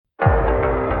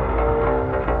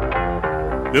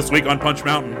This week on Punch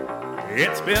Mountain,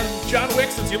 it's been John Wick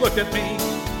since you looked at me.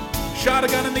 Shot a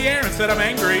gun in the air and said I'm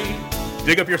angry.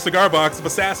 Dig up your cigar box of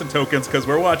assassin tokens because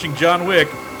we're watching John Wick.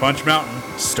 Punch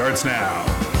Mountain starts now.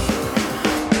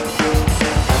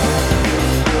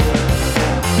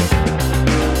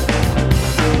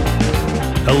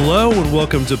 Hello and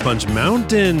welcome to Punch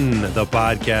Mountain, the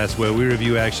podcast where we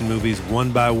review action movies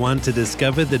one by one to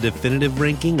discover the definitive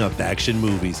ranking of action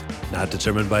movies. Not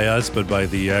determined by us, but by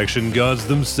the action gods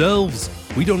themselves.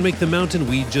 We don't make the mountain,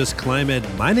 we just climb it.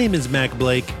 My name is Mac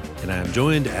Blake, and I am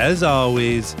joined, as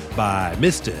always, by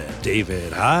Mr.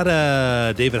 David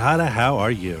Hada. David Hada, how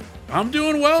are you? I'm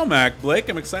doing well, Mac Blake.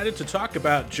 I'm excited to talk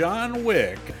about John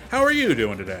Wick. How are you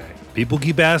doing today? People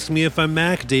keep asking me if I'm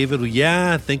Mac, David. Well,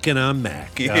 yeah, thinking I'm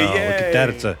Mac. Oh, look at that.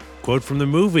 It's a quote from the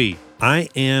movie. I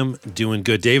am doing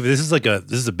good. David, this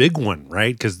is a big one,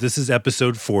 right? Because this is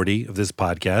episode 40 of this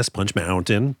podcast, Punch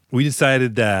Mountain. We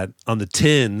decided that on the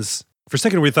 10s, for a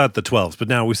second we thought the 12s, but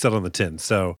now we settled on the 10s.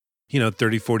 So,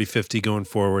 30, 40, 50 going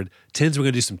forward. 10s, we're going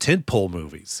to do some tentpole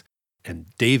movies. And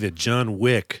David, John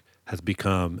Wick has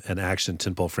become an action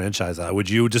tentpole franchise. Would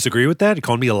you disagree with that? You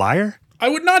calling me a liar? I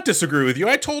would not disagree with you.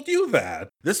 I told you that.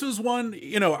 This was one,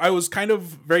 I was kind of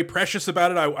very precious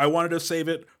about it. I wanted to save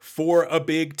it for a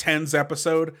big 10s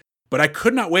episode, but I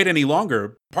could not wait any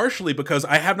longer, partially because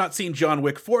I have not seen John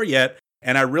Wick 4 yet,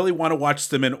 and I really want to watch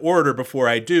them in order before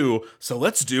I do. So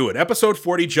let's do it. Episode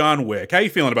 40, John Wick. How you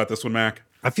feeling about this one, Mac?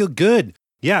 I feel good.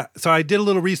 Yeah, so I did a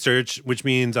little research, which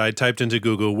means I typed into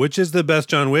Google, which is the best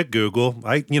John Wick, Google.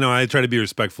 I try to be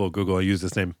respectful of Google. I use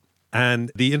this name.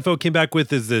 And the info came back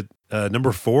with is that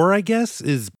number 4, I guess,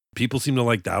 is people seem to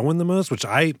like that one the most, which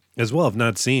I, as well, have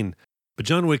not seen. But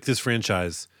John Wick, this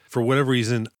franchise, for whatever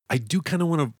reason, I do kind of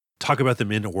want to talk about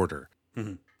them in order.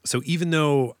 Mm-hmm. So even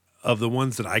though of the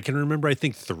ones that I can remember, I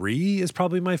think 3 is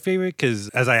probably my favorite, because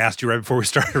as I asked you right before we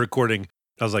started recording,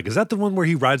 I was like, is that the one where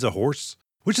he rides a horse?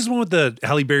 Which is one with the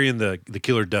Halle Berry and the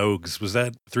killer dogs. Was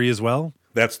that 3 as well?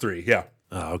 That's 3, yeah.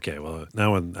 Oh, okay. Well, that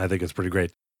one I think is pretty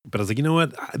great. But I was like, you know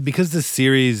what? Because this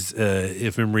series,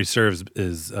 if memory serves,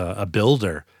 is a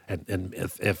builder, and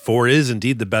if 4 is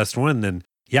indeed the best one, then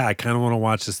yeah, I kind of want to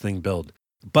watch this thing build.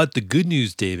 But the good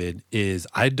news, David, is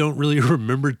I don't really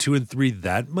remember 2 and 3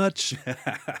 that much.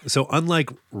 So unlike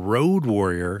Road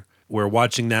Warrior, where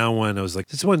watching that one, I was like,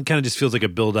 this one kind of just feels like a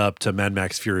build up to Mad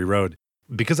Max Fury Road.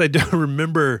 Because I don't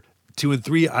remember 2 and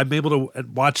 3, I'm able to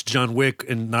watch John Wick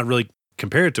and not really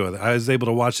compare it to it. I was able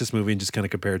to watch this movie and just kind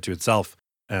of compare it to itself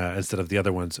instead of the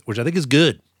other ones, which I think is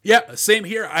good. Yeah, same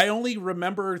here. I only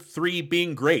remember 3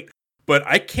 being great, but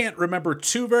I can't remember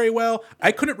 2 very well.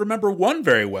 I couldn't remember 1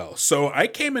 very well. So I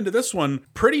came into this one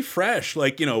pretty fresh.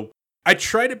 I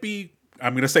try to be,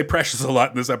 I'm going to say precious a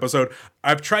lot in this episode.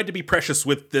 I've tried to be precious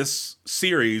with this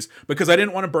series because I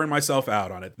didn't want to burn myself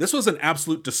out on it. This was an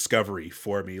absolute discovery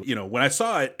for me. When I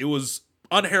saw it, it was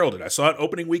unheralded. I saw it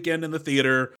opening weekend in the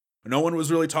theater. No one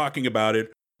was really talking about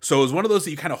it. So it was one of those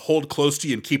that you kind of hold close to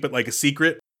you and keep it like a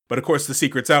secret. But of course, the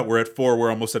secret's out. We're at 4.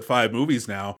 We're almost at 5 movies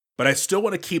now. But I still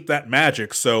want to keep that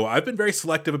magic. So I've been very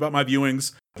selective about my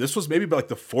viewings. This was maybe like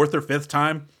the 4th or 5th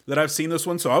time that I've seen this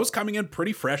one. So I was coming in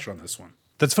pretty fresh on this one.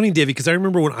 That's funny, Davey, because I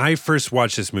remember when I first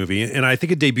watched this movie, and I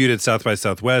think it debuted at South by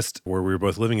Southwest, where we were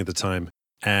both living at the time.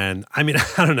 And I mean,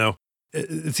 I don't know.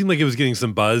 It seemed like it was getting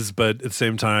some buzz, but at the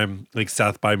same time, like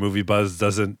South by movie buzz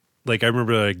doesn't. Like I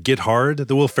remember Get Hard,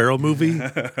 the Will Ferrell movie.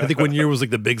 I think one year was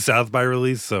like the big South by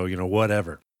release, so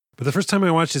whatever. But the first time I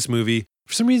watched this movie,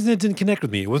 for some reason it didn't connect with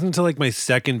me. It wasn't until like my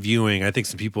second viewing, I think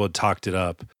some people had talked it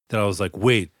up, that I was like,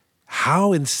 wait,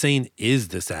 how insane is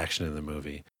this action in the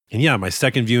movie? And yeah, my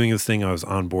second viewing of this thing, I was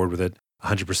on board with it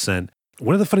 100%.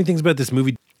 One of the funny things about this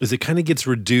movie is it kind of gets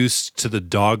reduced to the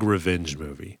dog revenge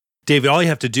movie. David, all you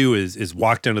have to do is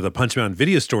walk down to the Punch Mountain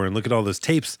video store and look at all those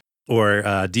tapes or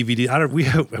DVD.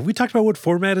 Have we talked about what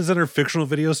format is in our fictional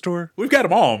video store? We've got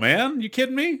them all, man. You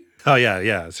kidding me? Oh,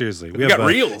 yeah, seriously. We have got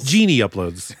reels. Genie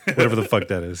uploads, whatever the fuck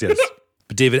that is, yes.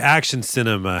 But David, action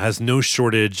cinema has no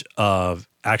shortage of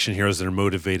action heroes that are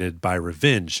motivated by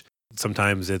revenge.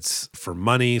 Sometimes it's for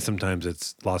money. Sometimes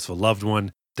it's loss of a loved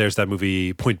one. There's that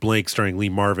movie Point Blank starring Lee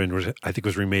Marvin, which I think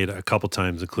was remade a couple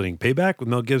times, including Payback with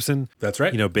Mel Gibson. That's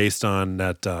right. Based on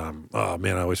that,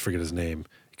 I always forget his name.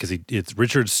 Because it's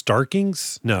Richard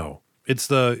Starkings? No. It's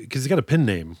because he's got a pen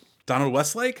name. Donald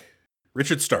Westlake?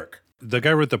 Richard Stark. The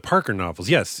guy who wrote the Parker novels.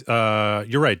 Yes,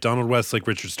 you're right. Donald Westlake,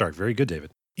 Richard Stark. Very good,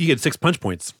 David. You get 6 punch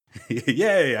points.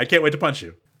 Yay, I can't wait to punch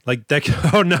you. Like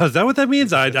that. Oh, no, is that what that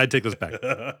means? I take this back.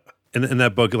 In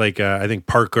that book, I think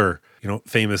Parker,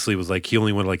 famously was like, he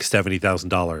only wanted like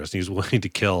 $70,000 and he was willing to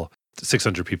kill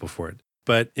 600 people for it.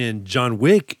 But in John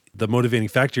Wick, the motivating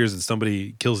factor is that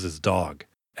somebody kills his dog.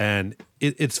 And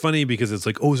it's funny because it's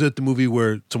like, oh, is that the movie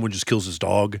where someone just kills his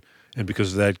dog? And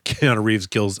because of that, Keanu Reeves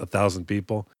kills 1,000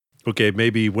 people. Okay,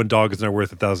 maybe one dog is not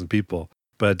worth 1,000 people.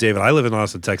 But David, I live in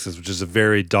Austin, Texas, which is a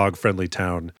very dog-friendly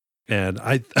town. And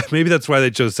maybe that's why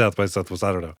they chose South by Southwest.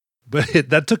 I don't know. But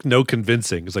that took no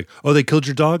convincing. It's like, oh, they killed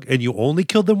your dog and you only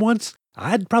killed them once?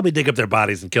 I'd probably dig up their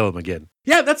bodies and kill them again.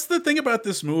 Yeah, that's the thing about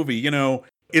this movie. You know,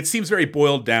 it seems very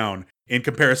boiled down in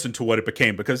comparison to what it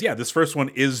became. Because, yeah, this first one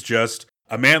is just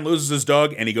a man loses his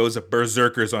dog and he goes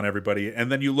berserkers on everybody. And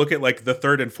then you look at like the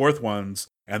third and fourth ones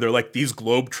and they're like these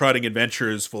globe-trotting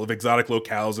adventures full of exotic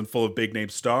locales and full of big-name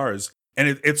stars.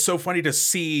 And it's so funny to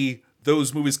see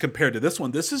those movies compared to this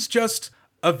one. This is just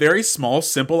a very small,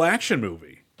 simple action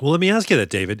movie. Well, let me ask you that,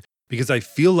 David, because I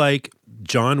feel like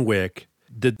John Wick,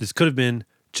 that this could have been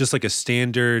just like a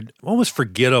standard, almost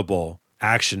forgettable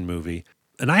action movie.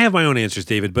 And I have my own answers,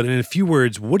 David, but in a few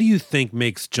words, what do you think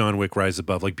makes John Wick rise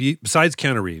above? Like, besides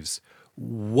Keanu Reeves,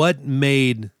 what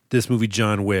made this movie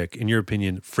John Wick, in your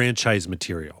opinion, franchise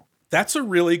material? That's a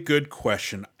really good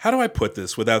question. How do I put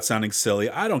this without sounding silly?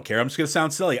 I don't care. I'm just going to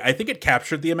sound silly. I think it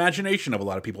captured the imagination of a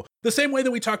lot of people. The same way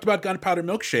that we talked about Gunpowder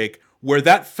Milkshake, where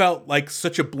that felt like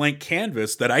such a blank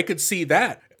canvas that I could see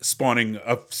that spawning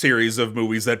a series of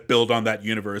movies that build on that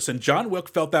universe. And John Wick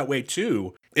felt that way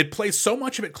too. It plays so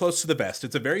much of it close to the vest.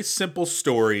 It's a very simple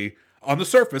story on the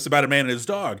surface about a man and his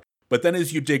dog. But then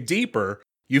as you dig deeper,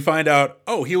 you find out,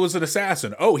 oh, he was an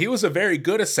assassin. Oh, he was a very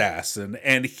good assassin.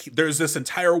 And there's this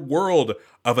entire world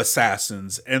of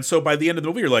assassins. And so by the end of the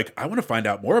movie, you're like, I want to find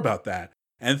out more about that.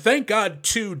 And thank God,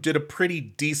 2 did a pretty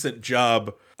decent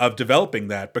job of developing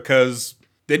that, because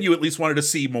then you at least wanted to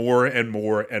see more and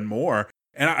more and more.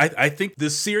 And I think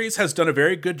this series has done a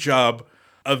very good job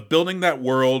of building that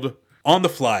world on the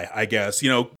fly, I guess. You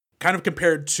know, kind of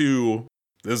compared to,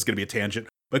 this is going to be a tangent,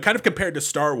 but kind of compared to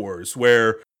Star Wars,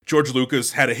 where George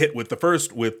Lucas had a hit with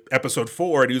episode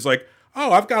 4, and he was like,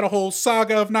 oh, I've got a whole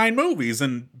saga of 9 movies.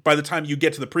 And by the time you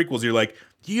get to the prequels, you're like,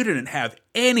 you didn't have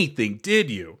anything, did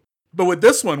you? But with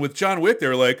this one, with John Wick, they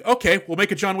were like, okay, we'll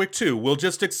make a John Wick 2. We'll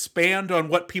just expand on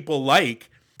what people like.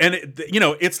 And,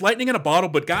 it's lightning in a bottle,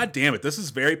 but God damn it, this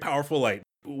is very powerful light.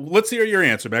 Let's hear your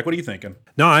answer, Mac. What are you thinking?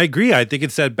 No, I agree. I think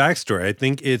it's that backstory. I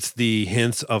think it's the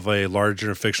hints of a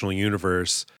larger fictional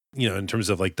universe, in terms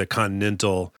of like the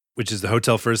Continental, which is the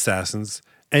hotel for assassins.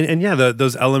 And yeah,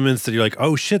 those elements that you're like,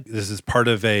 oh shit, this is part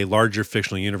of a larger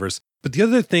fictional universe. But the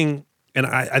other thing, and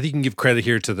I think you can give credit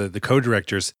here to the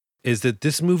co-directors, is that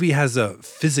this movie has a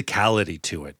physicality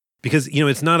to it. Because,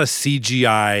 it's not a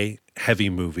CGI heavy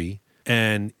movie.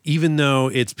 And even though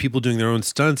it's people doing their own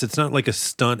stunts, it's not like a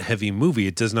stunt heavy movie.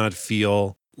 It does not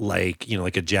feel like,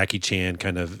 like a Jackie Chan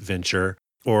kind of venture,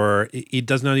 or it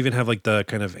does not even have like the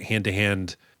kind of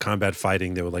hand-to-hand combat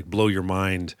fighting that would like blow your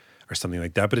mind or something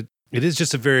like that. But it is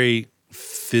just a very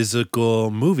physical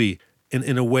movie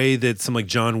in a way that some like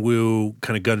John Woo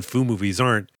kind of gun fu movies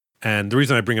aren't. And the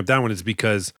reason I bring up that one is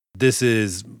because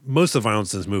most of the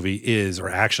violence in this movie is, or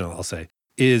action, I'll say,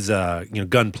 is,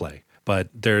 gunplay. But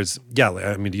there's,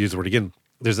 to use the word again,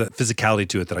 there's a physicality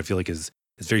to it that I feel like is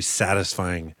very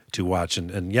satisfying to watch.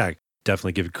 And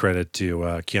definitely give credit to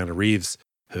Keanu Reeves,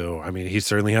 who, he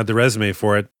certainly had the resume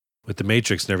for it with The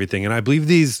Matrix and everything. And I believe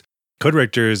these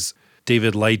co-directors,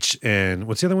 David Leitch and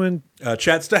what's the other one?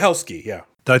 Chad Stahelski, yeah.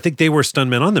 I think they were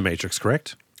stuntmen on The Matrix,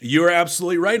 correct? You're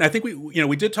absolutely right. And I think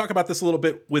we did talk about this a little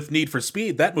bit with Need for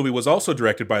Speed. That movie was also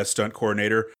directed by a stunt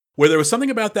coordinator, where there was something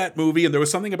about that movie and there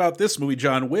was something about this movie,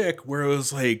 John Wick, where it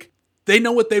was like, they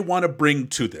know what they want to bring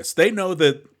to this. They know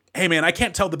that, hey man, I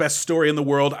can't tell the best story in the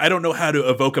world. I don't know how to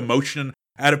evoke emotion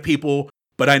out of people,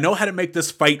 but I know how to make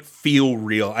this fight feel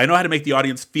real. I know how to make the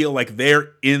audience feel like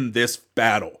they're in this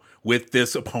battle with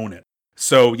this opponent.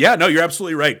 So yeah, no, you're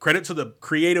absolutely right. Credit to the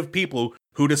creative people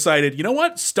who decided, you know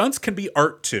what? Stunts can be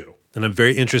art too. And I'm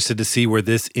very interested to see where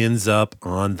this ends up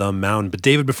on the mountain. But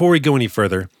David, before we go any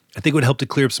further, I think it would help to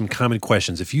clear up some common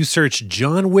questions. If you search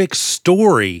John Wick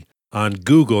story on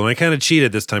Google, and I kind of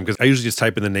cheated this time because I usually just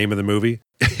type in the name of the movie.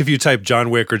 If you type John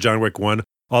Wick or John Wick 1,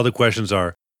 all the questions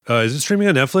are, is it streaming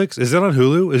on Netflix? Is it on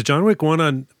Hulu? Is John Wick 1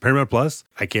 on Paramount Plus?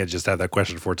 I can't just have that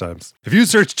question 4 times. If you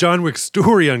search John Wick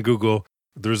story on Google,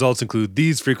 the results include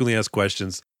these frequently asked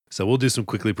questions. So we'll do some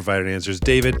quickly provided answers.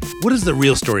 David, what is the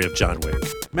real story of John Wick?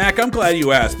 Mac, I'm glad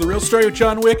you asked. The real story of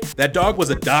John Wick? That dog was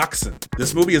a dachshund.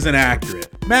 This movie is inaccurate.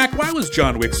 Mac, why was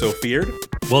John Wick so feared?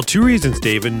 Well, two reasons,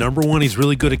 David. Number one, he's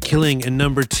really good at killing. And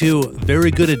number two, very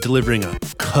good at delivering a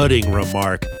cutting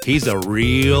remark. He's a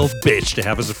real bitch to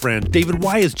have as a friend. David,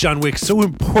 why is John Wick so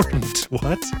important?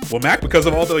 What? Well, Mac, because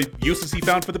of all the uses he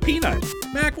found for the peanut.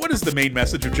 Mac, what is the main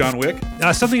message of John Wick?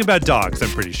 Something about dogs, I'm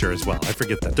pretty sure as well. I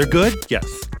forget that. They're good? Yes.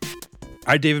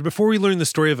 All right, David, before we learn the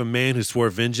story of a man who swore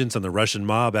vengeance on the Russian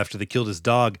mob after they killed his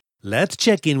dog, let's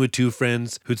check in with two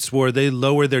friends who'd swore they'd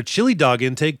lower their chili dog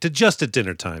intake to just at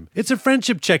dinner time. It's a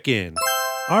friendship check-in.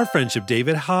 Our friendship,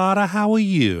 David. Hada, how are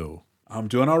you? I'm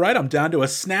doing all right. I'm down to a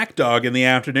snack dog in the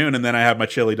afternoon, and then I have my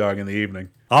chili dog in the evening.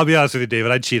 I'll be honest with you,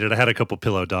 David. I cheated. I had a couple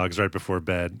pillow dogs right before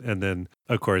bed. And then,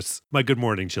 of course, my good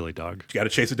morning chili dog. You got to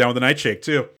chase it down with a nightshake,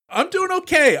 too. I'm doing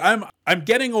okay. I'm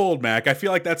getting old, Mac. I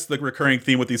feel like that's the recurring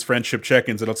theme with these friendship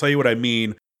check-ins, and I'll tell you what I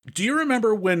mean. Do you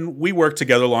remember when we worked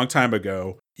together a long time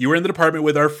ago? You were in the department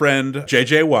with our friend,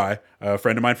 JJY, a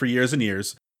friend of mine for years and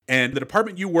years, and the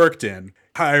department you worked in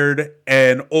hired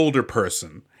an older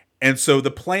person. And so the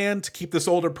plan to keep this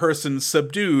older person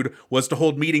subdued was to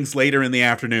hold meetings later in the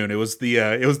afternoon. It was the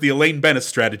Elaine Bennett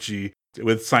strategy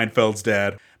with Seinfeld's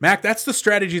dad. Mac, that's the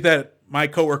strategy that my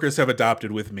coworkers have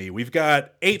adopted with me. We've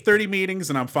got 8:30 meetings,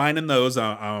 and I'm fine in those.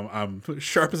 I'm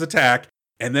sharp as a tack.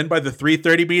 And then by the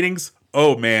 3:30 meetings,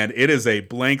 oh man, it is a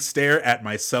blank stare at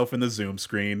myself in the Zoom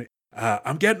screen.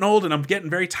 I'm getting old and I'm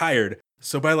getting very tired.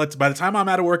 So by the time I'm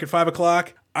out of work at 5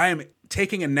 o'clock, I am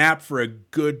taking a nap for a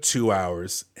good 2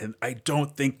 hours. And I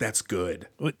don't think that's good.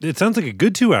 It sounds like a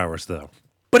good 2 hours, though.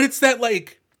 But it's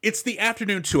it's the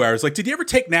afternoon 2 hours. Like, did you ever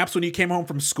take naps when you came home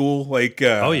from school?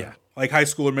 Oh, yeah. Like high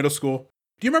school or middle school?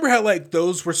 Do you remember how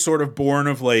those were sort of born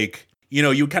of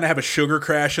you'd kind of have a sugar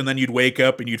crash and then you'd wake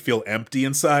up and you'd feel empty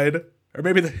inside? Or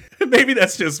maybe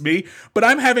that's just me, but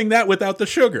I'm having that without the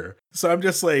sugar. So I'm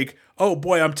just like, oh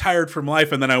boy, I'm tired from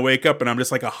life. And then I wake up and I'm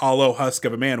just like a hollow husk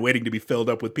of a man waiting to be filled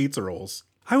up with pizza rolls.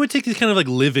 I would take these kind of like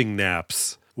living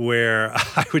naps where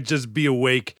I would just be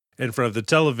awake in front of the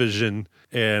television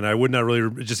and I would not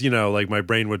really just, my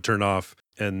brain would turn off.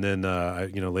 And then,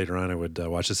 later on I would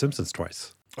watch The Simpsons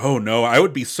twice. Oh no, I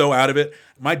would be so out of it.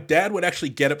 My dad would actually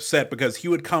get upset because he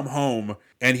would come home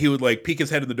and he would peek his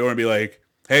head in the door and be like,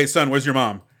 hey son, where's your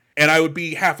mom? And I would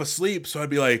be half asleep. So I'd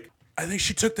be like, I think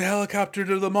she took the helicopter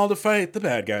to the mall to fight the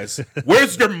bad guys.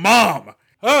 Where's your mom?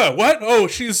 What? Oh,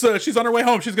 she's on her way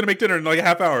home. She's going to make dinner in a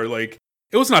half hour. It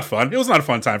was not fun. It was not a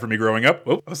fun time for me growing up.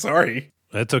 Oh, sorry.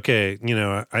 That's okay.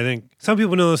 I think some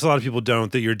people know this, a lot of people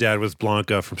don't, that your dad was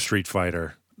Blanca from Street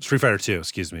Fighter 2,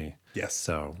 excuse me. Yes.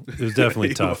 So it was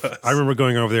definitely tough. I remember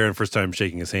going over there and first time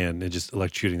shaking his hand and just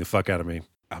electrocuting the fuck out of me.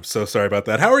 I'm so sorry about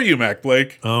that. How are you, Mac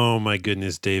Blake? Oh my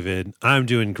goodness, David. I'm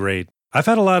doing great. I've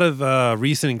had a lot of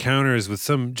recent encounters with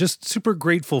some just super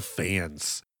grateful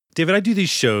fans. David, I do these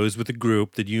shows with a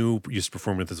group that you used to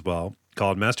perform with as well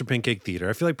called Master Pancake Theater.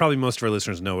 I feel like probably most of our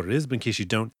listeners know what it is, but in case you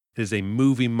don't, it is a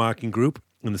movie mocking group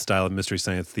in the style of Mystery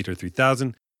Science Theater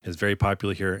 3000. It's very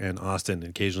popular here in Austin.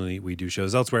 Occasionally we do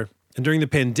shows elsewhere. And during the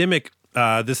pandemic,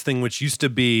 this thing which used to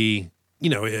be,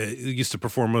 it used to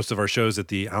perform most of our shows at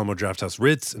the Alamo Drafthouse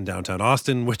Ritz in downtown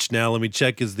Austin, which now, let me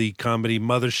check, is the comedy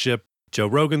mothership, Joe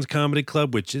Rogan's Comedy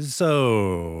Club, which is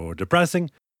so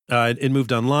depressing. It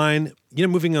moved online.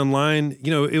 Moving online,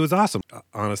 it was awesome.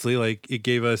 Honestly, it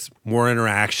gave us more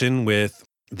interaction with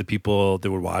the people that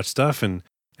would watch stuff. And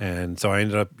so I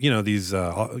ended up, these,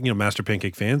 Master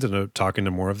Pancake fans, ended up talking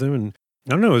to more of them. And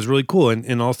I don't know, it was really cool.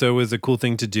 And also it was a cool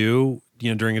thing to do,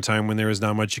 during a time when there was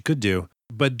not much you could do.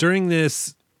 But during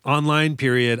this online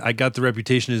period, I got the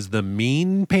reputation as the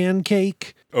mean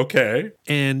pancake. Okay.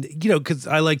 And, because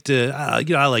I like to,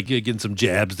 I like getting some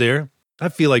jabs there. I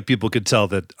feel like people could tell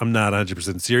that I'm not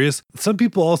 100% serious. Some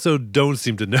people also don't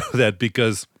seem to know that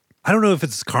because I don't know if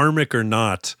it's karmic or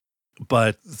not,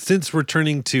 but since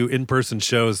returning to in-person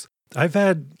shows, I've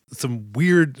had some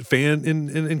weird fan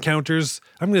encounters.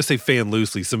 I'm going to say fan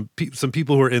loosely. Some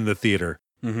people who are in the theater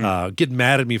get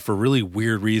mad at me for really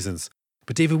weird reasons.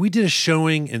 But David, we did a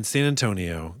showing in San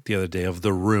Antonio the other day of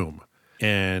The Room,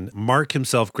 and Mark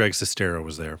himself, Greg Sestero,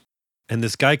 was there. And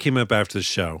this guy came up after the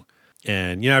show,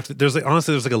 and there's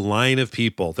a line of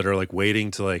people that are waiting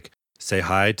to say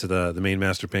hi to the main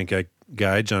Master Pancake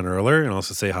guy, John Erler, and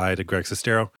also say hi to Greg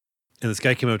Sestero. And this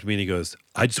guy came up to me and he goes,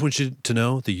 I just want you to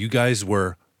know that you guys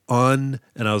were and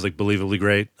I was like, believably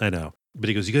great. I know. But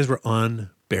he goes, you guys were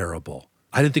unbearable.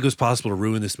 I didn't think it was possible to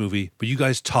ruin this movie, but you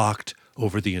guys talked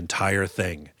over the entire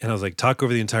thing. And I was like, talk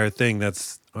over the entire thing?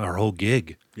 That's our whole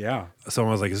gig. Yeah. So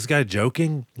I was like, is this guy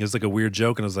joking? It was a weird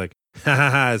joke. And I was like, ha ha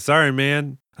ha, sorry,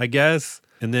 man, I guess.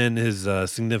 And then his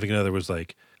significant other was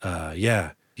like,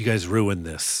 yeah, you guys ruined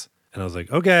this. And I was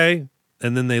like, okay.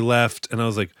 and then they left, and I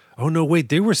was like, oh no, wait,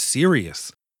 they were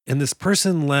serious. And this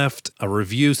person left a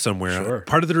review somewhere. Sure.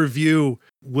 Part of the review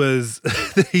was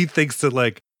that he thinks that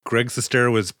like Greg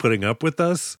Sestero was putting up with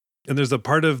us. And there's a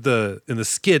part of in the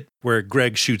skit where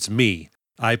Greg shoots me.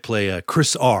 I play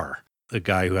Chris R., a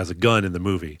guy who has a gun in the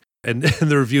movie. And in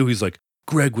the review, he's like,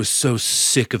 Greg was so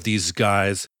sick of these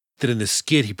guys that in the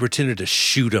skit, he pretended to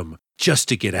shoot them just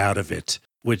to get out of it.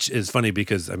 Which is funny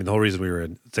because, I mean, the whole reason we were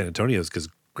in San Antonio is because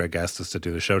Greg asked us to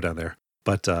do the show down there.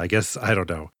 But I guess, I don't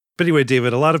know. But anyway,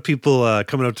 David, a lot of people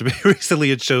coming up to me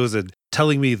recently at shows and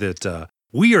telling me that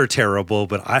we are terrible,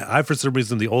 but I, for some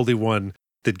reason, the only one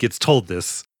that gets told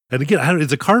this. And again,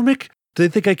 is it karmic? Do they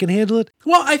think I can handle it?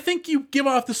 Well, I think you give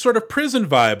off this sort of prison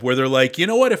vibe where they're like, you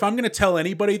know what? If I'm going to tell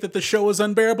anybody that the show is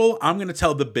unbearable, I'm going to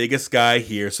tell the biggest guy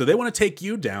here. So they want to take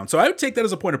you down. So I would take that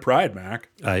as a point of pride, Mac.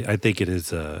 I think it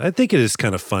is. I think it is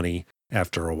kind of funny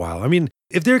after a while. I mean,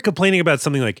 if they're complaining about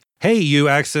something like, hey, you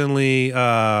accidentally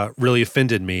really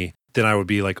offended me, then I would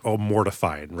be like, oh,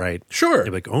 mortified, right? Sure.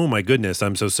 They'd be like, oh my goodness,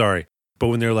 I'm so sorry. But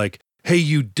when they're like, hey,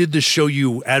 you did the show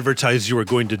you advertised you were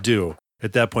going to do,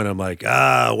 at that point I'm like,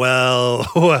 well,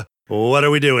 what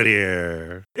are we doing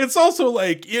here? It's also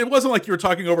like, it wasn't like you were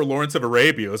talking over Lawrence of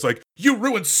Arabia. It's like, you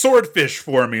ruined Swordfish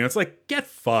for me. And it's like, get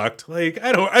fucked. Like,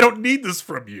 I don't need this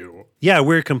from you. Yeah,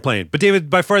 weird complaint. But David,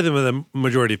 by far the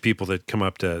majority of people that come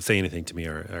up to say anything to me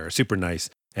are super nice.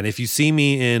 And if you see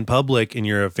me in public and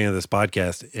you're a fan of this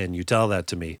podcast and you tell that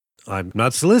to me, I'm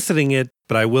not soliciting it,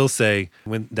 but I will say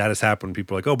when that has happened,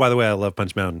 people are like, oh, by the way, I love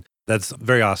Punch Mountain. That's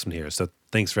very awesome to hear. So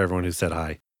thanks for everyone who said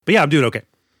hi. But yeah, I'm doing okay.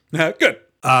 Good.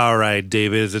 All right,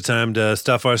 David, is it time to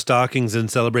stuff our stockings and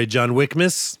celebrate John Wick,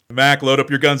 miss? Mac, load up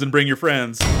your guns and bring your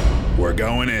friends. We're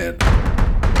going in.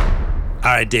 All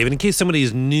right, David, in case somebody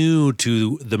is new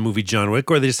to the movie John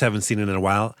Wick or they just haven't seen it in a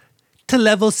while, to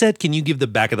level set, can you give the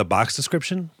back of the box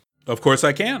description? Of course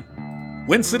I can.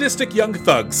 When sadistic young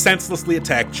thugs senselessly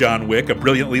attack John Wick, a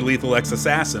brilliantly lethal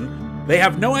ex-assassin, they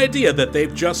have no idea that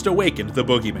they've just awakened the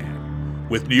boogeyman.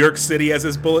 With New York City as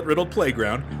his bullet-riddled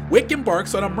playground, Wick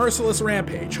embarks on a merciless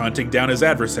rampage, hunting down his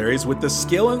adversaries with the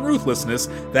skill and ruthlessness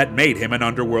that made him an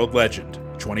underworld legend.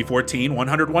 2014,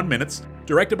 101 minutes,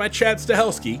 directed by Chad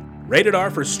Stahelski, rated R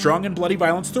for strong and bloody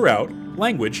violence throughout,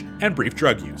 language, and brief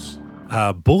drug use.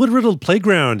 Bullet-riddled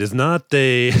playground is not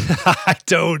a... I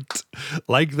don't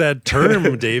like that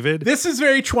term, David. This is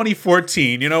very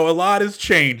 2014. You know, a lot has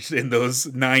changed in those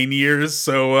 9 years.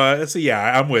 So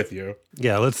yeah, I'm with you.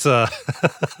 Yeah, let's...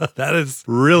 that is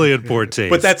really in poor taste.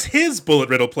 But that's his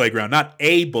bullet-riddled playground, not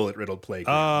a bullet-riddled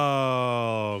playground.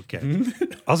 Oh, okay.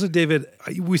 Also, David,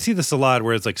 we see this a lot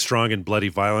where it's like strong and bloody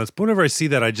violence. But whenever I see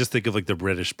that, I just think of like the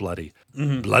British bloody.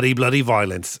 Mm-hmm. Bloody, bloody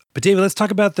violence. But David, let's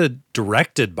talk about the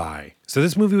directed by. So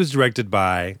this movie was directed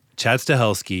by Chad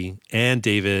Stahelski and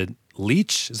David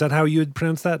Leitch. Is that how you would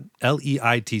pronounce that?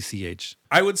 Leitch.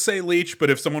 I would say Leitch, but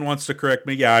if someone wants to correct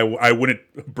me, yeah, I wouldn't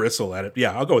bristle at it.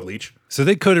 Yeah, I'll go with Leitch. So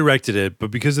they co-directed it,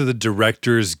 but because of the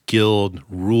Directors Guild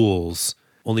rules,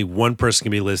 only one person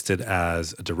can be listed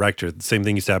as a director. The same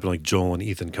thing used to happen like Joel and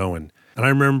Ethan Coen. And I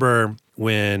remember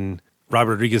when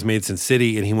Robert Rodriguez made Sin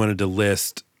City and he wanted to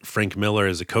list Frank Miller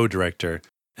as a co-director,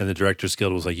 and the Directors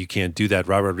Guild was like, you can't do that.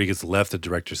 Robert Rodriguez left the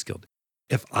Directors Guild.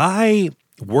 If I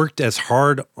worked as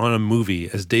hard on a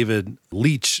movie as David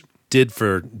Leitch did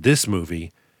for this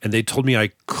movie, and they told me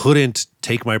I couldn't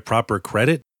take my proper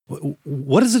credit,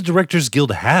 what does the Directors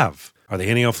Guild have? Are they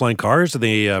handing out flying cars? Do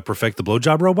they perfect the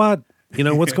blowjob robot? You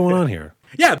know, what's going on here?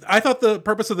 Yeah, I thought the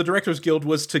purpose of the Directors Guild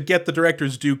was to get the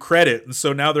directors due credit, and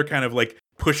so now they're kind of like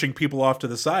pushing people off to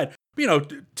the side. You know,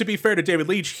 to be fair to David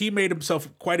Leitch, he made himself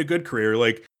quite a good career.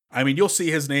 Like, I mean, you'll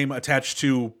see his name attached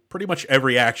to pretty much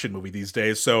every action movie these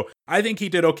days, so I think he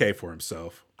did okay for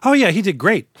himself. Oh, yeah, he did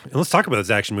great. And let's talk about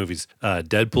his action movies.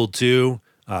 Deadpool 2,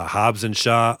 Hobbs and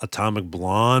Shaw, Atomic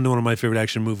Blonde, one of my favorite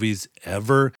action movies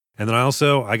ever. And then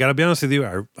I got to be honest with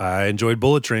you, I enjoyed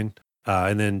Bullet Train.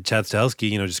 And then Chad Stahelski,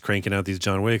 you know, just cranking out these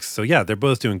John Wicks. So yeah, they're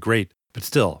both doing great. But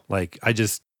still, like,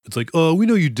 it's like, oh, we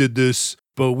know you did this,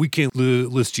 but we can't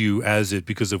list you as it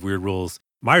because of weird rules.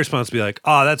 My response would be like,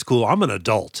 oh, that's cool. I'm an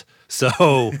adult.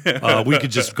 So we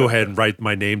could just go ahead and write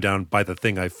my name down by the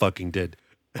thing I fucking did.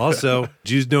 Also,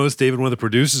 did you notice, David, one of the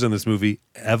producers on this movie,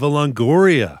 Eva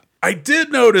Longoria? I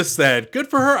did notice that. Good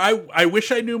for her. I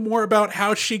wish I knew more about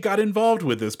how she got involved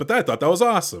with this, but I thought that was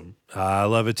awesome. I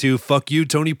love it too. Fuck you,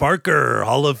 Tony Parker,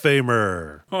 Hall of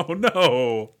Famer. Oh,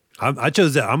 no. I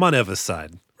chose that. I'm on Eva's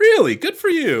side. Really? Good for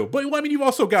you. But, well, I mean, you've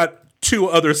also got 2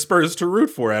 other Spurs to root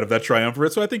for out of that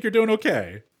triumvirate, so I think you're doing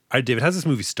okay. All right, David, how's this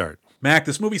movie start? Mac,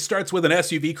 this movie starts with an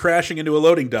SUV crashing into a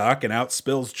loading dock and out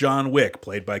spills John Wick,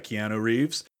 played by Keanu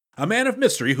Reeves. a man of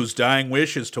mystery whose dying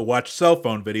wish is to watch cell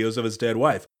phone videos of his dead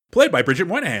wife, played by Bridget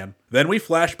Moynihan. Then we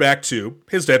flash back to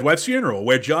his dead wife's funeral,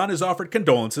 where John is offered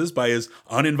condolences by his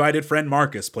uninvited friend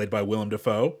Marcus, played by Willem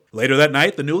Dafoe. Later that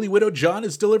night, the newly widowed John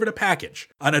is delivered a package,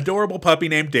 an adorable puppy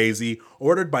named Daisy,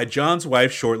 ordered by John's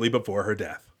wife shortly before her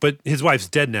death. But his wife's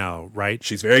dead now, right?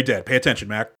 She's very dead. Pay attention,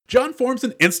 Mac. John forms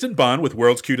an instant bond with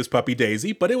world's cutest puppy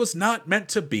Daisy, but it was not meant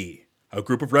to be. A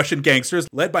group of Russian gangsters,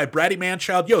 led by bratty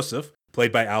man-child Yosef,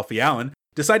 played by Alfie Allen,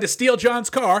 decide to steal John's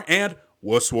car and,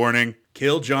 wuss warning,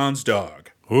 kill John's dog.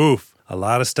 Oof, a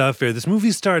lot of stuff here. This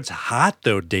movie starts hot,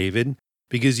 though, David,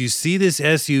 because you see this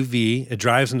SUV, it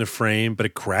drives into frame, but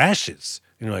it crashes.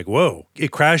 And you're like, whoa.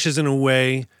 It crashes in a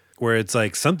way where it's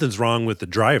like something's wrong with the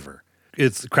driver.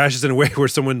 It crashes in a way where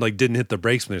someone like didn't hit the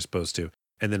brakes when they're supposed to.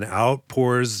 And then out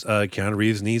pours Keanu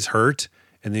Reeves, and he's hurt.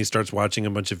 And then he starts watching a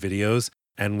bunch of videos.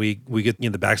 And we get the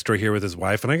backstory here with his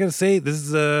wife. And I got to say, this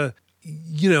is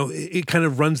it kind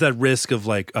of runs that risk of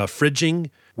like fridging,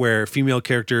 where female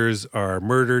characters are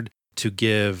murdered to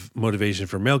give motivation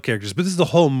for male characters. But this is the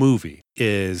whole movie,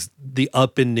 is the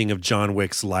upending of John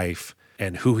Wick's life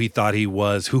and who he thought he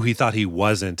was, who he thought he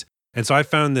wasn't. And so I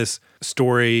found this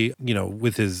story,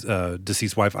 with his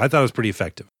deceased wife, I thought it was pretty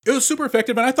effective. It was super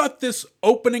effective, and I thought this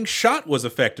opening shot was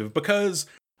effective because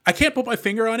I can't put my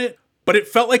finger on it, but it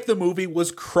felt like the movie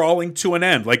was crawling to an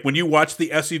end. Like when you watch the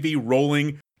SUV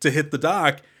rolling to hit the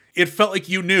dock, it felt like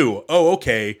you knew, oh,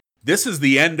 okay, this is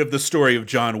the end of the story of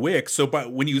John Wick. So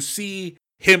but when you see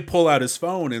him pull out his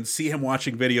phone and see him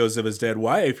watching videos of his dead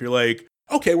wife, you're like,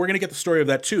 okay, we're going to get the story of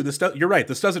that too. You're right,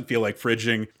 this doesn't feel like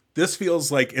fridging. This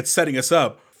feels like it's setting us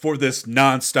up for this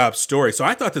nonstop story. So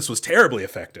I thought this was terribly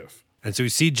effective. And so we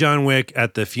see John Wick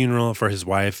at the funeral for his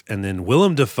wife, and then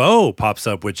Willem Dafoe pops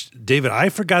up, which, David, I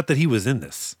forgot that he was in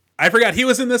this. I forgot he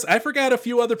was in this. I forgot a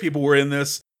few other people were in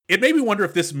this. It made me wonder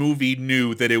if this movie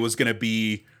knew that it was going to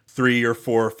be 3 or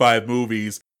 4 or 5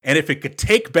 movies, and if it could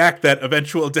take back that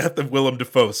eventual death of Willem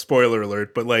Dafoe, spoiler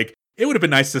alert, but like, it would have been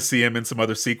nice to see him in some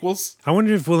other sequels. I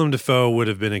wonder if Willem Dafoe would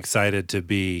have been excited to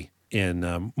be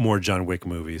in more John Wick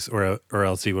movies, or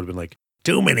else he would have been like,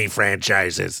 too many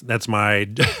franchises. That's my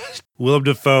Willem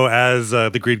Dafoe as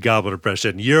the Green Goblin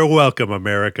impression. You're welcome,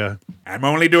 America. I'm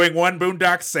only doing one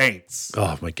Boondock Saints.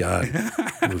 Oh, my God.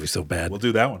 The movie's so bad. We'll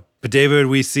do that one. But David,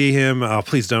 we see him. Oh,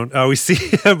 please don't. We see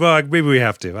him. Maybe we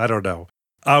have to. I don't know.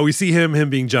 We see him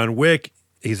being John Wick.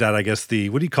 He's at, I guess,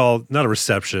 what do you call, not a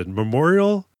reception,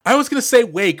 memorial? I was going to say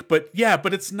wake, but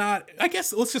it's not. I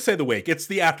guess let's just say the wake. It's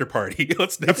the after party.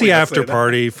 It's the after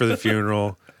party for the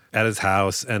funeral at his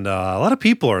house, and a lot of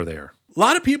people are there. A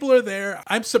lot of people are there.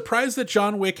 I'm surprised that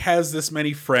John Wick has this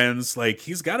many friends. Like,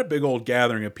 he's got a big old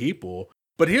gathering of people.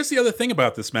 But here's the other thing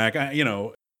about this, Mac.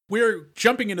 We're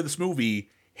jumping into this movie.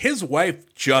 His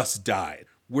wife just died.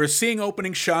 We're seeing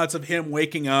opening shots of him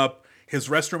waking up. His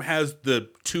restroom has the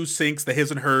 2 sinks, the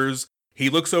his and hers. He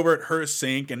looks over at her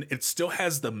sink, and it still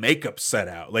has the makeup set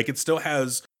out. Like, it still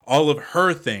has all of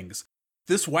her things.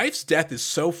 This wife's death is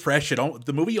so fresh,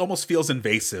 the movie almost feels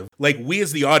invasive. Like, we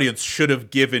as the audience should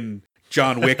have given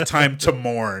John Wick time to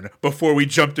mourn before we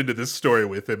jumped into this story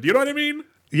with him. Do you know what I mean?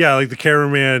 Yeah, like the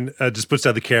cameraman just puts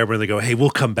down the camera and they go, hey, we'll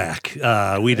come back.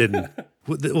 We didn't.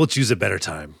 We'll choose a better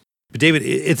time. But David,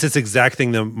 it's this exact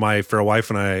thing that my fair wife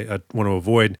and I want to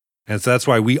avoid. And so that's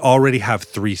why we already have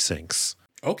 3 sinks.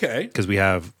 Okay. Because we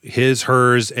have his,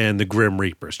 hers, and the Grim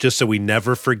Reaper's, just so we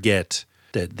never forget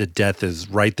that the death is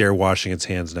right there washing its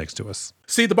hands next to us.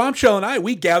 See, the Bombshell and I,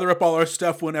 we gather up all our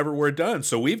stuff whenever we're done.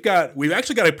 So we've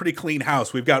actually got a pretty clean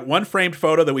house. We've got one framed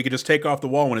photo that we could just take off the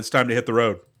wall when it's time to hit the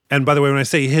road. And by the way, when I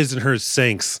say his and hers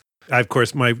sinks, of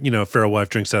course, my feral wife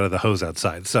drinks out of the hose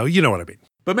outside. So you know what I mean.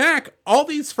 But Mac, all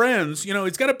these friends,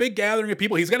 he's got a big gathering of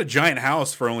people. He's got a giant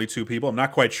house for only 2 people. I'm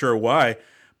not quite sure why.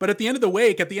 But at the end of the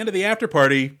wake, at the end of the after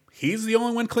party, he's the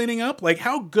only one cleaning up? Like,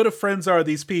 how good of friends are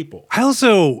these people? I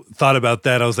also thought about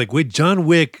that. I was like, wait, John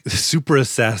Wick, super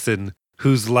assassin,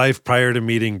 whose life prior to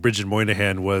meeting Bridget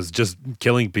Moynihan was just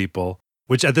killing people,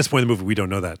 which at this point in the movie, we don't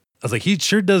know that. I was like, he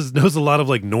sure knows a lot of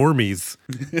like normies.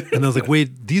 And I was like,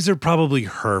 wait, these are probably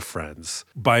her friends.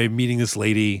 By meeting this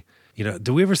lady,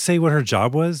 do we ever say what her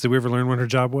job was? Did we ever learn what her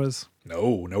job was?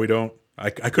 No, we don't. I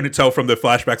couldn't tell from the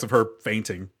flashbacks of her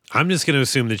fainting. I'm just going to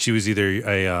assume that she was either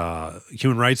a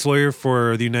human rights lawyer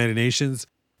for the United Nations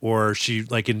or she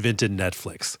like invented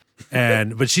Netflix.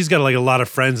 But she's got like a lot of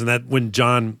friends, and that when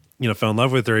John, fell in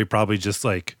love with her, he probably just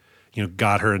like,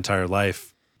 got her entire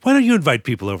life. Why don't you invite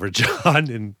people over, John?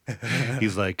 And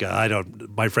he's like,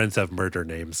 my friends have murder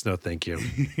names. No, thank you.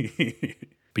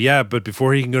 But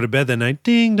before he can go to bed that night,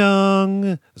 ding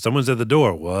dong, someone's at the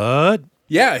door. What?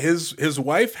 Yeah, his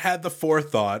wife had the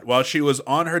forethought while she was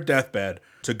on her deathbed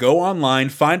to go online,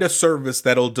 find a service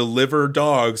that'll deliver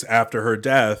dogs after her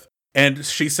death, and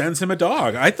she sends him a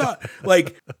dog. I thought,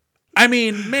 like, I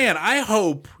mean, man, I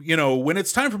hope, when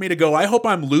it's time for me to go, I hope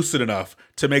I'm lucid enough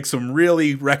to make some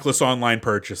really reckless online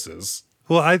purchases.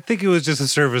 Well, I think it was just a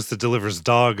service that delivers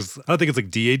dogs. I don't think it's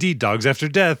like DAD, dogs after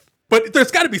death. But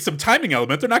there's got to be some timing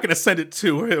element. They're not going to send it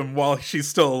to him while she's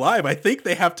still alive. I think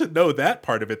they have to know that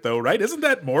part of it, though, right? Isn't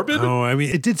that morbid? Oh, I mean,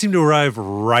 it did seem to arrive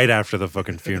right after the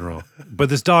fucking funeral. But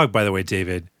this dog, by the way,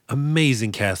 David,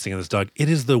 amazing casting on this dog. It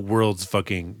is the world's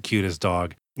fucking cutest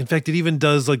dog. In fact, it even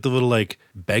does like the little like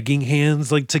begging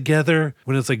hands like together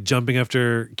when it's like jumping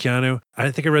after Keanu.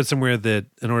 I think I read somewhere that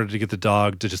in order to get the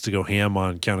dog to go ham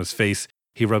on Keanu's face,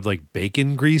 he rubbed like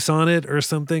bacon grease on it or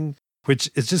something,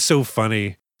 which is just so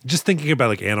funny. Just thinking about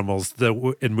like animals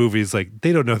that in movies, like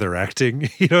they don't know they're acting.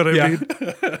 You know what I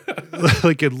mean?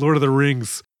 Like in Lord of the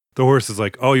Rings, the horse is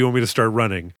like, "Oh, you want me to start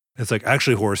running?" It's like,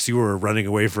 "Actually, horse, you were running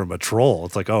away from a troll."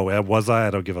 It's like, "Oh, was I?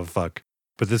 I don't give a fuck."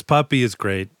 But this puppy is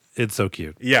great. It's so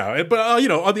cute. Yeah, but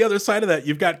on the other side of that,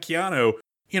 you've got Keanu.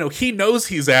 He knows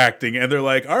he's acting, and they're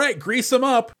like, "All right, grease him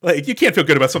up." Like, you can't feel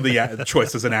good about some of the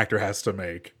choices an actor has to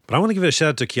make. But I want to give it a shout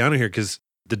out to Keanu here because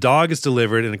the dog is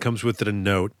delivered and it comes with it a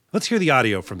note. Let's hear the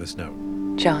audio from this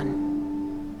note.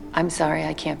 John, I'm sorry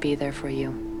I can't be there for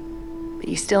you, but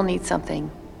you still need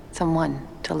someone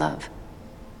to love.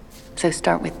 So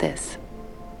start with this,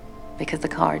 because the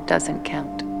card doesn't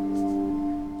count.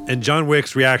 And John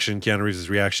Wick's reaction, Keanu Reeves'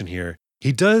 reaction here,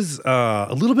 he does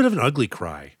a little bit of an ugly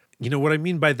cry. What I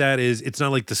mean by that is it's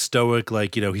not like the stoic,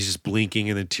 like, he's just blinking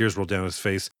and then tears roll down his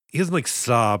face. He doesn't like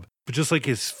sob, but just like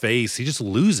his face, he just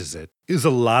loses it. There's a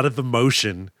lot of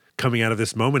emotion coming out of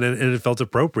this moment, and it felt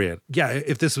appropriate. Yeah,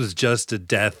 if this was just a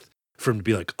death for him to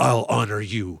be like, "I'll honor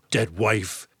you, dead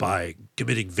wife, by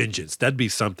committing vengeance," that'd be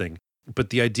something.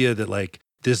 But the idea that like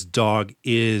this dog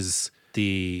is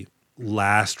the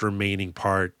last remaining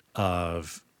part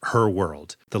of her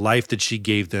world. The life that she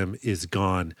gave them is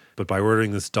gone. But by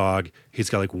ordering this dog, he's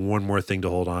got like one more thing to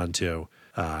hold on to.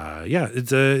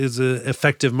 It's a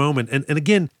effective moment. And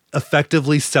again,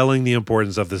 effectively selling the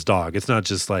importance of this dog. It's not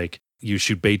just like you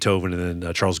shoot Beethoven and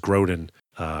then Charles Grodin.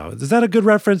 Is that a good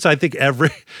reference? I think I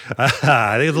think it's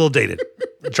a little dated.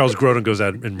 Charles Grodin goes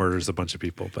out and murders a bunch of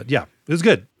people. But yeah, it was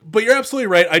good. But you're absolutely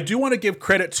right. I do want to give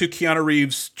credit to Keanu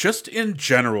Reeves just in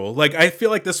general. Like, I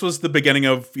feel like this was the beginning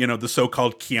of, the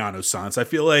so-called Keanu-sance. I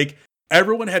feel like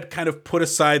everyone had kind of put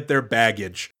aside their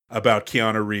baggage about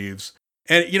Keanu Reeves.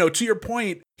 And, to your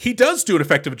point, he does do an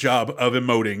effective job of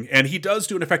emoting, and he does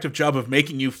do an effective job of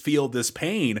making you feel this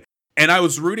pain. And I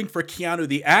was rooting for Keanu,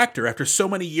 the actor, after so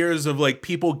many years of like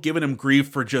people giving him grief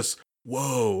for just,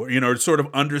 whoa, sort of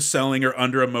underselling or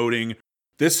under-emoting.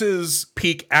 This is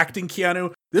peak acting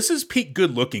Keanu. This is peak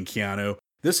good-looking Keanu.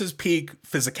 This is peak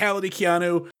physicality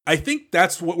Keanu. I think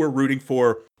that's what we're rooting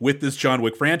for with this John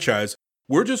Wick franchise.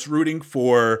 We're just rooting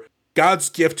for God's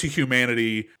gift to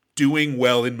humanity doing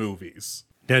well in movies.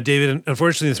 Now, David,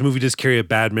 unfortunately, this movie does carry a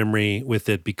bad memory with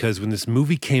it because when this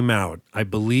movie came out, I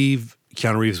believe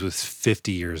Keanu Reeves was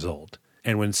 50 years old.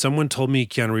 And when someone told me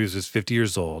Keanu Reeves was 50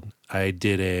 years old, I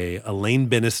did a Elaine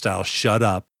Bennett style shut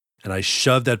up, and I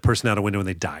shoved that person out a window and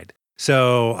they died.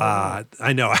 So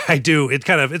I know I do. It's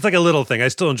like a little thing. I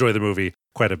still enjoy the movie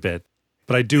quite a bit,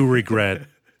 but I do regret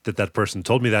that person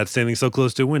told me that standing so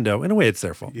close to a window. In a way, it's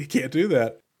their fault. You can't do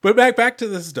that. But back to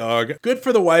this dog. Good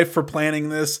for the wife for planning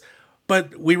this,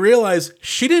 but we realize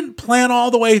she didn't plan all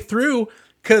the way through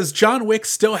because John Wick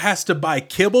still has to buy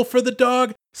kibble for the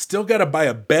dog, still got to buy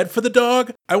a bed for the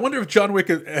dog. I wonder if John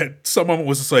Wick at some moment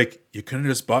was just like, you couldn't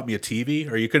have just bought me a TV,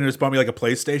 or you couldn't have just bought me like a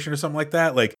PlayStation or something like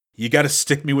that. Like, you got to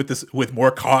stick me with this with more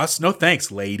costs. No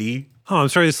thanks, lady. Oh, I'm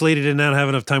sorry this lady did not have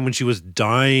enough time when she was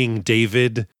dying,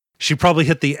 David. She probably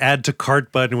hit the add to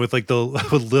cart button with like the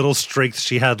little strength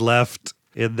she had left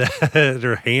in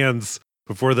her hands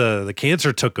before the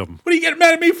cancer took them. What are you getting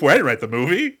mad at me for? I didn't write the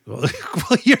movie. Well,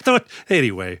 you're the one.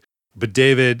 Anyway. But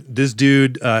David, this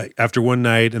dude, after one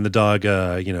night and the dog,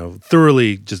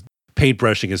 thoroughly just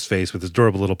paintbrushing his face with his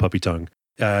adorable little puppy tongue,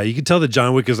 you can tell that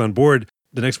John Wick is on board.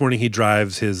 The next morning he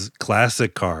drives his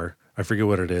classic car. I forget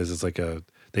what it is. It's like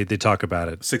they talk about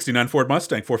it. 69 Ford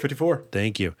Mustang 454.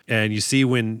 Thank you. And you see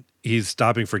when he's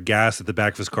stopping for gas at the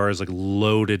back of his car is like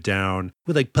loaded down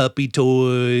with like puppy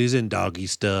toys and doggy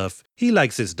stuff. He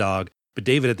likes his dog. But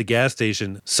David, at the gas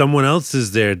station, someone else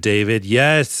is there, David.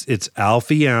 Yes, it's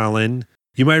Alfie Allen.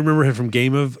 You might remember him from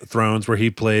Game of Thrones, where he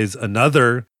plays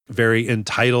another very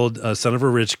entitled son of a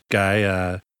rich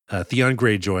guy, Theon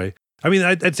Greyjoy. I mean,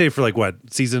 I'd say for like what,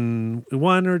 season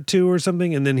 1 or 2 or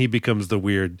something, and then he becomes the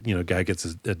weird, guy gets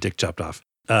his dick chopped off.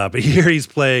 But here he's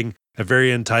playing a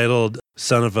very entitled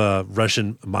son of a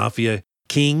Russian mafia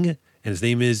king, and his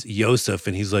name is Yosef,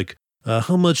 and he's like,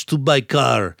 how much to buy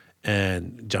car?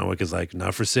 And John Wick is like,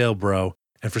 not for sale, bro.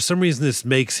 And for some reason, this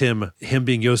makes him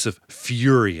being Yosef,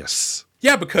 furious.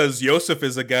 Yeah, because Yosef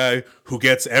is a guy who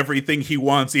gets everything he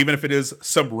wants, even if it is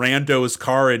some rando's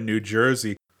car in New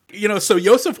Jersey. So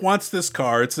Yosef wants this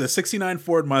car. It's a 69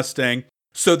 Ford Mustang.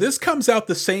 So this comes out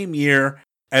the same year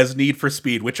as Need for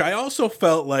Speed, which I also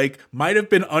felt like might have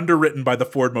been underwritten by the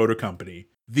Ford Motor Company.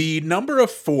 The number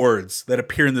of Fords that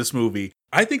appear in this movie,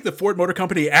 I think the Ford Motor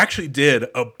Company actually did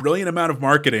a brilliant amount of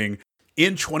marketing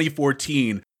in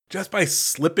 2014 just by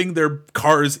slipping their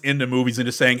cars into movies and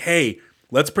just saying, hey,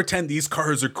 let's pretend these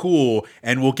cars are cool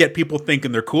and we'll get people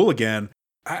thinking they're cool again.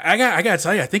 I got to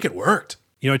tell you, I think it worked.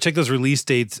 I checked those release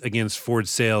dates against Ford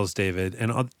sales, David,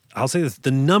 and I'll say this.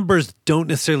 The numbers don't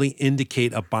necessarily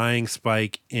indicate a buying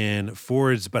spike in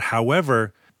Fords, but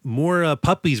however, more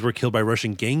puppies were killed by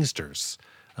Russian gangsters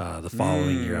the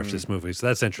following year after this movie. So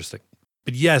that's interesting.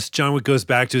 But yes, John Wick goes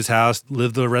back to his house,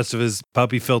 live the rest of his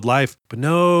puppy-filled life. But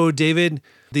no, David,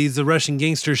 these Russian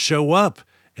gangsters show up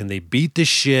and they beat the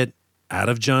shit out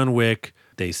of John Wick.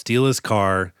 They steal his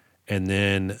car. And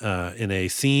then in a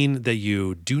scene that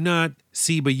you do not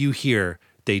see but you hear,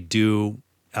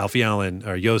 Alfie Allen,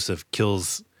 or Yosef,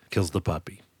 kills the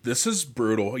puppy. This is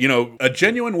brutal. A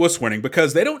genuine wuss warning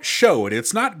because they don't show it.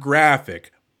 It's not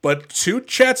graphic. But to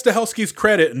Chad Stahelski's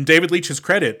credit and David Leitch's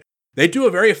credit, they do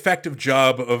a very effective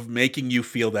job of making you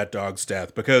feel that dog's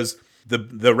death because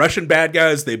the Russian bad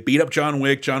guys, they beat up John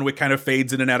Wick. John Wick kind of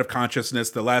fades in and out of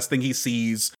consciousness. The last thing he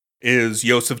sees is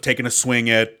Yosef taking a swing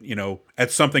at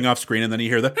something off screen, and then you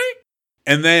hear the hey,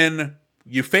 and then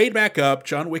you fade back up.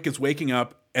 John Wick is waking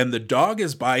up, and the dog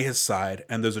is by his side,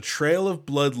 and there's a trail of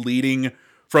blood leading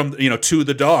from to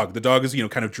the dog. The dog is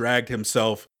kind of dragged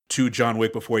himself to John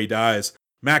Wick before he dies.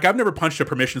 Mac, I've never punched a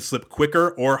permission slip quicker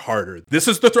or harder. This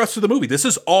is the thrust of the movie. This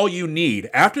is all you need.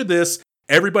 After this,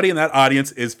 everybody in that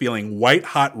audience is feeling white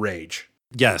hot rage.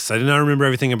 Yes, I did not remember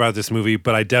everything about this movie,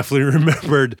 but I definitely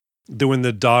remembered that when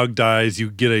the dog dies,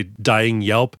 you get a dying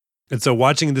yelp. And so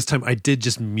watching it this time, I did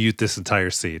just mute this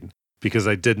entire scene because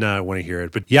I did not want to hear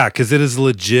it. But yeah, because it is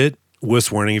legit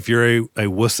wuss warning. If you're a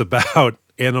wuss about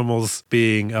animals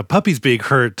puppies being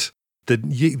hurt,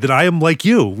 that I am like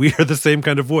you. We are the same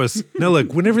kind of wuss. Now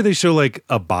look, whenever they show like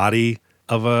a body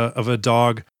of a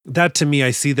dog, that to me,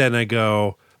 I see that and I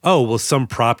go, oh, well, some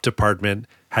prop department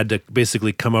had to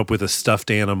basically come up with a stuffed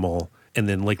animal and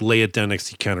then like lay it down next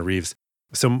to Keanu Reeves.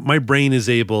 So my brain is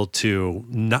able to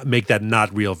not make that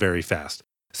not real very fast.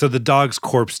 So the dog's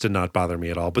corpse did not bother me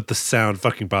at all, but the sound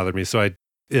fucking bothered me. So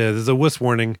there's a wuss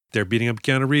warning. They're beating up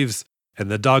Keanu Reeves, and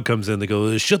the dog comes in. They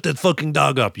go, shut that fucking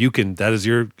dog up. That is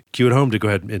your cue at home to go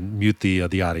ahead and mute the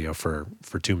audio for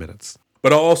 2 minutes.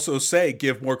 But I'll also say,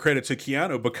 give more credit to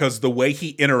Keanu because the way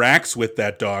he interacts with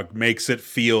that dog makes it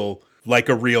feel like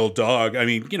a real dog. I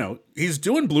mean, he's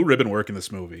doing blue ribbon work in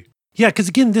this movie. Yeah, because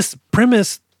again, this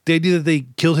premise, the idea that they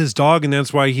killed his dog and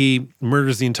that's why he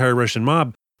murders the entire Russian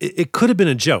mob, it could have been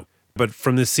a joke. But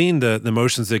from the scene, the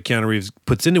emotions that Keanu Reeves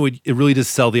puts into it, it really does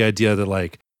sell the idea that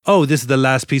like, oh, this is the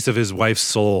last piece of his wife's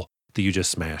soul that you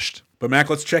just smashed. But Mac,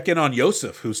 let's check in on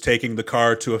Yosef, who's taking the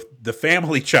car to the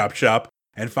family chop shop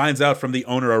and finds out from the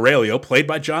owner Aurelio, played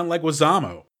by John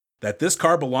Leguizamo, that this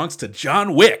car belongs to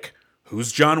John Wick.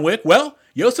 Who's John Wick? Well,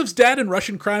 Yosef's dad and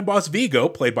Russian crime boss Vigo,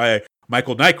 played by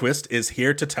Michael Nyquist, is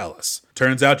here to tell us.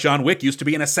 Turns out John Wick used to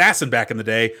be an assassin back in the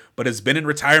day, but has been in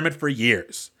retirement for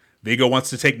years. Vigo wants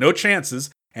to take no chances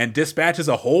and dispatches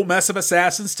a whole mess of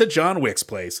assassins to John Wick's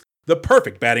place. The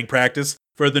perfect batting practice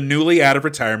for the newly out of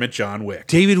retirement John Wick.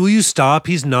 David, will you stop?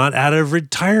 He's not out of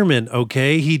retirement,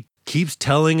 okay? He keeps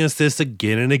telling us this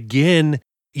again and again.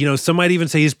 Some might even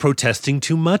say he's protesting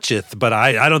too mucheth, but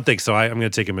I don't think so. I'm going to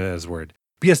take him at his word.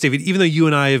 But yes, David, even though you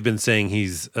and I have been saying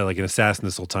he's like an assassin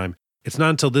this whole time, it's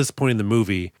not until this point in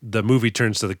the movie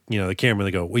turns to the camera and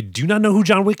they go, wait, do you not know who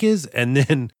John Wick is? And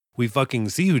then we fucking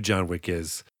see who John Wick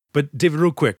is. But David,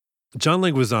 real quick, John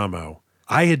Leguizamo,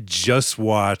 I had just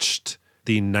watched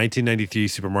the 1993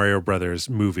 Super Mario Brothers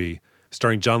movie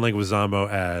starring John Leguizamo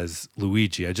as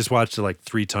Luigi. I just watched it like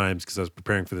 3 times because I was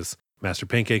preparing for this Master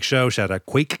Pancake show. Shout out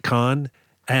QuakeCon.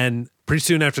 And pretty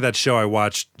soon after that show, I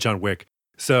watched John Wick.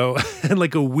 So in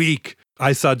like a week,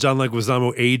 I saw John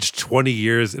Leguizamo age 20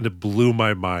 years and it blew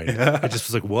my mind. I just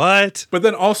was like, what? But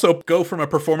then also go from a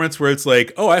performance where it's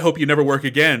like, oh, I hope you never work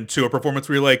again, to a performance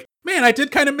where you're like, man, I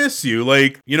did kind of miss you.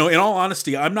 Like, in all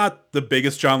honesty, I'm not the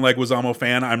biggest John Leguizamo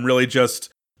fan. I'm really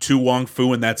just to Wong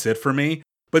Fu and that's it for me.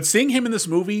 But seeing him in this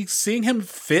movie, seeing him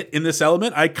fit in this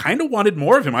element, I kind of wanted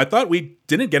more of him. I thought we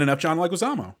didn't get enough John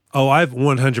Leguizamo. Oh, I've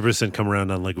 100% come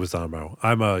around on Leguizamo.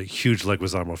 I'm a huge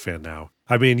Leguizamo fan now.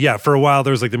 I mean, yeah, for a while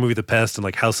there was like the movie The Pest and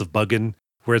like House of Buggin',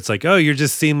 where it's like, oh, you're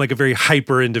just seem like a very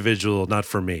hyper individual, not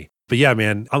for me. But yeah,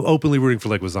 man, I'm openly rooting for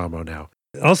Leguizamo now.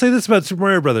 I'll say this about Super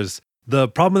Mario Brothers. The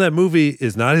problem with that movie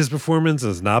is not his performance,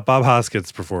 and it's not Bob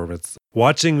Hoskins' performance.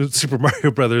 Watching Super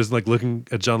Mario Brothers and like looking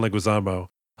at John Leguizamo,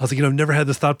 I was like, I've never had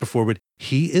this thought before, but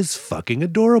he is fucking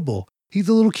adorable. He's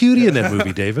a little cutie in that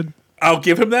movie, David. I'll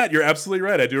give him that. You're absolutely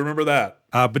right. I do remember that.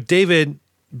 But David,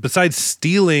 besides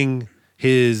stealing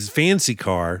his fancy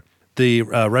car, the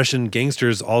Russian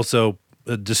gangsters also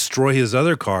destroy his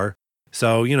other car.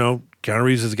 So, Keanu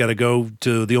Reeves has got to go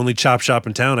to the only chop shop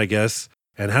in town, I guess.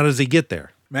 And how does he get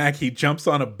there? Mac, he jumps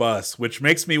on a bus, which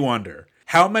makes me wonder,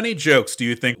 how many jokes do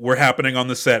you think were happening on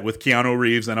the set with Keanu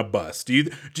Reeves and a bus? Do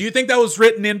you think that was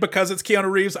written in because it's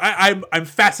Keanu Reeves? I'm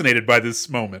fascinated by this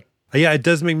moment. Yeah, it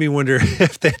does make me wonder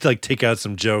if they'd like take out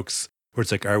some jokes where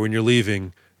it's like, all right, when you're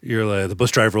leaving, you're like, the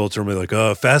bus driver will turn me like,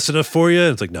 oh, fast enough for you?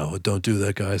 And it's like, no, don't do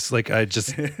that, guys. Like,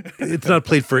 it's not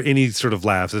played for any sort of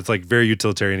laughs. It's like very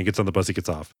utilitarian. He gets on the bus, he gets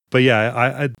off. But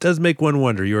yeah, it does make one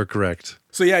wonder. You are correct.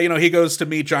 So yeah, he goes to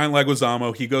meet John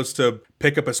Leguizamo. He goes to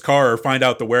pick up his car or find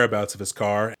out the whereabouts of his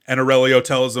car. And Aurelio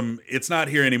tells him, it's not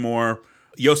here anymore.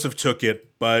 Yosef took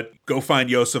it, but go find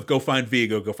Yosef, go find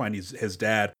Vigo, go find his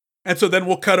dad. And so then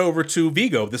we'll cut over to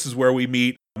Vigo. This is where we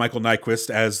meet Michael Nyqvist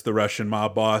as the Russian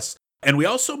mob boss. And we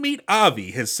also meet Avi,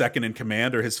 his second in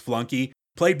command, or his flunky,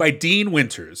 played by Dean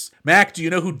Winters. Mac, do you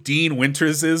know who Dean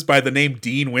Winters is by the name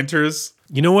Dean Winters?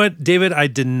 You know what, David? I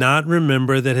did not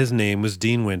remember that his name was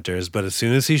Dean Winters, but as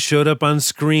soon as he showed up on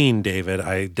screen, David,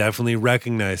 I definitely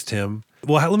recognized him.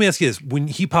 Well, let me ask you this. When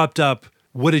he popped up,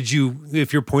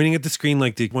 if you're pointing at the screen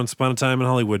like the Once Upon a Time in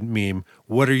Hollywood meme,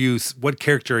 what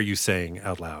character are you saying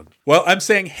out loud? Well, I'm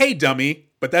saying, hey, dummy.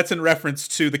 But that's in reference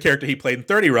to the character he played in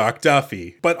 30 Rock,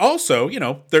 Duffy. But also,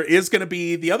 there is going to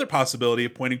be the other possibility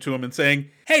of pointing to him and saying,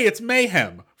 hey, it's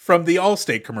Mayhem from the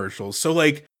Allstate commercials. So,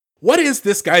 what is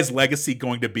this guy's legacy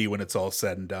going to be when it's all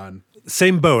said and done?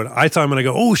 Same boat. I saw him and I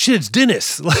go, oh, shit, it's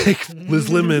Dennis, like Liz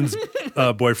Lemon's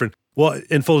boyfriend. Well,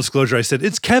 in full disclosure, I said,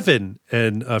 it's Kevin.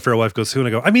 And Feral Wife goes, who? And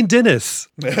I go, I mean Dennis.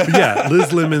 Yeah,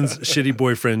 Liz Lemon's shitty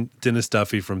boyfriend, Dennis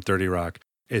Duffy from 30 Rock.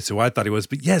 It's who I thought he was.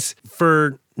 But yes,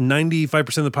 for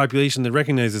 95% of the population that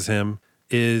recognizes him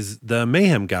is the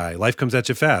Mayhem guy. Life Comes at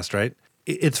You Fast, right?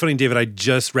 It's funny, David, I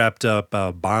just wrapped up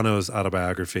Bono's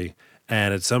autobiography.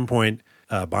 And at some point,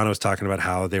 Bono was talking about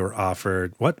how they were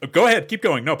offered... What? Go ahead. Keep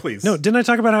going. No, please. No, didn't I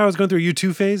talk about how I was going through a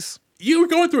U2 phase? You were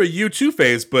going through a U2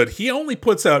 phase, but he only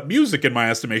puts out music in my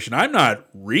estimation. I'm not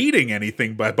reading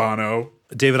anything by Bono.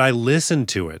 David, I listened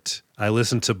to it. I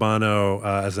listened to Bono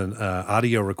as an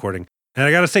audio recording. And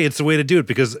I got to say, it's the way to do it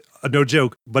because, no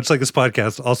joke, much like this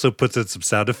podcast, also puts in some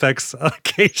sound effects on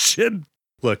occasion.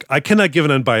 Look, I cannot give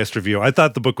an unbiased review. I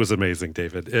thought the book was amazing,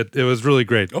 David. It was really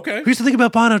great. Okay. Here's the thing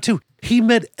about Bono, too. He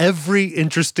met every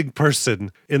interesting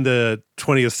person in the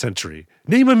 20th century.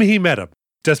 Name him, he met him.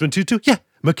 Desmond Tutu? Yeah.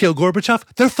 Mikhail Gorbachev?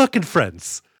 They're fucking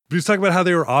friends. He was talking about how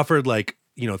they were offered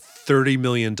 $30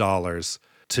 million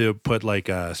to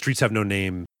put Streets Have No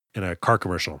Name in a car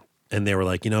commercial. And they were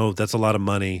like, that's a lot of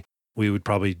money. We would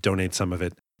probably donate some of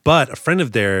it. But a friend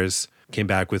of theirs came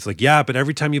back with yeah, but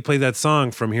every time you play that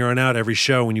song from here on out, every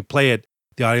show, when you play it,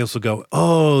 the audience will go,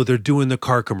 oh, they're doing the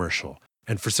car commercial.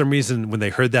 And for some reason, when they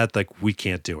heard that, we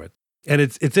can't do it. And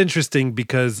it's interesting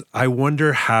because I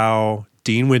wonder how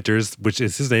Dean Winters, which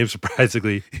is his name,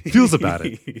 surprisingly, feels about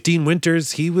it. Dean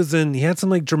Winters, he had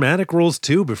some dramatic roles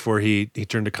too before he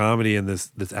turned to comedy and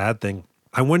this ad thing.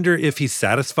 I wonder if he's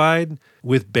satisfied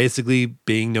with basically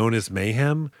being known as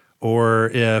Mayhem, or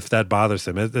if that bothers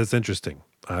him. That's interesting.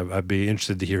 I'd be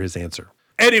interested to hear his answer.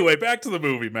 Anyway, back to the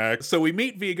movie, Max. So we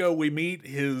meet Vigo, we meet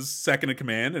his second in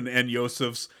command, and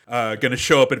Yosef's going to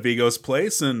show up at Vigo's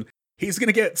place, and he's going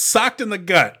to get socked in the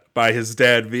gut by his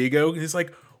dad, Vigo. He's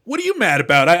like, what are you mad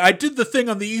about? I did the thing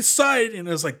on the east side. And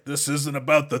it's like, this isn't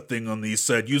about the thing on the east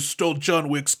side. You stole John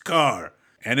Wick's car.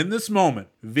 And in this moment,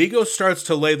 Vigo starts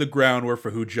to lay the groundwork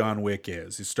for who John Wick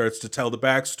is. He starts to tell the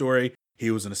backstory.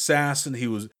 He was an assassin. He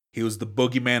was the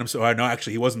boogeyman himself. No,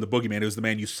 actually, he wasn't the boogeyman. He was the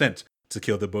man you sent to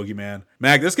kill the boogeyman.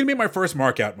 Mag, this is going to be my first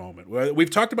mark out moment. We've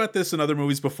talked about this in other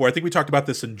movies before. I think we talked about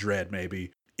this in Dredd,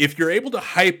 maybe. If you're able to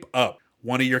hype up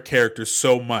one of your characters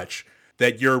so much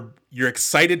that you're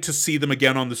excited to see them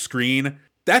again on the screen,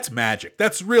 that's magic.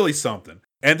 That's really something.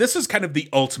 And this is kind of the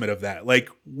ultimate of that.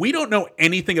 We don't know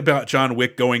anything about John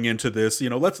Wick going into this.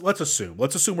 Let's assume.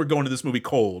 Let's assume we're going to this movie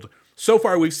cold. So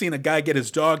far, we've seen a guy get his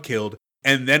dog killed,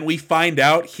 and then we find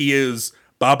out he is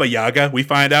Baba Yaga. We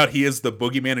find out he is the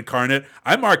boogeyman incarnate.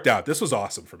 I marked out. This was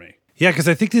awesome for me. Yeah, because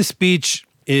I think this speech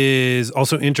is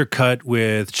also intercut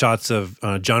with shots of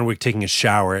John Wick taking a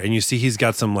shower, and you see he's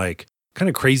got some like kind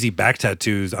of crazy back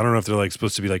tattoos. I don't know if they're like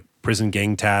supposed to be like prison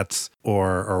gang tats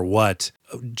or what.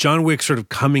 John Wick sort of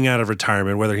coming out of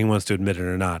retirement, whether he wants to admit it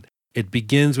or not. It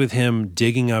begins with him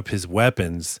digging up his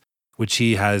weapons, which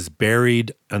he has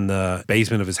buried in the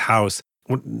basement of his house.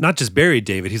 Well, not just buried,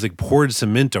 David, he's like poured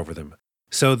cement over them.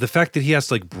 So the fact that he has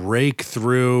to like break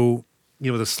through,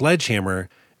 with a sledgehammer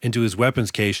into his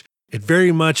weapons cache, it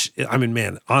very much, I mean,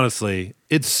 man, honestly,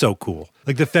 it's so cool.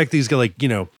 Like the fact that he's got like,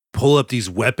 pull up these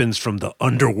weapons from the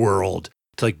underworld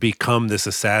to like become this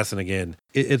assassin again.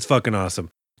 It's fucking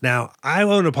awesome. Now, I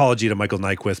owe an apology to Michael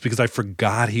Nyqvist because I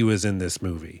forgot he was in this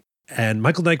movie. And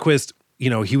Michael Nyqvist,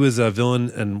 he was a villain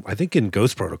and I think in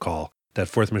Ghost Protocol, that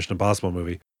fourth Mission Impossible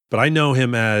movie. But I know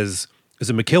him as, is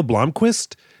it Mikhail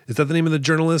Blomkvist? Is that the name of the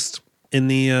journalist in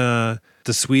the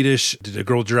Swedish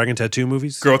Girl with Dragon Tattoo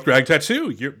movies? Girl with Dragon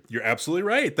Tattoo. You're absolutely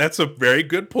right. That's a very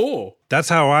good pull. That's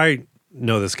how I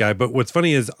know this guy. But what's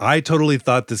funny is I totally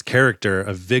thought this character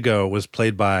of Viggo was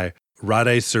played by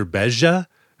Rade Serbeja,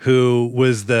 who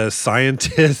was the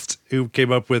scientist who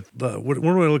came up with what am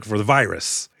I looking for? The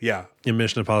virus. Yeah. In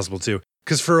Mission Impossible 2.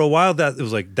 Because for a while that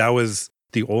was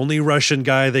the only Russian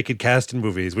guy they could cast in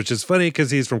movies, which is funny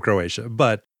because he's from Croatia.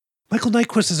 But Michael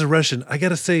Nyqvist is a Russian. I got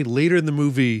to say, later in the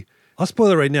movie, I'll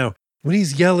spoil it right now, when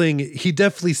he's yelling, he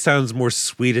definitely sounds more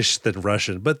Swedish than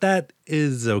Russian, but that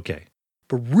is okay.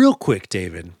 But real quick,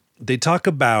 David, they talk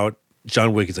about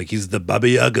John Wick. It's like, he's the Baba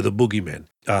Yaga, the boogeyman.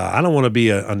 I don't want to be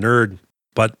a nerd,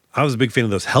 but I was a big fan of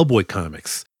those Hellboy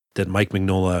comics that Mike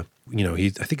Mignola, I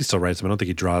think he still writes them. I don't think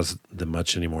he draws them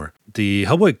much anymore. The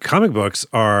Hellboy comic books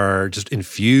are just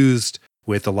infused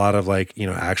with a lot of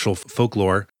actual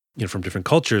folklore, from different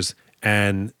cultures.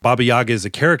 And Baba Yaga is a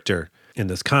character in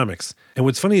this comics. And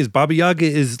what's funny is Baba Yaga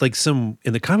is in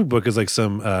the comic book is like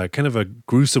some kind of a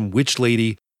gruesome witch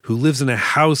lady who lives in a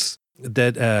house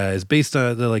that is based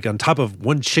on top of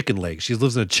one chicken leg. She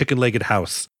lives in a chicken-legged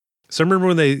house. So I remember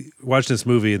when they watched this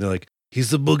movie and they're like, he's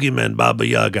the boogeyman, Baba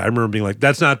Yaga. I remember being like,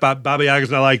 that's not, Baba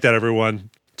Yaga's not like that, everyone.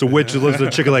 It's a witch who lives in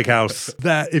a chicken-leg house.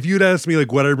 That, if you'd asked me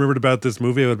what I remembered about this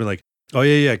movie, I would have been like, oh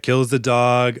yeah, kills the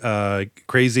dog,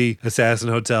 crazy assassin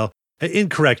hotel.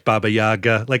 Incorrect, Baba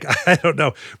Yaga. I don't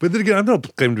know. But then again, I'm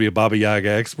not claiming to be a Baba Yaga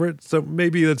expert, so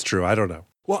maybe that's true. I don't know.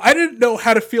 Well, I didn't know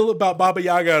how to feel about Baba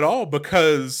Yaga at all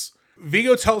because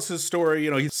Viggo tells his story.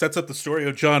 He sets up the story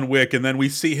of John Wick, and then we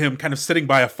see him kind of sitting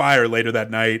by a fire later that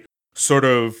night, sort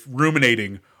of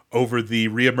ruminating over the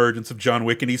reemergence of John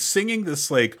Wick, and he's singing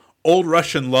this old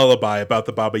Russian lullaby about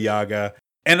the Baba Yaga.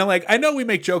 And I know we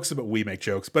make jokes,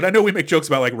 but I know we make jokes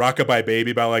about Rockabye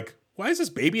Baby, about why is this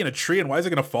baby in a tree and why is it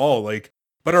going to fall?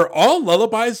 But are all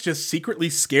lullabies just secretly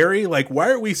scary? Why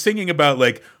are we singing about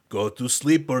go to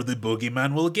sleep or the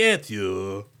boogeyman will get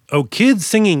you? Oh, kids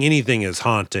singing anything is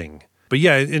haunting. But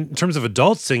yeah, in terms of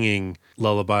adults singing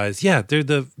lullabies, yeah, they're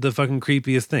the fucking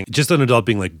creepiest thing. Just an adult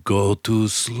being go to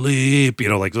sleep,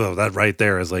 that right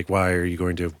there is why are you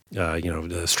going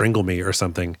to, strangle me or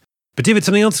something? But David,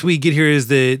 something else we get here is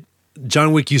that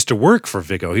John Wick used to work for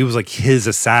Viggo. He was his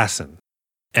assassin.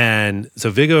 And so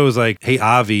Viggo was like, hey,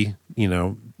 Avi,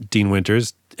 Dean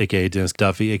Winters, a.k.a. Dennis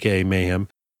Duffy, a.k.a. Mayhem.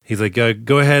 He's like,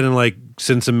 go ahead and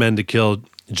send some men to kill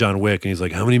John Wick. And he's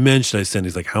like, how many men should I send?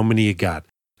 He's like, how many you got?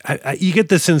 You get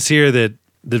the sense here that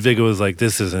Viggo was like,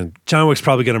 this isn't, John Wick's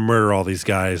probably going to murder all these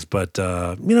guys. But,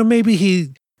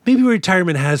 maybe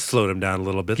retirement has slowed him down a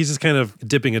little bit. He's just kind of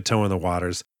dipping a toe in the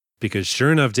waters. Because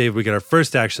sure enough, Dave, we got our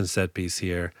first action set piece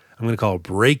here. I'm going to call it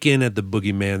Break-In at the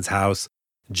Boogeyman's house.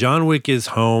 John Wick is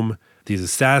home. These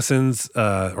assassins,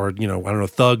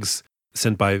 thugs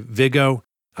sent by Viggo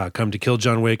come to kill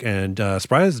John Wick. And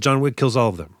surprise, John Wick kills all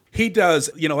of them. He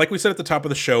does. Like we said at the top of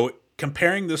the show,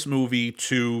 comparing this movie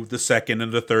to the second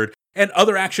and the third and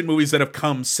other action movies that have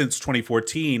come since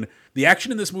 2014, the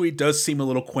action in this movie does seem a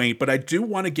little quaint, but I do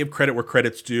want to give credit where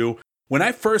credit's due. When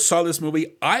I first saw this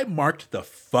movie, I marked the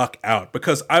fuck out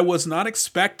because I was not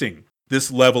expecting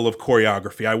this level of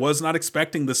choreography. I was not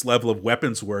expecting this level of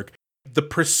weapons work. The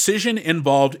precision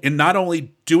involved in not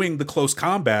only doing the close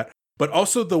combat, but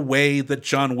also the way that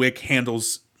John Wick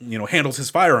handles his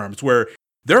firearms, where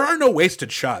there are no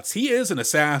wasted shots. He is an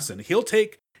assassin. He'll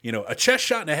take, a chest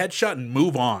shot and a headshot and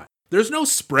move on. There's no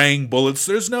spraying bullets.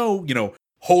 There's no,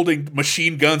 holding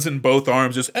machine guns in both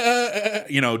arms, just,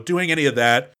 doing any of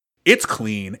that. It's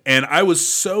clean. And I was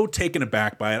so taken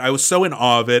aback by it. I was so in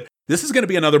awe of it. this is going to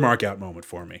be another mark out moment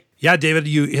for me. Yeah, David,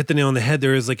 you hit the nail on the head.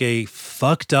 There is like a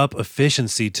fucked up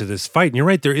efficiency to this fight. And you're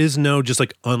right, there is no just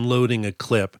like unloading a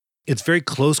clip. It's very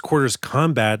close quarters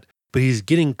combat, but he's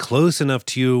getting close enough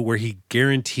to you where he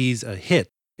guarantees a hit.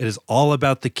 It is all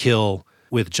about the kill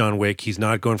with John Wick. He's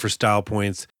not going for style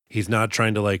points. He's not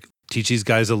trying to like teach these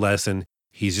guys a lesson.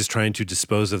 He's just trying to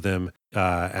dispose of them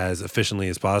as efficiently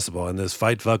as possible. And this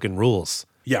fight fucking rules.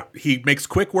 Yeah, he makes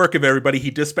quick work of everybody.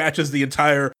 He dispatches the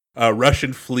entire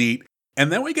Russian fleet.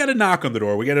 And then we got a knock on the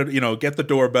door. We got to, get the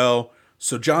doorbell.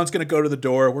 So John's going to go to the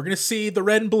door. We're going to see the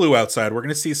red and blue outside. We're going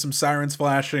to see some sirens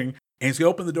flashing. And he's going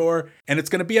to open the door. And it's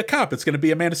going to be a cop. It's going to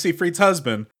be Amanda Seyfried's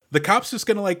husband. The cop's just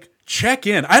going to like check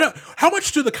in. How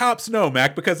much do the cops know,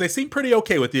 Mac? Because they seem pretty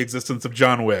okay with the existence of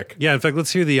John Wick. Yeah, in fact,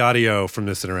 let's hear the audio from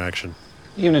this interaction.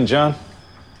 Evening, John.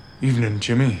 Evening,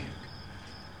 Jimmy.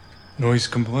 Noise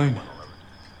complaint.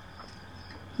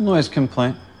 Noise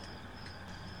complaint.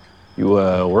 You,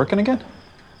 working again?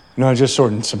 No, just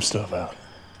sorting some stuff out.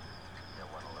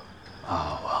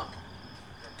 Oh, well.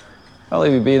 I'll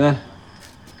leave you be then.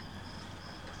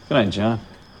 Good night, John.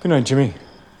 Good night, Jimmy.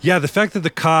 Yeah, the fact that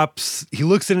the cops, he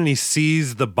looks in and he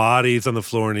sees the bodies on the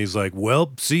floor and he's like,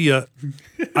 well, see ya.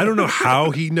 I don't know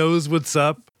how he knows what's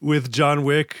up with John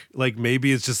Wick. Like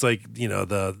maybe it's just like,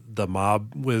 the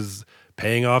mob was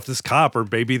paying off this cop, or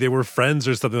maybe they were friends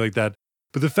or something like that.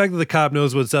 But the fact that the cop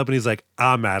knows what's up and he's like,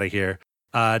 I'm out of here.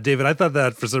 David, I thought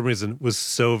that for some reason was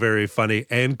so very funny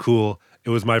and cool.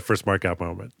 It was my first mark out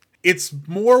moment. It's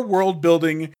more world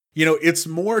building. It's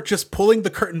more just pulling the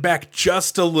curtain back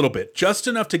just a little bit, just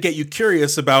enough to get you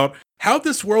curious about how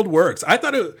this world works. I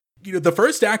thought the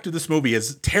first act of this movie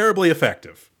is terribly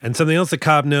effective. And something else the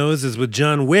cop knows is with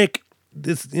John Wick,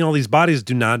 these bodies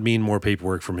do not mean more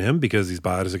paperwork from him because these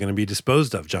bodies are going to be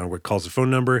disposed of. John Wick calls a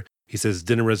phone number. He says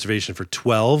dinner reservation for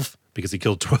 12 because he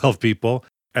killed 12 people.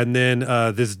 And then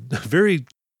this very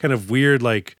kind of weird,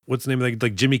 like, what's the name of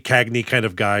like Jimmy Cagney kind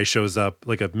of guy shows up,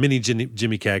 like a mini Jimmy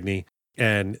Cagney.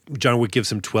 And John Wick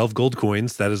gives him 12 gold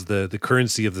coins. That is the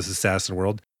currency of this assassin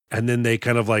world. And then they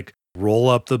kind of like roll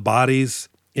up the bodies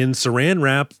in saran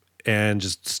wrap and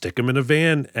just stick them in a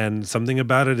van. And something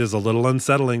about it is a little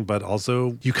unsettling, but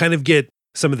also you kind of get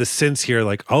some of the sense here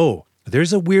like, oh,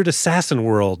 there's a weird assassin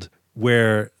world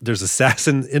where there's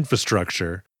assassin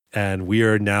infrastructure. And we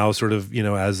are now sort of,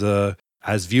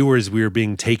 as viewers, we are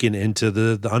being taken into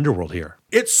the underworld here.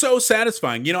 It's so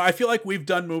satisfying. I feel like we've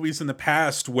done movies in the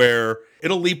past where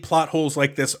it'll leave plot holes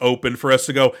like this open for us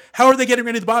to go, how are they getting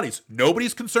rid of the bodies?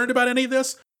 Nobody's concerned about any of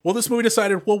this? Well, this movie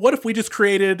decided, well, what if we just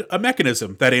created a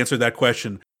mechanism that answered that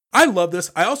question? I love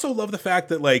this. I also love the fact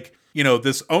that,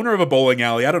 this owner of a bowling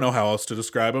alley, I don't know how else to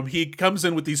describe him, he comes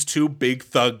in with these two big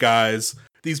thug guys.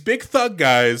 These big thug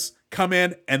guys come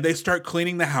in and they start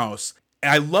cleaning the house.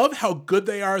 And I love how good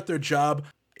they are at their job.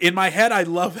 In my head, I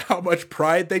love how much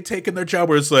pride they take in their job,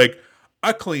 where it's like,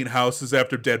 I clean houses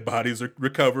after dead bodies are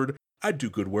recovered. I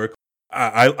do good work.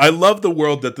 I love the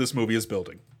world that this movie is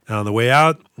building. On the way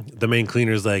out, the main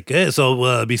cleaner's like, hey,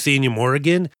 so be seeing you more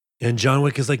again? And John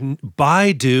Wick is like,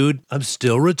 bye, dude. I'm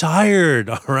still retired,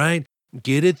 all right?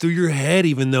 Get it through your head,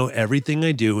 even though everything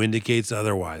I do indicates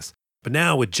otherwise. But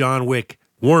now with John Wick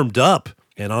warmed up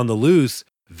and on the loose,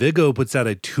 Viggo puts out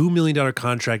a $2 million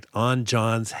contract on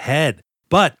John's head.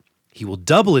 But he will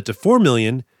double it to $4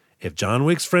 million if John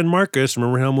Wick's friend Marcus,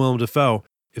 remember him, Willem Dafoe,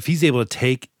 if he's able to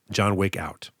take John Wick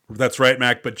out. That's right,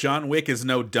 Mac, but John Wick is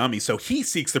no dummy, so he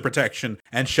seeks the protection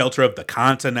and shelter of the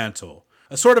Continental,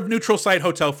 a sort of neutral site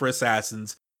hotel for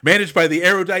assassins, managed by the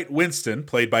erudite Winston,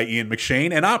 played by Ian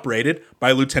McShane, and operated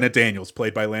by Lieutenant Daniels,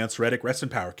 played by Lance Reddick, rest in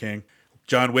power, King.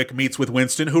 John Wick meets with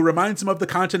Winston, who reminds him of the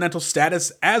Continental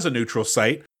status as a neutral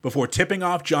site, before tipping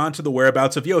off John to the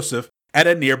whereabouts of Yosef at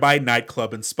a nearby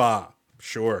nightclub and spa.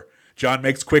 Sure, John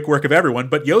makes quick work of everyone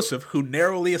but Yosef, who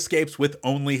narrowly escapes with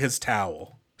only his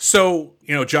towel. So,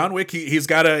 John Wick, he's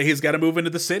got to move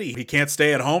into the city. He can't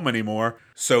stay at home anymore.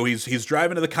 So he's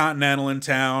driving to the Continental in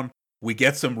town. We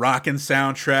get some rockin'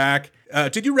 soundtrack.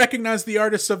 Did you recognize the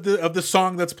artist of the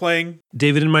song that's playing?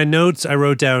 David, in my notes, I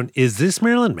wrote down, is this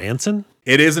Marilyn Manson?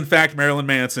 It is, in fact, Marilyn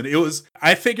Manson.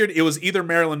 I figured it was either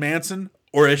Marilyn Manson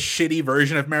or a shitty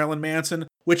version of Marilyn Manson,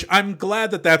 which I'm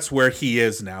glad that that's where he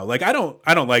is now. Like, I don't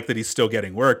like that he's still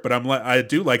getting work, but I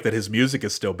do like that his music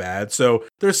is still bad. So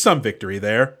there's some victory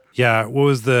there. Yeah, what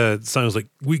was the song? It was like,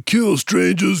 we kill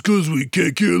strangers because we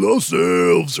can't kill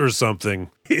ourselves or something.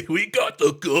 We got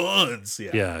the guns.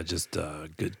 Yeah, just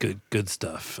good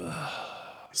stuff.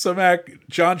 So, Mac,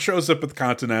 John shows up at the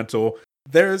Continental.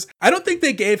 I don't think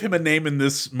they gave him a name in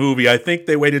this movie. I think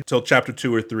they waited till chapter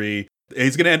 2 or 3.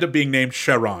 He's going to end up being named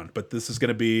Sharon, but this is going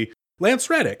to be Lance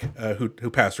Reddick, who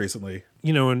passed recently.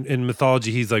 You know, in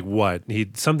mythology, he's like what?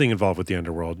 Something involved with the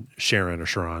underworld, Sharon or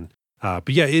Sharon. But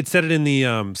yeah, it said it in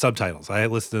the subtitles. I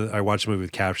watched the movie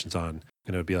with captions on,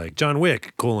 and it would be like John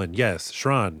Wick, yes,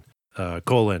 Sharon,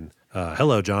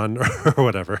 hello, John, or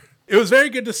whatever. It was very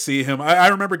good to see him. I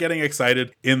remember getting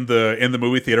excited in the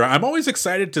movie theater. I'm always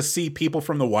excited to see people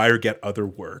from The Wire get other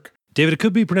work. David, it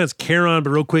could be pronounced Charon, but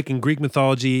real quick, in Greek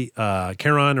mythology,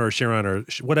 Charon or Charon or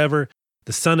whatever,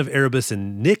 the son of Erebus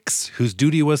and Nyx, whose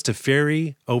duty was to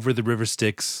ferry over the river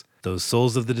Styx those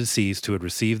souls of the deceased who had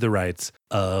received the rites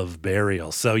of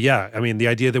burial. So yeah, I mean, the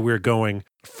idea that we're going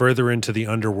further into the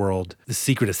underworld, the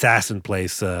secret assassin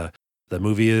place, the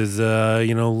movie is,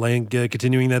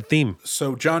 continuing that theme.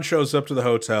 So John shows up to the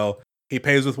hotel. He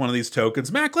pays with one of these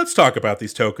tokens. Mac, let's talk about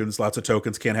these tokens. Lots of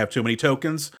tokens, can't have too many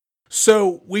tokens.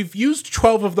 So we've used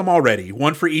 12 of them already,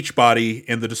 one for each body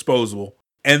in the disposal.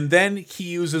 And then he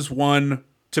uses one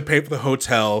to pay for the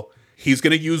hotel. He's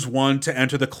going to use one to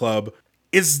enter the club.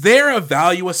 Is there a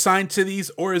value assigned to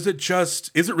these, or is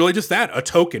it really just that, a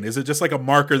token? Is it just like a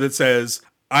marker that says,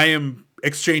 I am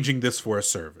exchanging this for a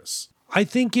service? I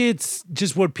think it's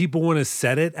just what people want to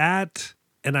set it at.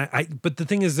 And but the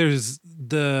thing is, these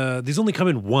only come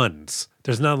in ones.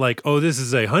 There's not like, oh, this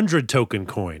is 100 token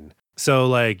coin. So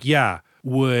like, yeah,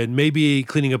 would maybe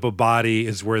cleaning up a body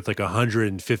is worth like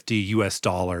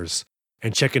 $150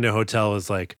 and checking a hotel is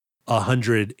like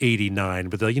 189.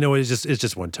 But you know what? It's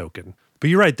just one token. But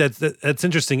you're right. That's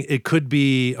interesting. It could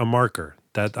be a marker.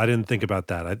 That I didn't think about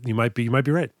that. You might be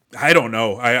right. I don't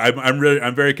know.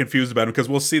 I'm very confused about him because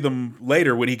we'll see them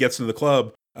later when he gets into the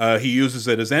club. He uses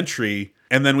it as entry,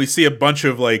 and then we see a bunch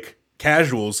of like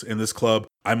casuals in this club.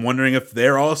 I'm wondering if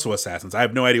they're also assassins. I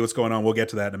have no idea what's going on. We'll get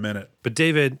to that in a minute. But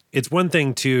David, it's one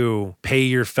thing to pay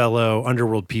your fellow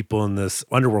underworld people in this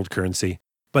underworld currency,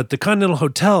 but the Continental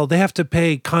Hotel, they have to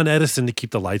pay Con Edison to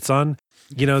keep the lights on.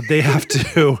 You know, they have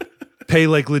to pay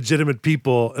like legitimate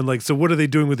people. And like, so what are they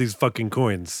doing with these fucking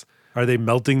coins? Are they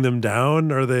melting them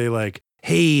down? Are they like,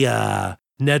 hey,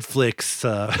 Netflix,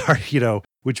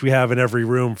 which we have in every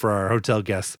room for our hotel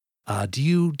guests. Do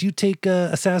you take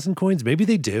assassin coins? Maybe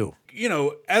they do. You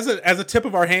know, as a tip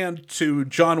of our hand to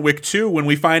John Wick 2, when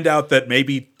we find out that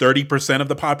maybe 30% of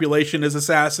the population is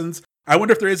assassins, I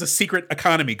wonder if there is a secret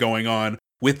economy going on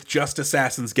with just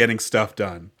assassins getting stuff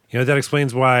done. You know, that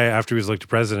explains why after he was elected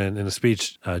president in a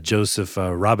speech, Joseph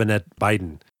Robinette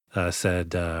Biden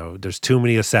said, there's too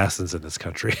many assassins in this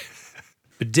country.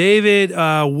 But David,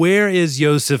 where is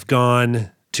Joseph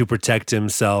gone to protect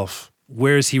himself?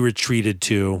 Where is he retreated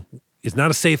to? It's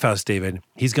not a safe house, David.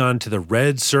 He's gone to the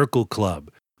Red Circle Club,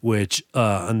 which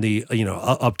on the,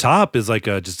 up top is like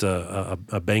just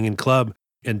a banging club.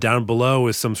 And down below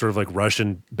is some sort of like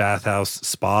Russian bathhouse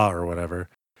spa or whatever.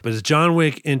 But as John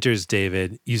Wick enters,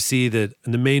 David, you see that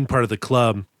in the main part of the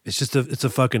club, it's a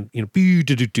fucking,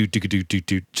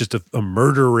 just a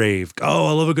murder rave. Oh,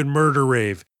 I love a good murder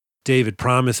rave. David,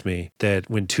 promise me that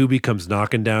when Tubi comes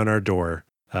knocking down our door,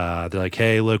 they're like,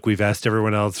 hey, look, we've asked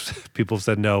everyone else. People have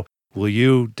said no. Will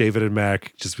you, David and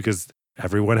Mac, just because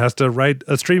everyone has to write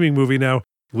a streaming movie now,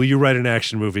 will you write an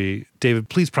action movie? David,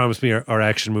 please promise me our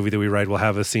action movie that we write will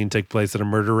have a scene take place at a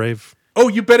murder rave. Oh,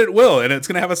 you bet it will. And it's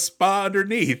going to have a spa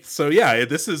underneath. So yeah,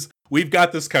 we've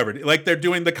got this covered. Like they're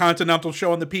doing the Continental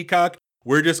show on the Peacock.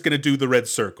 We're just going to do the Red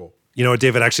Circle. You know what,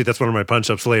 David, actually, that's one of my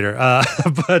punch-ups later.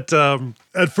 But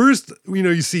at first,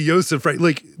 you see Yosef, right?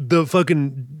 Like the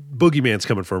fucking boogeyman's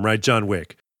coming for him, right? John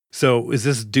Wick. So is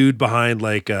this dude behind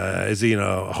like, is he in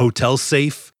a hotel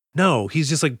safe? No, he's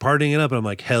just like partying it up. And I'm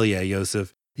like, hell yeah,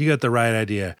 Yosef, you got the right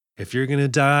idea. If you're going to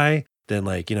die, then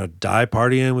like, die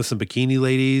partying with some bikini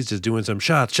ladies, just doing some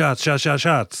shots.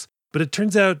 But it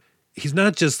turns out he's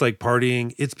not just like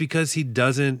partying. It's because he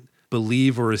doesn't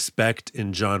believe or respect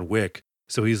in John Wick.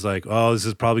 So he's like, oh, this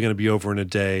is probably going to be over in a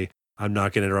day. I'm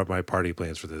not going to interrupt my party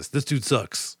plans for this. This dude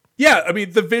sucks. Yeah, I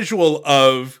mean, the visual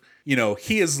of,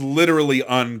 he is literally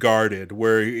unguarded,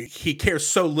 where he cares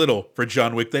so little for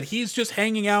John Wick that he's just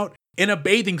hanging out in a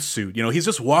bathing suit. He's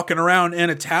just walking around in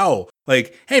a towel.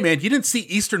 Like, hey, man, you didn't see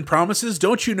Eastern Promises?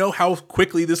 Don't you know how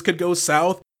quickly this could go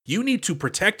south? You need to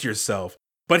protect yourself.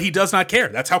 But he does not care.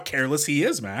 That's how careless he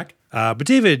is, Mac. But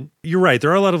David, you're right.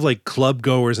 There are a lot of like club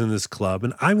goers in this club.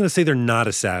 And I'm going to say they're not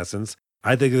assassins.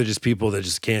 I think they're just people that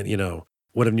just can't,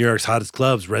 one of New York's hottest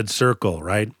clubs, Red Circle,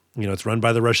 right? It's run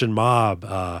by the Russian mob.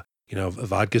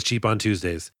 Vodka's cheap on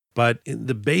Tuesdays. But in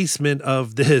the basement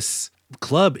of this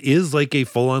club is like a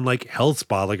full-on like health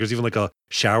spa. Like there's even like a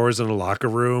showers in a locker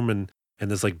room and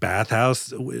this like bathhouse.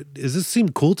 Does this seem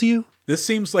cool to you? This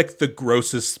seems like the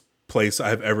grossest place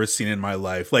I've ever seen in my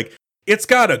life. Like it's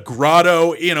got a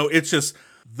grotto, it's just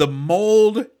the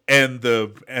mold and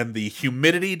the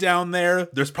humidity down there,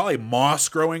 there's probably moss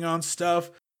growing on stuff.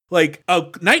 Like, a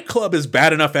nightclub is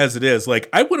bad enough as it is. Like,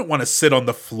 I wouldn't want to sit on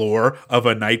the floor of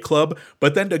a nightclub,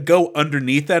 but then to go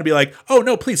underneath that and be like, oh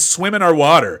no, please swim in our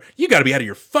water. You got to be out of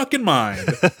your fucking mind.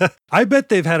 I bet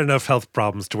they've had enough health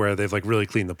problems to where they've like really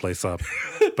cleaned the place up.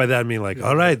 By that I mean like,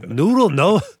 all right, Noodle,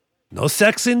 no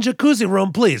sex in jacuzzi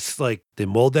room, please. Like, the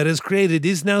mold that is created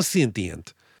is now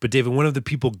sentient. But David, one of the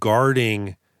people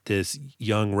guarding this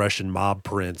young Russian mob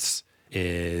prince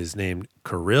is named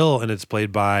Kirill, and it's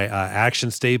played by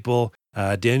action staple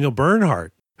Daniel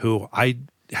Bernhardt, who I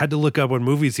had to look up what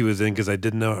movies he was in because I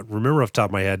didn't remember off the top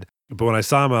of my head. But when I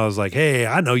saw him, I was like, hey,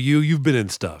 I know you. You've been in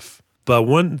stuff. But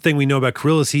one thing we know about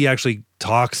Kirill is he actually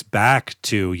talks back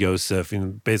to Yosef,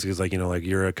 and basically is like, like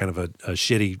you're a kind of a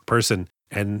shitty person.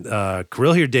 And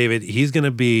Kirill here, David, he's going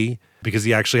to be, because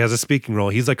he actually has a speaking role,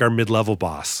 he's like our mid-level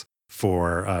boss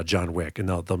for John Wick, and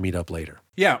they'll meet up later.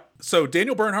 Yeah. So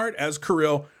Daniel Bernhardt as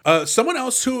Kirill. Someone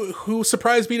else who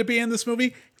surprised me to be in this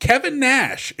movie, Kevin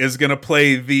Nash is going to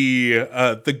play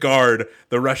the guard,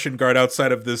 the Russian guard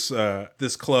outside of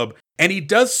this club. And he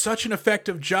does such an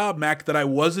effective job, Mac, that I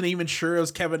wasn't even sure it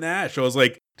was Kevin Nash. I was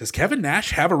like, does Kevin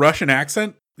Nash have a Russian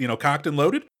accent, cocked and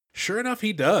loaded? Sure enough,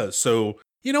 he does. So,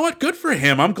 you know what? Good for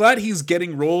him. I'm glad he's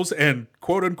getting roles and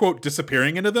quote unquote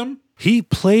disappearing into them. He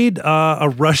played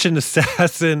a Russian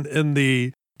assassin in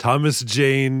the Thomas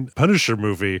Jane Punisher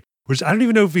movie, which I don't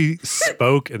even know if he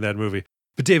spoke in that movie.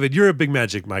 But David, you're a big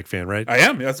Magic Mike fan, right? I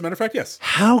am. As a matter of fact, yes.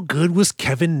 How good was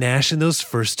Kevin Nash in those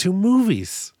first two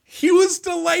movies? He was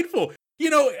delightful.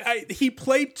 He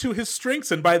played to his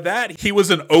strengths, and by that, he was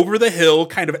an over-the-hill,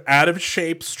 kind of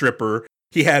out-of-shape stripper.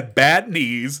 He had bad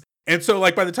knees, and so,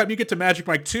 like, by the time you get to Magic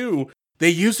Mike 2, they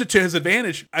used it to his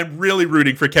advantage. I'm really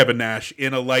rooting for Kevin Nash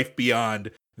in a life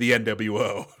beyond the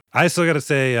NWO. I still got to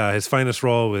say his finest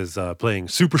role was playing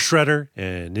Super Shredder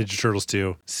in Ninja Turtles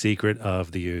 2, Secret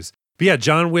of the Ooze. But yeah,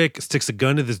 John Wick sticks a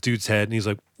gun to this dude's head, and he's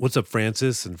like, what's up,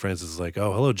 Francis? And Francis is like,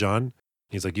 oh, hello, John.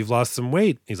 He's like, you've lost some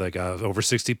weight. He's like, over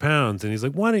 60 pounds. And he's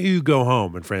like, why don't you go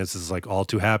home? And Francis is like all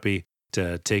too happy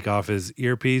to take off his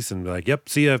earpiece and be like, yep,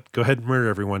 see ya. Go ahead and murder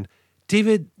everyone.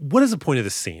 David, what is the point of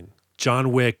this scene?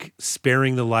 John Wick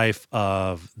sparing the life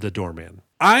of the doorman.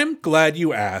 I'm glad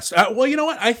you asked. Well, you know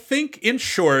what? I think, in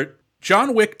short,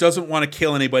 John Wick doesn't want to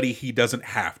kill anybody he doesn't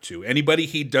have to, anybody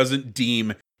he doesn't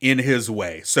deem in his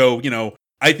way. So,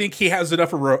 I think he has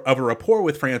enough of a rapport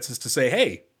with Francis to say,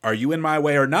 hey, are you in my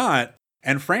way or not?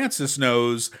 And Francis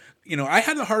knows, I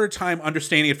had a harder time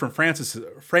understanding it from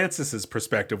Francis's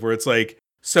perspective, where it's like,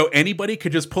 so anybody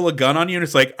could just pull a gun on you and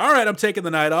it's like, all right, I'm taking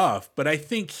the night off. But I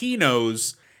think he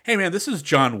knows, hey man, this is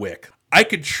John Wick. I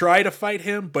could try to fight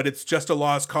him, but it's just a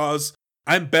lost cause.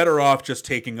 I'm better off just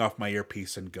taking off my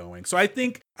earpiece and going. So I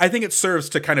think it serves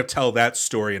to kind of tell that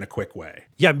story in a quick way.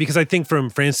 Yeah, because I think from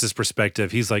Francis'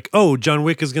 perspective, he's like, oh, John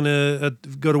Wick is going to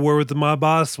go to war with the mob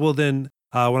boss. Well, then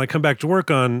when I come back to work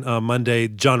on Monday,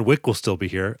 John Wick will still be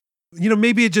here.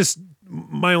 Maybe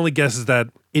my only guess is that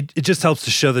it just helps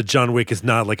to show that John Wick is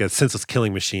not like a senseless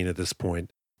killing machine at this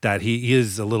point, that he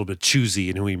is a little bit choosy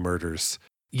in who he murders.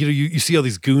 You see all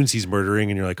these goons he's murdering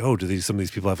and you're like, oh, do some of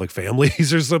these people have like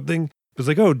families or something? It's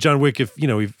like, oh, John Wick, if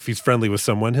he's friendly with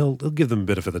someone, he'll give them a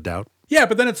bit of the doubt. Yeah,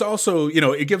 but then it's also,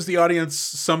 it gives the audience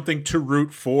something to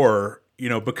root for,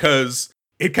 because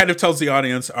it kind of tells the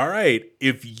audience, all right,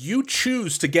 if you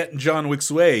choose to get in John Wick's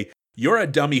way, you're a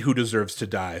dummy who deserves to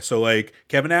die. So like,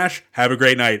 Kevin Nash, have a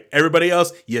great night. Everybody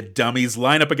else, you dummies,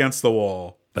 line up against the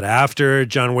wall. But after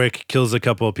John Wick kills a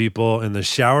couple of people in the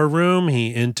shower room,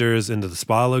 he enters into the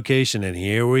spa location, and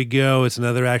here we go. It's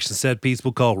another action set piece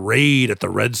we'll call Raid at the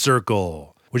Red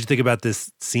Circle. What'd you think about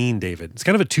this scene, David? It's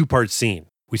kind of a two-part scene.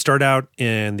 We start out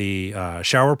in the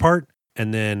shower part,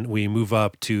 and then we move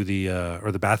up to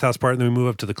the bathhouse part, and then we move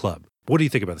up to the club. What do you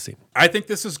think about the scene? I think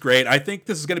this is great. I think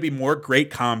this is going to be more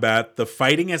great combat. The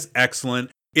fighting is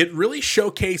excellent. It really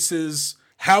showcases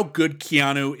how good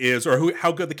Keanu is, or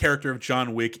how good the character of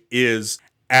John Wick is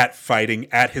at fighting,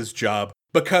 at his job.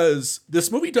 Because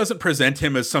this movie doesn't present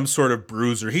him as some sort of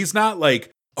bruiser. He's not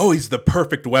like, oh, he's the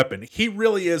perfect weapon. He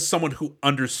really is someone who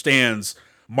understands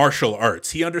martial arts.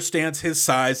 He understands his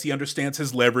size. He understands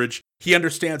his leverage. He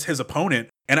understands his opponent.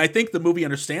 And I think the movie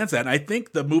understands that. And I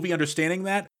think the movie understanding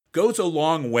that goes a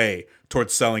long way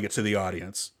towards selling it to the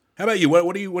audience. How about you?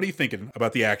 What are you thinking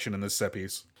about the action in this set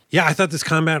piece? Yeah, I thought this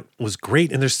combat was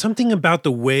great. And there's something about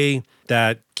the way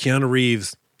that Keanu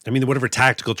Reeves, whatever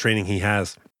tactical training he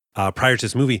has prior to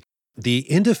this movie, the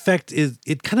end effect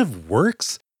it kind of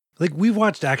works. Like, we've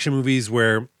watched action movies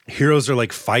where heroes are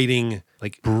like fighting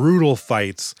like brutal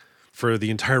fights, for the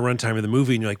entire runtime of the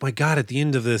movie. And you're like, my God, at the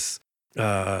end of this,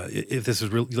 if this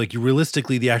was real, like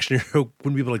realistically, the action hero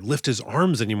wouldn't be able to like lift his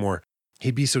arms anymore.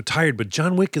 He'd be so tired. But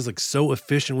John Wick is like so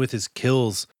efficient with his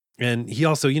kills. And he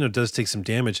also, does take some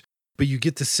damage. But you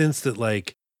get the sense that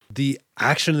like the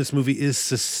action in this movie is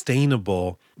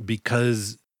sustainable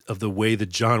because of the way that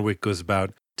John Wick goes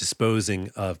about disposing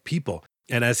of people.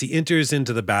 And as he enters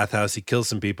into the bathhouse, he kills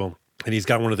some people, and he's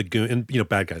got one of the goons,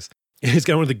 bad guys. And he's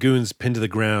got one of the goons pinned to the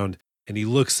ground, and he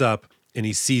looks up and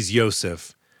he sees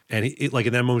Yosef. And like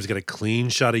in that moment, he's got a clean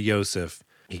shot of Yosef.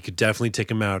 He could definitely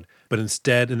take him out. But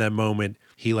instead, in that moment,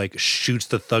 he like shoots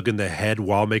the thug in the head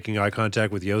while making eye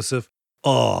contact with Yosef.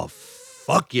 Oh,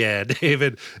 fuck yeah,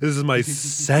 David. This is my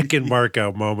second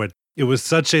markout moment. It was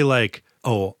such a like,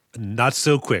 oh, not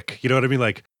so quick. You know what I mean?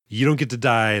 Like, you don't get to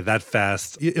die that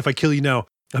fast. If I kill you now,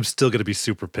 I'm still going to be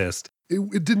super pissed.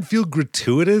 It didn't feel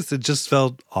gratuitous. It just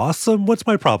felt awesome. What's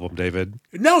my problem, David?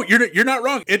 No, you're not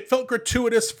wrong. It felt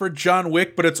gratuitous for John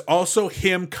Wick, but it's also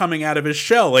him coming out of his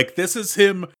shell. Like, this is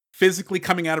him physically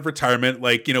coming out of retirement.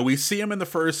 Like, we see him in the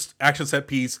first action set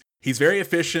piece. He's very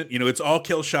efficient. It's all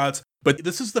kill shots. But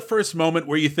this is the first moment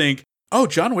where you think, oh,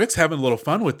 John Wick's having a little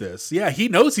fun with this. Yeah, he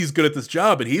knows he's good at this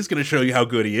job, and he's going to show you how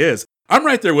good he is. I'm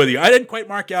right there with you. I didn't quite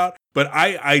mark out, but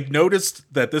I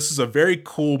noticed that this is a very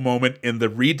cool moment in the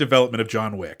redevelopment of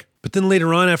John Wick. But then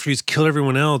later on, after he's killed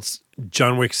everyone else,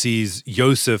 John Wick sees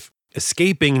Yosef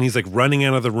escaping, and he's like running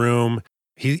out of the room.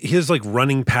 He's like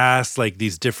running past like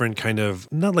these different kind of,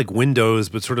 not like windows,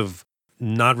 but sort of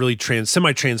not really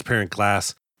semi-transparent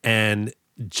glass. And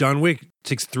John Wick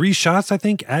takes 3 shots, I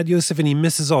think, at Yosef, and he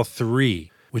misses all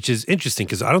 3, which is interesting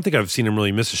because I don't think I've seen him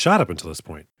really miss a shot up until this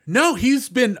point. No, he's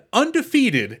been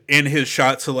undefeated in his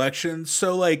shot selection.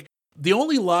 So, like, the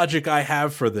only logic I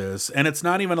have for this, and it's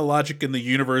not even a logic in the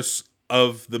universe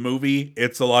of the movie,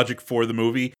 it's a logic for the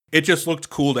movie. It just looked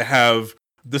cool to have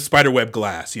the spiderweb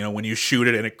glass, when you shoot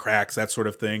it and it cracks, that sort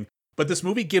of thing. But this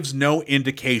movie gives no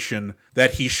indication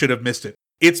that he should have missed it.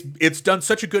 It's done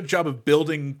such a good job of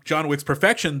building John Wick's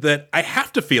perfection that I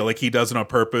have to feel like he does it on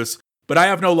purpose, but I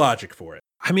have no logic for it.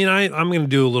 I mean, I'm going to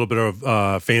do a little bit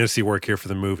of fantasy work here for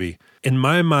the movie. In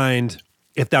my mind,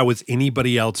 if that was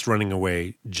anybody else running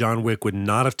away, John Wick would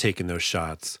not have taken those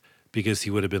shots because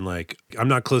he would have been like, I'm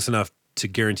not close enough to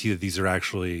guarantee that these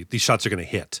shots are going to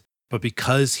hit. But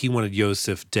because he wanted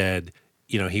Yosef dead,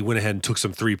 he went ahead and took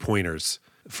some 3-pointers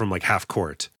from like half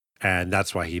court. And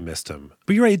that's why he missed him.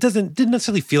 But you're right, it didn't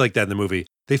necessarily feel like that in the movie.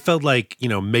 They felt like,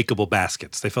 makeable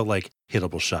baskets. They felt like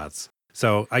hittable shots.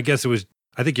 So I guess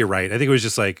I think you're right. I think it was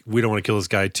just like, we don't want to kill this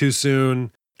guy too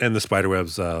soon. And the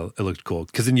spiderwebs, it looked cool.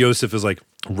 Because then Yosef is like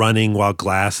running while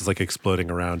glass is like exploding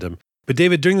around him. But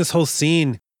David, during this whole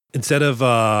scene, instead of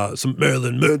some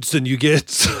Marilyn Manson, you get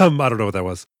some, I don't know what that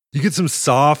was. You get some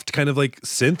soft kind of like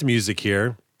synth music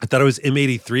here. I thought it was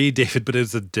M83, David, but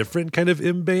it's a different kind of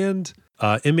M band.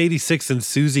 M86 and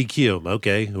Susie Q.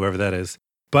 Okay, whoever that is.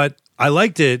 But I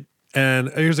liked it. And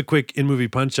here's a quick in-movie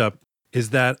punch-up,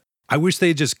 is that I wish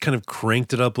they just kind of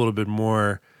cranked it up a little bit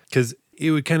more, because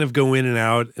it would kind of go in and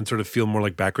out and sort of feel more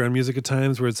like background music at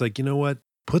times, where it's like, you know what?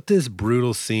 Put this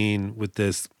brutal scene with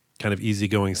this kind of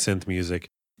easygoing synth music.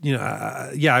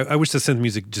 I wish the synth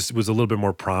music just was a little bit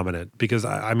more prominent, because,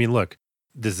 I mean, look,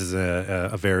 this is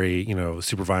a very,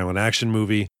 super violent action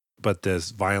movie. But this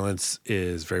violence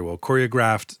is very well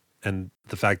choreographed. And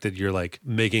the fact that you're like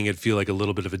making it feel like a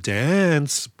little bit of a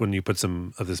dance when you put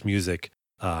some of this music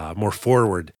more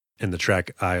forward in the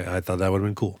track, I thought that would have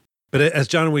been cool. But as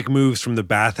John Wick moves from the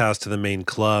bathhouse to the main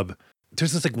club,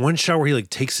 there's this like one shot where he like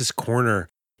takes his corner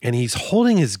and he's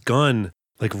holding his gun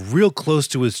like real close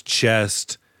to his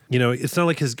chest. It's not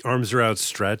like his arms are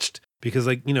outstretched, because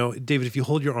like, David, if you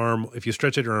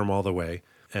stretch out your arm all the way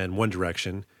in one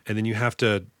direction, and then you have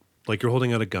to, like, you're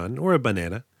holding out a gun or a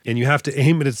banana, and you have to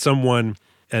aim it at someone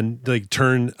and like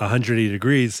turn 180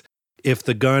 degrees. If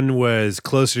the gun was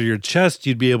closer to your chest,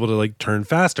 you'd be able to like turn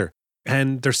faster.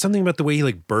 And there's something about the way he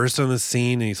like bursts on the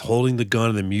scene and he's holding the gun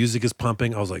and the music is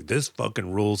pumping. I was like, this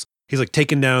fucking rules. He's like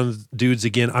taking down dudes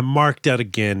again. I'm marked out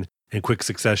again in quick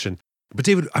succession. But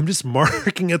David, I'm just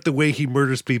marking at the way he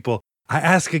murders people. I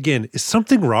ask again, is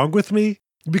something wrong with me?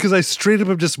 Because I straight up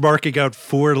am just marking out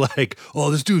for like, oh,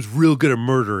 this dude's real good at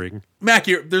murdering. Mac,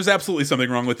 there's absolutely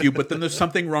something wrong with you, but then there's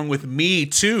something wrong with me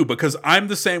too, because I'm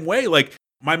the same way. Like,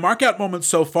 my markout moments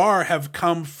so far have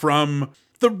come from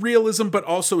the realism, but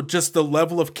also just the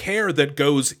level of care that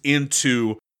goes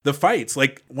into the fights.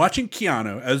 Like, watching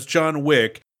Keanu as John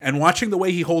Wick and watching the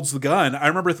way he holds the gun, I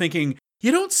remember thinking,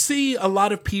 you don't see a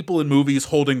lot of people in movies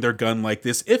holding their gun like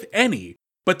this, if any.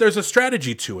 But there's a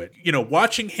strategy to it.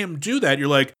 Watching him do that, you're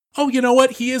like, oh, you know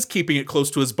what? He is keeping it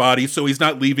close to his body, so he's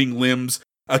not leaving limbs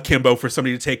akimbo for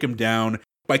somebody to take him down.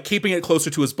 By keeping it closer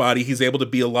to his body, he's able to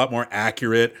be a lot more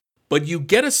accurate. But you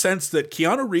get a sense that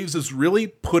Keanu Reeves is really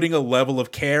putting a level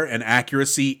of care and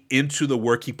accuracy into the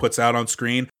work he puts out on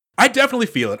screen. I definitely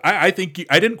feel it. I think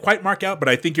I didn't quite mark out, but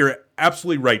I think you're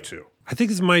absolutely right to. I think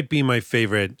this might be my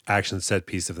favorite action set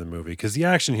piece of the movie because the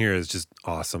action here is just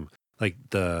awesome. Like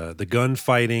the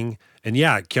gunfighting and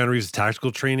yeah, Keanu Reeves'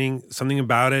 tactical training, something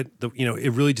about it,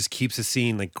 it really just keeps the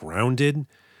scene like grounded.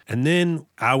 And then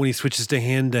when he switches to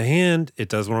hand, it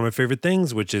does one of my favorite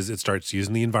things, which is it starts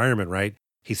using the environment, right?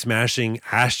 He's smashing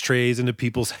ashtrays into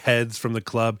people's heads from the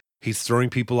club. He's throwing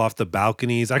people off the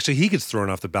balconies. Actually, he gets thrown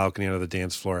off the balcony out of the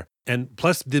dance floor. And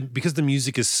plus, because the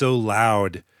music is so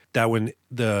loud that when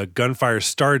the gunfire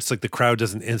starts, like the crowd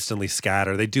doesn't instantly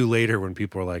scatter. They do later when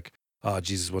people are like, oh,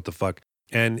 Jesus, what the fuck?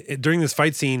 And during this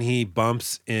fight scene, he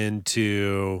bumps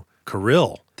into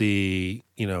Kirill, the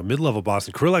mid-level boss.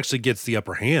 And Kirill actually gets the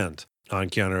upper hand on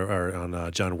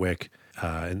John Wick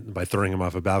by throwing him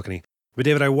off a balcony. But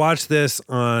David, I watched this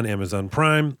on Amazon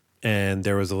Prime, and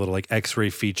there was a little like X-ray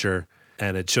feature,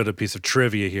 and it showed a piece of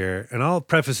trivia here. And I'll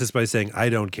preface this by saying I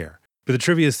don't care. But the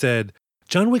trivia said,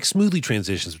 John Wick smoothly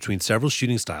transitions between several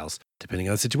shooting styles, depending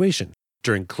on the situation.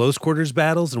 During close quarters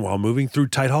battles and while moving through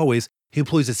tight hallways, he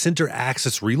employs a center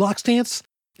axis relock stance.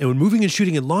 And when moving and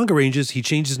shooting at longer ranges, he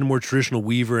changes into more traditional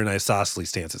Weaver and isosceles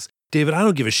stances. David, I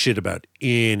don't give a shit about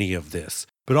any of this.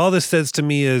 But all this says to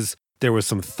me is there was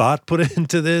some thought put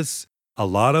into this, a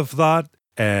lot of thought.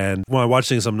 And when I watch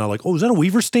things, I'm not like, oh, is that a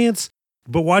Weaver stance?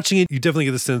 But watching it, you definitely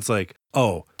get the sense like,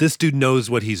 oh, this dude knows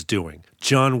what he's doing.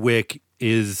 John Wick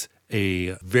is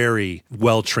a very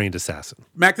well-trained assassin.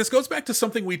 Mac, this goes back to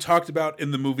something we talked about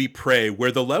in the movie Prey,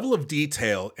 where the level of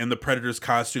detail in the Predator's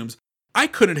costumes, I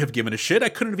couldn't have given a shit. I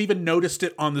couldn't have even noticed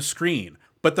it on the screen.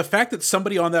 But the fact that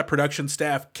somebody on that production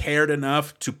staff cared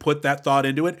enough to put that thought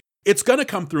into it, it's going to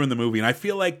come through in the movie. And I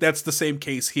feel like that's the same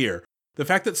case here. The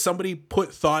fact that somebody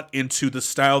put thought into the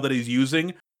style that he's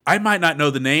using, I might not know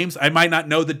the names, I might not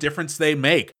know the difference they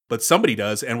make, but somebody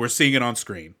does, and we're seeing it on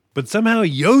screen. But somehow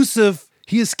Yosef,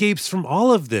 he escapes from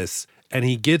all of this, and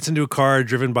he gets into a car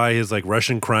driven by his like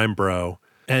Russian crime bro.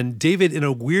 And David, in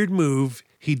a weird move,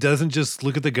 he doesn't just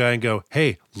look at the guy and go,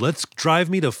 hey, let's drive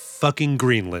me to fucking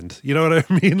Greenland. You know what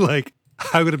I mean? Like,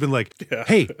 I would have been like,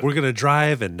 hey, we're going to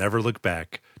drive and never look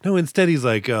back. No, instead he's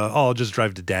like, I'll just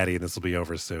drive to daddy and this will be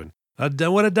over soon.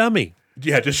 What a dummy.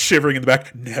 Yeah, just shivering in the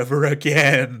back, never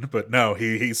again. But no,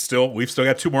 we've still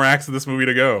got 2 more acts of this movie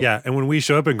to go. Yeah, and when we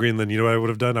show up in Greenland, you know what I would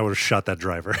have done? I would have shot that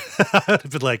driver. I'd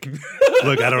been like,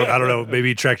 look, I don't know,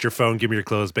 maybe track your phone, give me your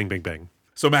clothes, bang, bang, bang.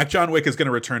 So Mac, John Wick is going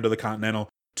to return to the Continental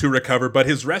to recover, but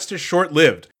his rest is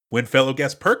short-lived when fellow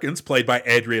guest Perkins, played by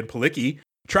Adrian Palicki,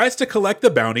 tries to collect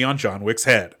the bounty on John Wick's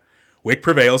head. Wick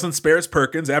prevails and spares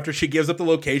Perkins after she gives up the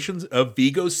locations of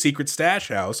Vigo's secret stash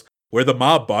house, where the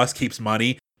mob boss keeps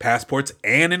money, passports,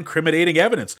 and incriminating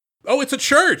evidence. Oh, it's a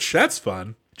church! That's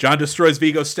fun. John destroys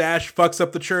Vigo's stash, fucks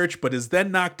up the church, but is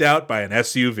then knocked out by an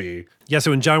SUV. Yeah,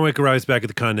 so when John Wick arrives back at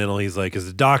the Continental, he's like, is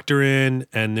the doctor in?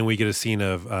 And then we get a scene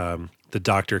of the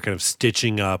doctor kind of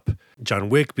stitching up John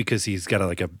Wick because he's got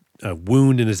a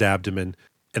wound in his abdomen.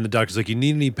 And the doctor's like, you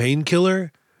need any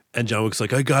painkiller? And John Wick's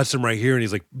like, I got some right here. And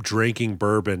he's like drinking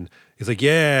bourbon. He's like,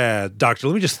 yeah, doctor,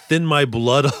 let me just thin my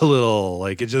blood a little.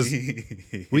 Like, it just,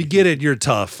 we get it. You're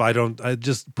tough. I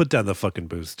just put down the fucking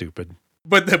booze, stupid.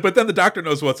 But then the doctor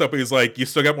knows what's up. He's like, you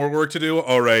still got more work to do?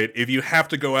 All right. If you have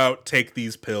to go out, take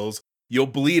these pills. You'll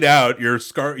bleed out. Your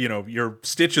scar, your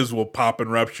stitches will pop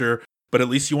and rupture, but at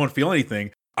least you won't feel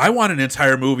anything. I want an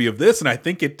entire movie of this, and I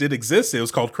think it did exist. It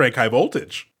was called Crank High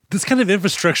Voltage. This kind of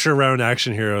infrastructure around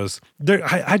action heroes,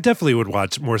 I definitely would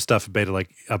watch more stuff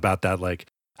about that. Like,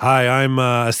 hi, I'm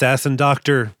Assassin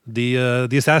Doctor, the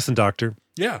Assassin Doctor.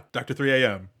 Yeah, Dr. 3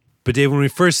 a.m. But Dave, when we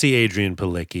first see Adrian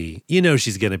Palicki,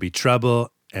 she's going to be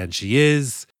trouble, and she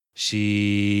is.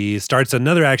 She starts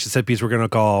another action set piece we're going to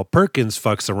call Perkins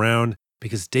Fucks Around,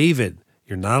 because David,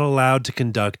 you're not allowed to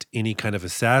conduct any kind of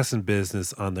assassin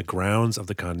business on the grounds of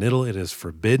the Continental. It is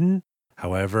forbidden.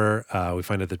 However, we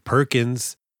find out that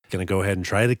Perkins going to go ahead and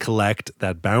try to collect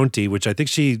that bounty, which I think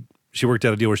she worked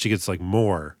out a deal where she gets like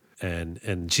more,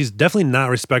 and she's definitely not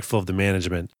respectful of the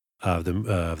management of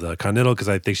the Continental, because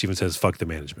I think she even says fuck the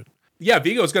management. Yeah,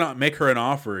 Vigo's going to make her an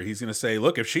offer. He's going to say,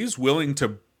 look, if she's willing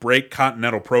to break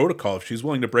Continental protocol, if she's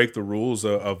willing to break the rules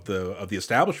of the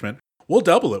establishment, we'll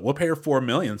double it. We'll pay her $4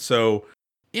 million. So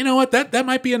you know what? That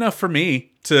might be enough for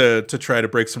me to try to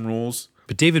break some rules.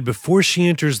 But David, before she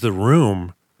enters the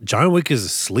room, John Wick is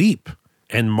asleep.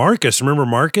 And Marcus, remember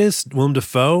Marcus, Willem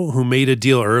Dafoe, who made a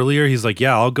deal earlier? He's like,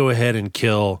 yeah, I'll go ahead and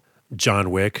kill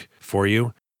John Wick for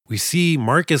you. We see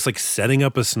Marcus like setting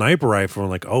up a sniper rifle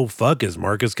and like, oh, fuck, is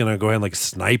Marcus going to go ahead and like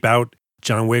snipe out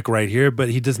John Wick right here? But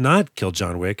he does not kill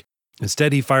John Wick.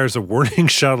 Instead, he fires a warning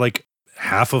shot like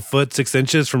half a foot, 6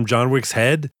 inches from John Wick's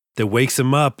head that wakes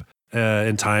him up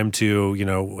in time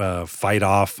to, fight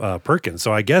off Perkins.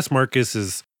 So I guess Marcus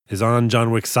is on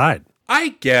John Wick's side. I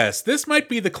guess this might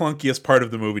be the clunkiest part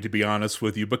of the movie, to be honest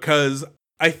with you, because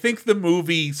I think the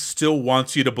movie still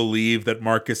wants you to believe that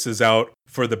Marcus is out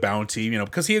for the bounty,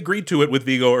 because he agreed to it with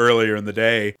Vigo earlier in the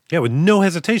day. Yeah, with no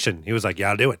hesitation. He was like, yeah,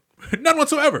 I'll do it. None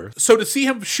whatsoever. So to see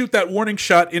him shoot that warning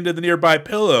shot into the nearby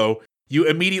pillow, you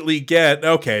immediately get,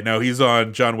 okay, no, he's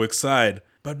on John Wick's side.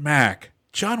 But Mac,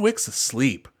 John Wick's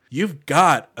asleep. You've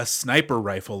got a sniper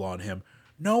rifle on him.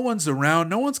 No one's around.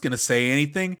 No one's going to say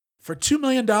anything. For $2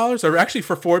 million, or actually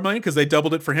for $4 million, because they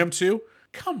doubled it for him too.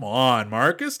 Come on,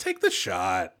 Marcus, take the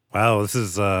shot. Wow, this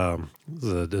is a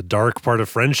dark part of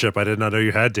friendship I did not know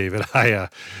you had, David.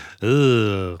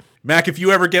 Mac, if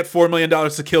you ever get $4 million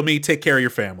to kill me, take care of your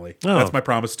family. Oh, that's my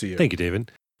promise to you. Thank you,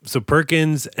 David. So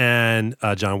Perkins and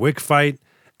John Wick fight,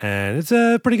 and it's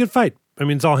a pretty good fight. I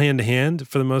mean, it's all hand to hand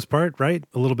for the most part, right?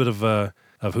 A little bit of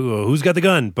who's got the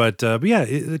gun, but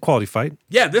yeah, quality fight.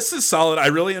 Yeah, this is solid. I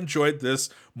really enjoyed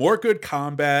this. More good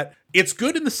combat. It's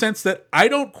good in the sense that I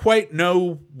don't quite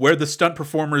know where the stunt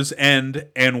performers end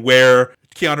and where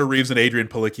Keanu Reeves and Adrian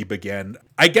Palicki begin.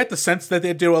 I get the sense that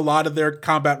they do a lot of their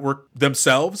combat work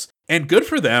themselves, and good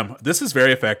for them. This is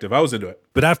very effective. I was into it.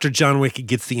 But after John Wick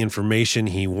gets the information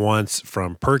he wants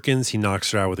from Perkins, he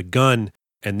knocks her out with a gun,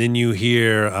 and then you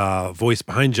hear a voice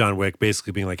behind John Wick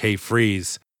basically being like, hey,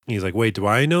 freeze. And he's like, wait, do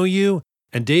I know you?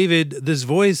 And David, this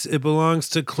voice, it belongs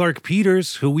to Clark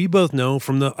Peters, who we both know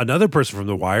from another person from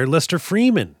The Wire, Lester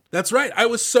Freeman. That's right. I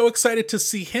was so excited to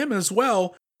see him as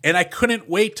well, and I couldn't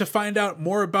wait to find out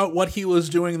more about what he was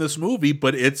doing in this movie,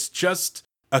 but it's just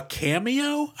a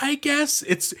cameo, I guess.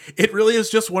 It really is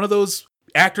just one of those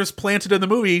actors planted in the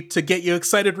movie to get you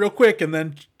excited real quick and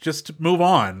then just move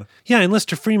on. Yeah, and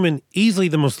Lester Freeman, easily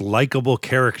the most likable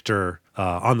character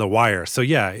on The Wire. So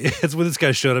yeah, it's when this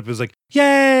guy showed up, it was like,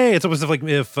 yay! It's almost like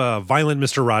if Violent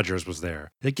Mr. Rogers was there.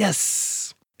 Like,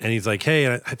 yes! And he's like,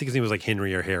 hey, I think his name was like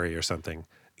Henry or Harry or something.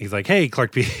 He's like, hey,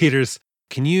 Clark Peters,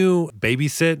 can you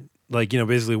babysit? Like,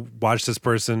 basically watch this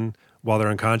person while they're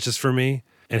unconscious for me?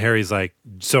 And Harry's like,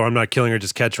 so I'm not killing her,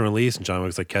 just catch and release? And John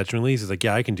Wick's like, catch and release? He's like,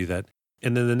 yeah, I can do that.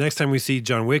 And then the next time we see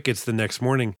John Wick, it's the next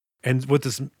morning. And what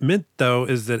this meant, though,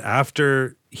 is that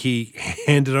after he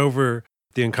handed over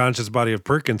the unconscious body of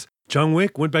Perkins, John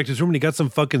Wick went back to his room and he got some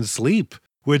fucking sleep,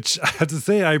 which I have to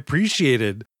say I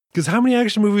appreciated. Because how many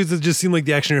action movies that just seem like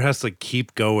the action hero has to like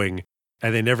keep going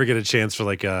and they never get a chance for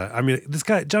this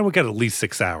guy, John Wick, got at least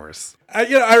 6 hours.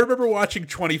 I remember watching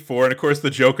 24, and of course the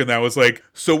joke in that was like,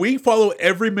 so we follow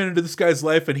every minute of this guy's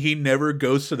life and he never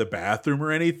goes to the bathroom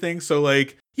or anything. So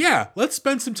like, yeah, let's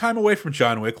spend some time away from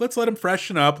John Wick. Let's let him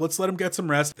freshen up. Let's let him get some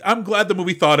rest. I'm glad the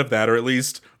movie thought of that, or at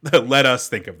least let us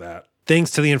think of that.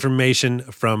 Thanks to the information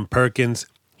from Perkins,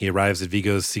 he arrives at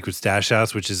Vigo's secret stash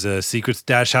house, which is a secret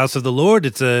stash house of the Lord.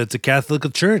 It's a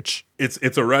Catholic church.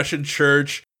 It's a Russian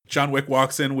church. John Wick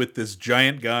walks in with this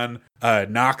giant gun,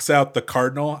 knocks out the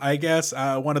cardinal, I guess,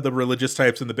 one of the religious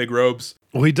types in the big robes.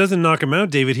 Well, he doesn't knock him out,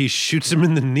 David. He shoots him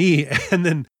in the knee. And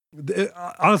then,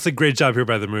 honestly, great job here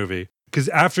by the movie. Because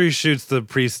after he shoots the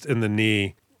priest in the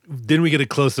knee, then we get a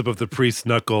close-up of the priest's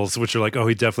knuckles, which are like, oh,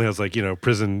 he definitely has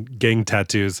prison gang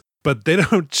tattoos. But they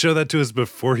don't show that to us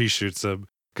before he shoots him.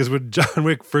 Because when John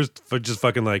Wick first just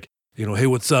fucking hey,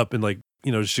 what's up? And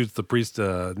shoots the priest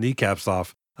kneecaps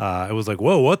off. It was like,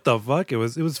 whoa, what the fuck? It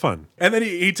was fun. And then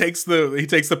he takes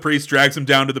the priest, drags him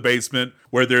down to the basement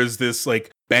where there's this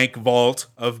bank vault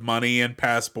of money and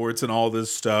passports and all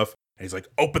this stuff. And he's like,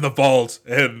 open the vault.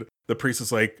 And the priest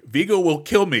is like, Vigo will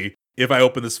kill me if I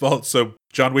open this vault. So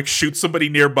John Wick shoots somebody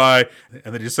nearby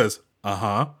and then he just says,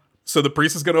 uh-huh. So the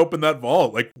priest is going to open that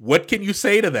vault. Like, what can you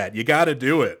say to that? You got to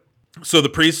do it. So the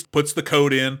priest puts the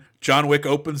code in. John Wick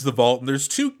opens the vault, and there's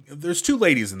two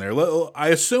ladies in there. I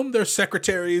assume they're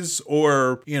secretaries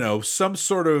or, some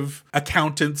sort of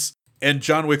accountants. And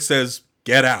John Wick says,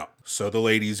 get out. So the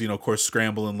ladies, of course,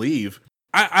 scramble and leave.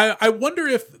 I wonder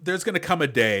if there's going to come a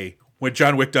day when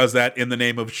John Wick does that in the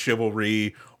name of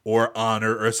chivalry or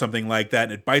honor or something like that,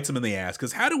 and it bites him in the ass.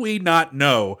 Because how do we not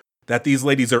know that these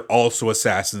ladies are also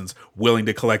assassins willing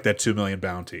to collect that $2 million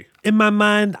bounty? In my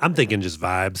mind, I'm thinking just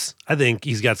vibes. I think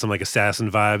he's got some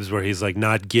assassin vibes where he's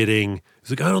not getting,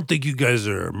 he's like, I don't think you guys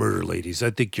are murder ladies.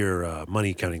 I think you're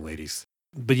money counting ladies.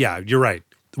 But yeah, you're right.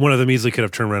 One of them easily could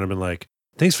have turned around and been like,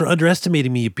 thanks for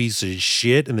underestimating me, you piece of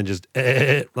shit. And then just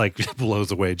like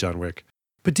blows away John Wick.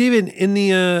 But David, in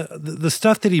the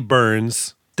stuff that he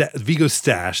burns, that Vigo's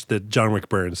stash that John Wick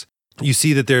burns, you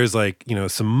see that there's like,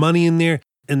 some money in there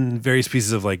and various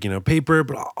pieces of like, paper.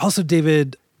 But also,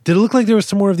 David, did it look like there was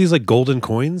some more of these like golden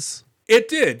coins? It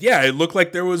did. Yeah, it looked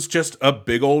like there was just a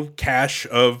big old cache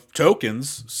of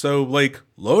tokens. So like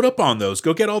load up on those.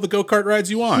 Go get all the go-kart rides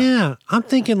you want. Yeah, I'm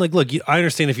thinking like, look, I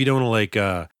understand if you don't want to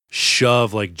like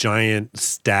shove like giant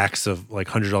stacks of like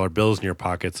 $100 bills in your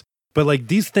pockets. But like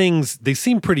these things, they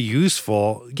seem pretty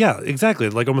useful. Yeah, exactly.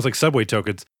 Like almost like subway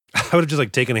tokens. I would have just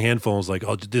like taken a handful and was like,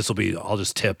 I'll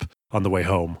just tip on the way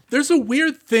home. There's a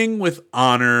weird thing with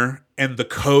honor and the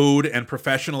code and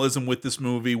professionalism with this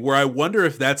movie where I wonder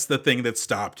if that's the thing that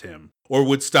stopped him or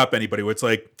would stop anybody where it's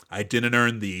like, I didn't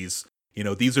earn these.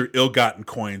 These are ill-gotten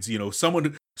coins.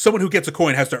 Someone who gets a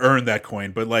coin has to earn that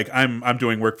coin. But like I'm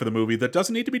doing work for the movie that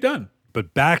doesn't need to be done.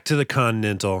 But back to the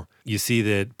Continental, you see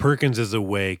that Perkins is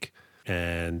awake.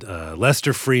 And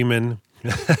Lester Freeman,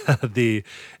 the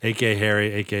A.K.A.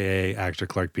 Harry, A.K.A. actor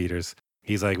Clark Peters,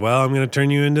 he's like, well, I'm going to turn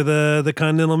you into the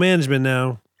Continental Management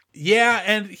now. Yeah,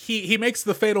 and he makes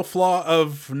the fatal flaw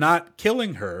of not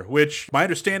killing her, which my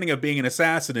understanding of being an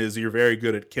assassin is you're very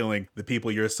good at killing the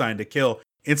people you're assigned to kill.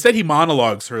 Instead, he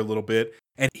monologues her a little bit,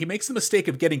 and he makes the mistake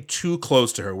of getting too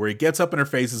close to her, where he gets up in her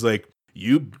face and is like,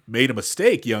 you made a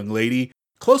mistake, young lady,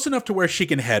 close enough to where she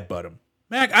can headbutt him.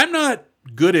 Mac, I'm not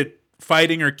good at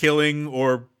fighting or killing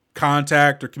or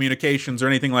contact or communications or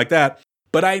anything like that.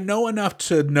 But I know enough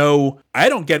to know I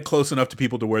don't get close enough to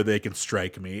people to where they can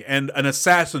strike me. And an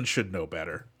assassin should know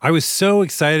better. I was so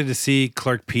excited to see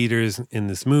Clark Peters in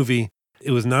this movie.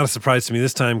 It was not a surprise to me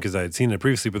this time because I had seen it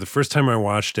previously. But the first time I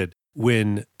watched it,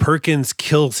 when Perkins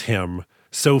kills him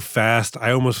so fast,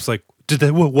 I almost was like,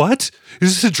 what?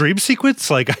 Is this a dream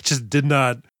sequence? Like, I just did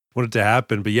not want it to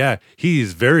happen. But yeah,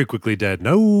 he's very quickly dead.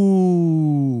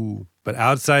 No. But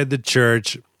outside the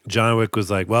church, John Wick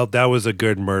was like, well, that was a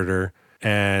good murder.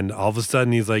 And all of a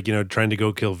sudden he's like, trying to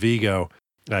go kill Vigo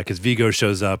because Vigo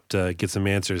shows up to get some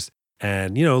answers.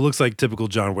 And, it looks like typical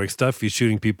John Wick stuff. He's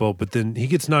shooting people, but then he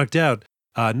gets knocked out.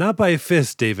 Not by a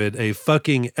fist, David, a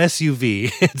fucking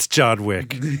SUV. It's John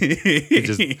Wick. It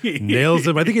just nails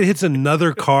him. I think it hits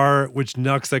another car, which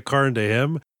knocks that car into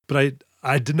him. But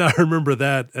I did not remember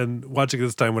that. And watching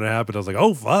this time when it happened, I was like,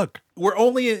 oh, fuck. We're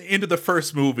only into the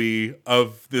first movie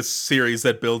of this series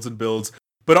that builds and builds.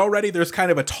 But already there's kind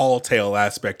of a tall tale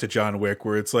aspect to John Wick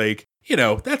where it's like,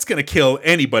 that's going to kill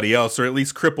anybody else or at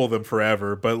least cripple them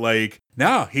forever. But like,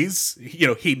 no, he's,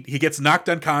 he gets knocked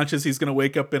unconscious. He's going to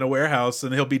wake up in a warehouse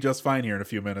and he'll be just fine here in a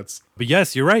few minutes. But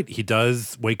yes, you're right. He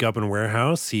does wake up in a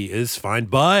warehouse. He is fine.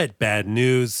 But bad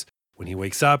news. When he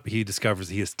wakes up, he discovers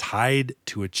he is tied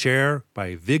to a chair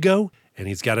by Vigo. And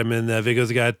he's got him in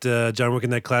Vigo's got John Wick in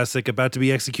that classic about to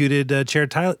be executed chair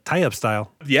tie-up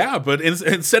style. Yeah, but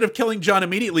instead of killing John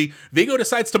immediately, Vigo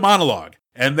decides to monologue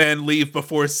and then leave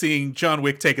before seeing John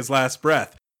Wick take his last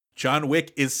breath. John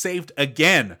Wick is saved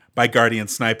again by Guardian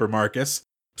Sniper Marcus.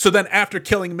 So then after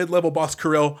killing mid-level boss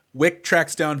Kirill, Wick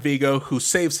tracks down Vigo, who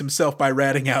saves himself by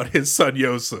ratting out his son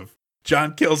Yosef.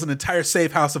 John kills an entire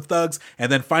safe house of thugs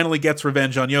and then finally gets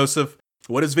revenge on Yosef.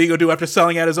 What does Vigo do after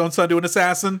selling out his own son to an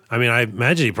assassin? I mean, I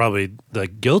imagine he probably, the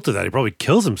guilt of that, he probably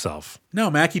kills himself.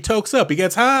 No, Mac, he tokes up. He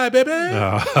gets high, baby.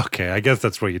 Oh, okay. I guess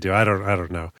that's what you do. I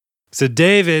don't know. So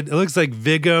David, it looks like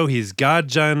Vigo, he's got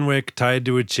John Wick tied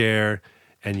to a chair,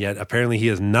 and yet apparently he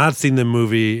has not seen the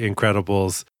movie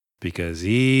Incredibles because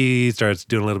he starts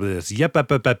doing a little bit of this. Yep.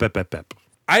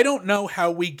 I don't know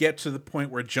how we get to the point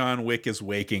where John Wick is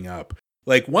waking up.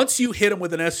 Like, once you hit him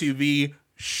with an SUV,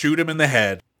 shoot him in the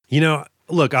head.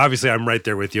 Look, obviously I'm right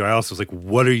there with you. I also was like,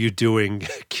 what are you doing?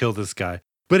 Kill this guy.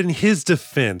 But in his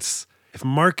defense, if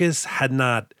Marcus had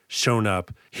not shown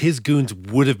up, his goons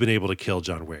would have been able to kill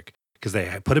John Wick because they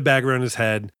had put a bag around his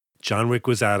head. John Wick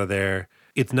was out of there.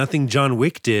 It's nothing John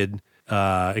Wick did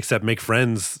except make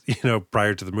friends,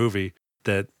 prior to the movie.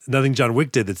 That nothing John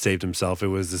Wick did that saved himself. It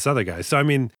was this other guy. So, I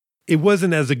mean, it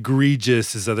wasn't as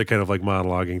egregious as other kind of like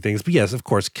monologuing things. But yes, of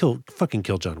course, fucking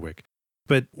kill John Wick.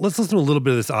 But let's listen to a little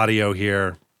bit of this audio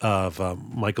here of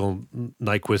Michael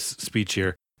Nyquist's speech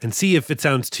here and see if it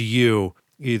sounds to you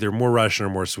either more Russian or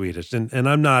more Swedish. And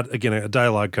I'm not, again, a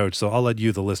dialogue coach, so I'll let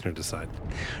you, the listener, decide.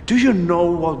 Do you know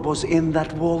what was in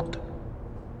that vault?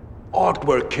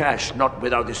 Artwork cash, not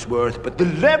without its worth, but the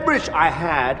leverage I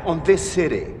had on this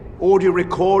city. Audio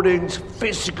recordings,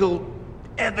 physical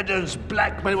evidence,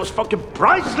 blackmail was fucking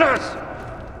priceless!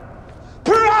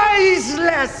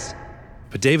 Priceless!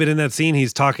 But David, in that scene,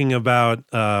 he's talking about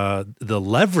the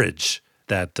leverage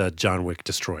that John Wick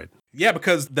destroyed. Yeah,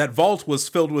 because that vault was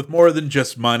filled with more than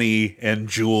just money and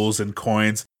jewels and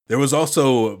coins. There was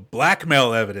also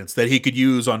blackmail evidence that he could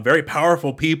use on very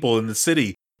powerful people in the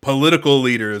city, political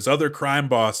leaders, other crime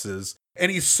bosses.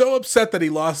 And he's so upset that he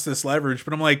lost this leverage.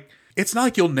 But I'm like, it's not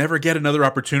like you'll never get another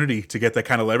opportunity to get that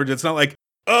kind of leverage. It's not like,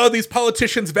 oh, these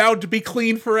politicians vowed to be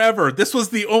clean forever. This was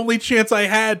the only chance I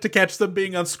had to catch them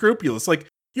being unscrupulous. Like,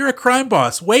 you're a crime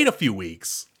boss. Wait a few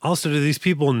weeks. Also, do these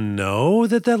people know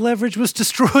that leverage was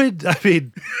destroyed? I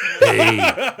mean,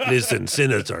 hey, listen,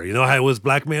 Senator, you know how I was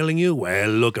blackmailing you? Well,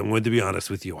 look, I'm going to be honest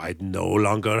with you. I no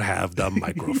longer have the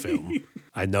microfilm.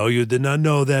 I know you did not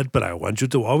know that, but I want you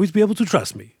to always be able to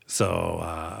trust me. So,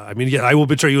 yeah, I will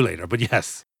betray you later. But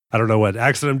yes, I don't know what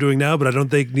accent I'm doing now, but I don't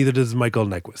think neither does Michael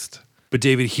Nyquist. But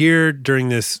David, here during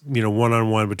this,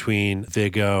 one-on-one between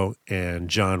Viggo and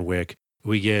John Wick,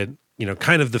 we get,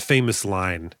 kind of the famous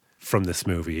line from this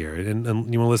movie here. And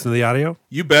you want to listen to the audio?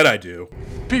 You bet I do.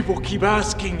 People keep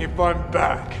asking if I'm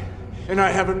back, and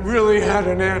I haven't really had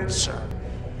an answer.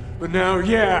 But now,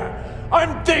 yeah,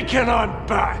 I'm thinking I'm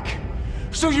back.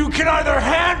 So you can either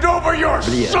hand over your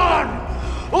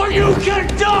son, or you can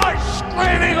die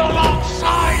screaming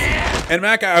alongside him! And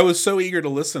Mac, I was so eager to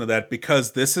listen to that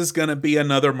because this is going to be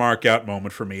another mark out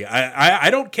moment for me.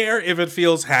 I don't care if it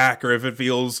feels hack or if it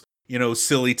feels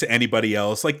silly to anybody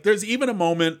else. Like, there's even a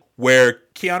moment where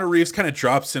Keanu Reeves kind of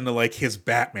drops into, like, his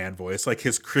Batman voice, like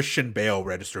his Christian Bale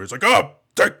register. He's like, oh,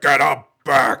 take it up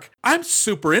back. I'm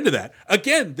super into that.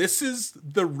 Again, this is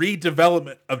the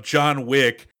redevelopment of John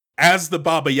Wick as the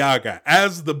Baba Yaga,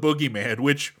 as the boogeyman,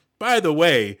 which, by the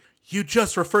way, you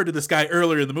just referred to this guy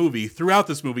earlier in the movie, throughout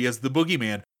this movie, as the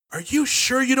boogeyman. Are you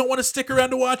sure you don't want to stick around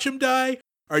to watch him die?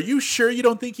 Are you sure you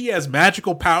don't think he has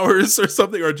magical powers or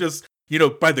something, or just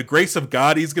by the grace of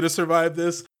God, he's going to survive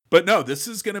this? But no, this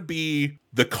is going to be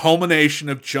the culmination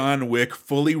of John Wick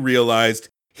fully realized.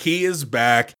 He is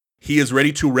back. He is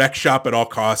ready to wreck shop at all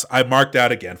costs. I marked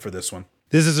out again for this one.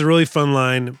 This is a really fun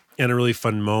line and a really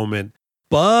fun moment.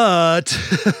 But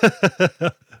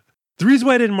the reason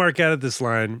why I didn't mark out at this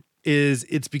line is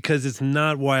it's because it's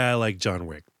not why I like John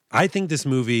Wick. I think this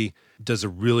movie does a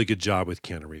really good job with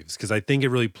Keanu Reeves because I think it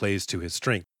really plays to his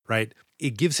strength, right?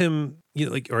 It gives him,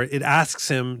 or it asks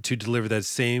him to deliver that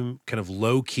same kind of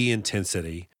low-key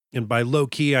intensity. And by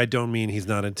low-key, I don't mean he's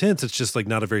not intense. It's just like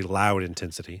not a very loud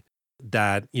intensity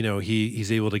that,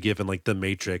 he's able to give in like The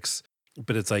Matrix.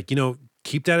 But it's like,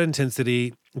 keep that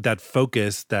intensity, that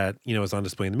focus that, is on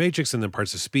display in The Matrix and then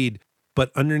parts of Speed,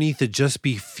 but underneath it, just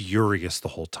be furious the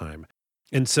whole time.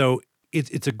 And so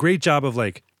it's a great job of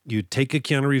like, you take a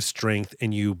Keanu Reeves strength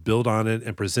and you build on it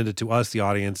and present it to us, the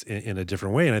audience, in a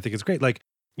different way. And I think it's great. Like,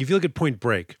 if you look at Point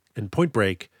Break,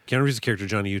 Keanu Reeves' character,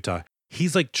 Johnny Utah,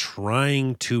 he's like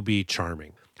trying to be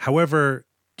charming. However,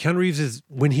 Keanu Reeves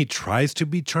when he tries to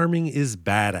be charming, is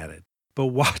bad at it. But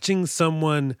watching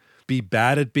someone be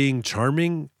bad at being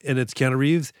charming, and it's Keanu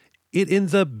Reeves, it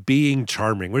ends up being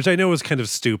charming, which I know is kind of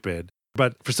stupid.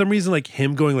 But for some reason, like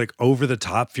him going like over the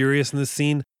top furious in this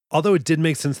scene, although it did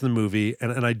make sense in the movie,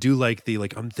 and I do like the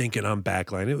like I'm thinking I'm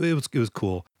back line. It was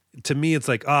cool. To me, it's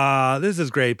like, this is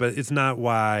great, but it's not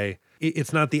why.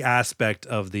 It's not the aspect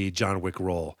of the John Wick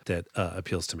role that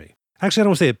appeals to me. Actually, I don't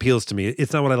want to say appeals to me.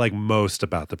 It's not what I like most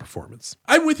about the performance.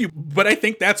 I'm with you, but I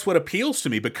think that's what appeals to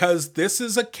me because this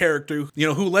is a character,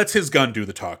 who lets his gun do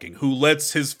the talking, who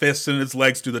lets his fists and his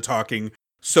legs do the talking.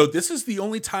 So this is the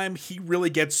only time he really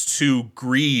gets to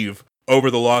grieve over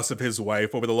the loss of his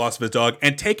wife, over the loss of his dog,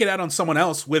 and take it out on someone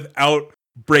else without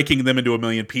breaking them into a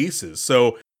million pieces.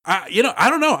 So, I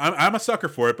don't know. I'm a sucker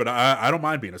for it, but I don't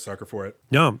mind being a sucker for it.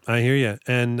 No, I hear you.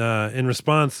 And in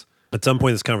response, at some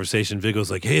point in this conversation, Viggo's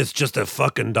like, hey, it's just a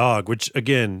fucking dog, which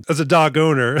again, as a dog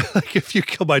owner, like if you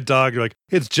kill my dog, you're like,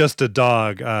 it's just a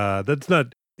dog. That's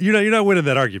not, you're not winning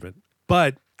that argument.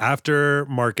 But after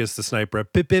Marcus, the sniper,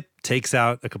 Pip takes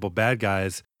out a couple bad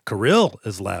guys, Kirill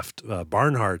is left,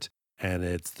 Barnhart, and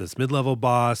it's this mid-level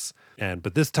boss.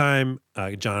 But this time,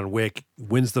 John Wick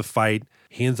wins the fight.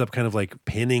 He ends up kind of like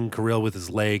pinning Kirill with his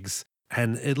legs,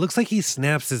 and it looks like he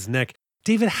snaps his neck.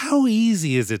 David, how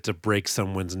easy is it to break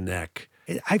someone's neck?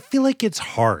 I feel like it's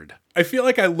hard. I feel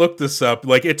like I looked this up.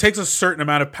 Like, it takes a certain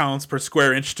amount of pounds per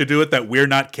square inch to do it that we're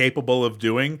not capable of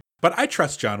doing. But I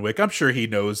trust John Wick. I'm sure he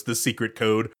knows the secret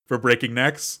code for breaking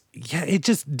necks. Yeah,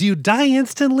 do you die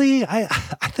instantly? I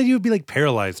thought you would be like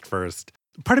paralyzed first.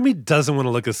 Part of me doesn't want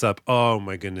to look this up. Oh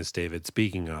my goodness, David.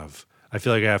 Speaking of, I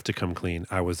feel like I have to come clean.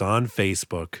 I was on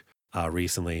Facebook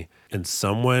recently, and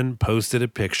someone posted a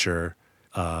picture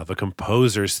of a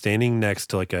composer standing next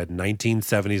to like a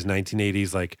 1970s,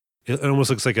 1980s, like it almost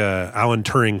looks like a Alan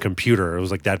Turing computer. It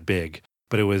was like that big.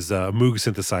 but it was a Moog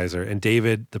synthesizer. And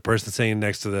David, the person sitting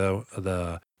next to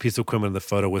the piece of equipment in the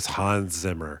photo, was Hans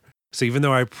Zimmer. So even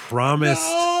though I promised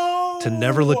to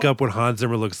never look up what Hans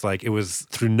Zimmer looks like, it was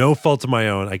through no fault of my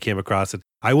own I came across it.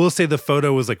 I will say the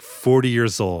photo was like 40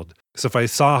 years old. So if I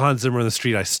saw Hans Zimmer in the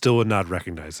street, I still would not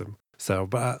recognize him. So,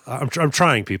 but I'm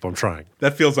trying, people. I'm trying.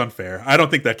 That feels unfair. I don't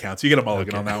think that counts. You get a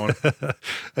mulligan on that one.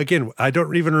 Again, I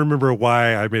don't even remember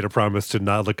why I made a promise to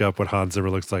not look up what Hans Zimmer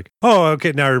looks like. Oh,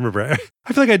 okay. Now I remember.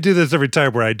 I feel like I do this every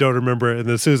time where I don't remember. And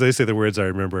as soon as I say the words, I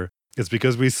remember. It's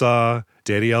because we saw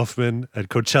Danny Elfman at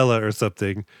Coachella or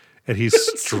something, and he's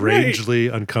strangely,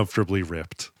 uncomfortably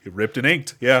ripped. He ripped and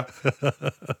inked. Yeah.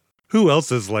 Who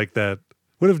else is like that?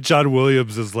 What if John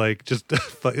Williams is like just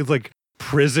it's like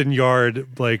prison yard,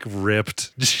 like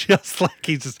ripped, just like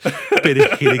he's just been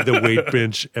hitting the weight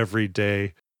bench every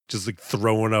day, just like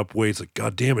throwing up weights. Like,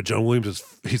 God damn it, John Williams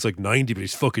he's like 90, but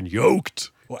he's fucking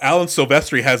yoked. Well, Alan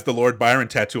Silvestri has the Lord Byron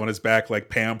tattoo on his back, like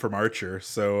Pam from Archer.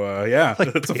 So yeah,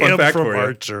 like that's a Pam fun fact from for you.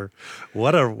 Archer.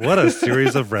 What a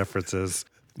series of references.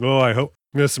 Oh, I hope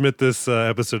I'm gonna submit this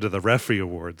episode to the referee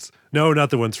awards. No, not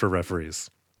the ones for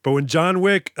referees. But when John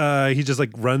Wick, he just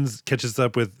like catches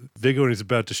up with Viggo, and he's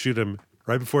about to shoot him.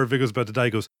 Right before Viggo's about to die,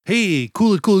 he goes, "Hey,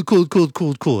 cool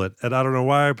it." And I don't know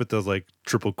why, but those like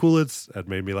triple cool it's, that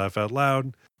made me laugh out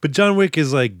loud. But John Wick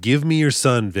is like, "Give me your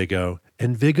son, Viggo."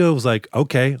 And Viggo was like,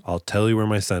 "Okay, I'll tell you where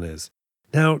my son is."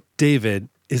 Now, David,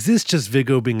 is this just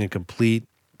Viggo being a complete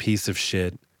piece of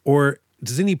shit? Or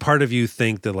does any part of you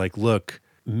think that like, look,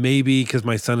 maybe because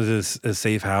my son is a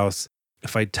safe house,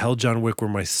 if I tell John Wick where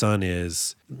my son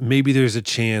is, maybe there's a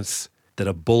chance that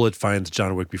a bullet finds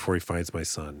John Wick before he finds my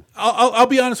son? I'll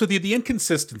be honest with you. The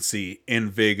inconsistency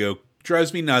in Viggo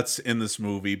drives me nuts in this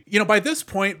movie. You know, by this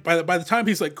point, by the time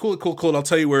he's like, cool, I'll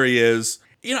tell you where he is.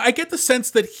 You know, I get the sense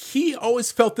that he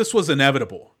always felt this was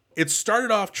inevitable. It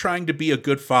started off trying to be a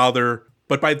good father,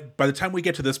 but by the time we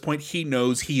get to this point, he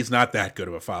knows he's not that good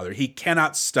of a father. He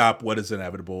cannot stop what is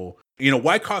inevitable. You know,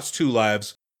 why cost 2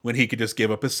 lives when he could just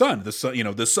give up his son? The son, you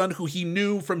know, the son who he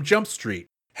knew from Jump Street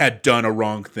had done a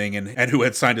wrong thing and who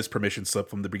had signed his permission slip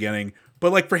from the beginning.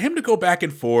 But like for him to go back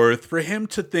and forth, for him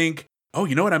to think, oh,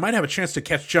 you know what, I might have a chance to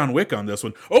catch John Wick on this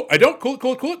one. Oh, I don't? Cool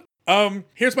it.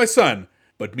 Here's my son.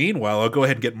 But meanwhile, I'll go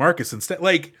ahead and get Marcus instead.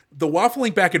 Like the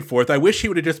waffling back and forth, I wish he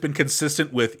would have just been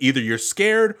consistent with either you're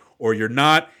scared or you're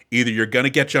not. Either you're going to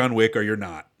get John Wick or you're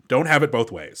not. Don't have it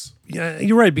both ways. Yeah,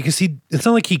 you're right, because it's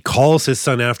not like he calls his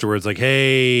son afterwards like,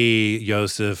 "Hey,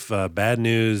 Joseph, bad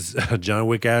news. John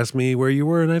Wick asked me where you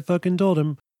were and I fucking told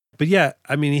him." But yeah,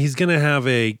 I mean, he's going to have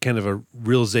a kind of a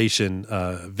realization.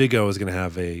 Viggo is going to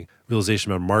have a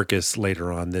realization about Marcus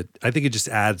later on that I think it just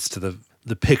adds to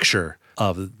the picture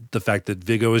of the fact that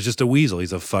Viggo is just a weasel.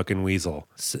 He's a fucking weasel.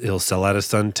 He'll sell out his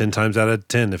son 10 times out of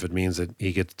 10 if it means that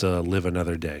he gets to live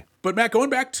another day. But Matt, going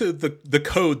back to the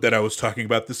code that I was talking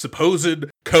about, the supposed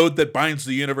code that binds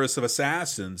the universe of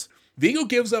assassins, Viggo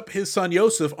gives up his son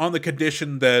Joseph on the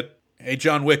condition that, hey,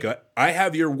 John Wick, I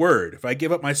have your word. If I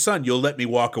give up my son, you'll let me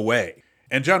walk away.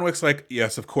 And John Wick's like,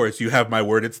 yes, of course, you have my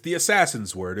word. It's the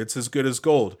assassin's word. It's as good as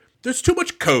gold. There's too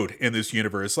much code in this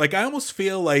universe. Like, I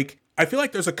feel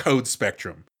like there's a code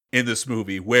spectrum in this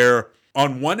movie where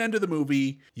on one end of the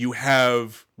movie, you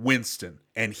have Winston,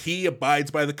 and he abides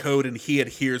by the code and he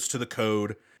adheres to the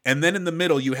code. And then in the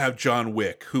middle, you have John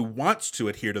Wick, who wants to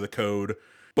adhere to the code,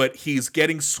 but he's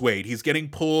getting swayed. He's getting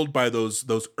pulled by those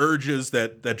urges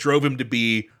that drove him to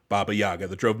be Baba Yaga,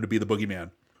 that drove him to be the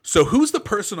boogeyman. So who's the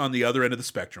person on the other end of the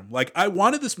spectrum? Like, I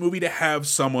wanted this movie to have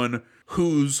someone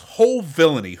whose whole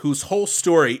villainy, whose whole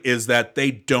story is that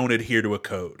they don't adhere to a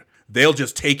code. They'll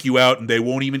just take you out and they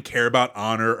won't even care about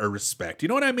honor or respect. You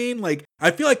know what I mean? Like,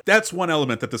 I feel like that's one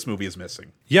element that this movie is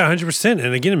missing. Yeah, 100%.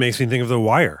 And again, it makes me think of The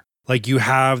Wire. Like, you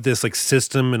have this like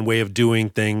system and way of doing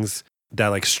things that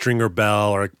like Stringer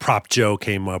Bell or like Prop Joe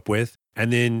came up with.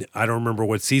 And then I don't remember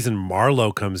what season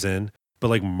Marlowe comes in, but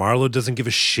like Marlowe doesn't give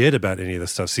a shit about any of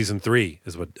this stuff. Season 3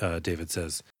 is what David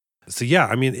says. So yeah,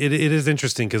 I mean, it is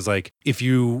interesting because like if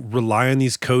you rely on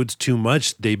these codes too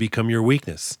much, they become your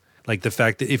weakness. Like the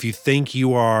fact that if you think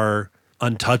you are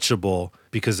untouchable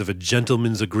because of a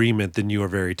gentleman's agreement, then you are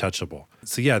very touchable.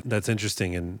 So yeah, that's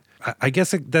interesting. And I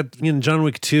guess that in John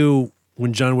Wick 2,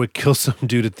 when John Wick kills some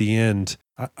dude at the end,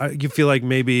 you feel like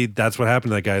maybe that's what happened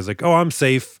to that guy. He's like, oh, I'm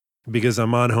safe because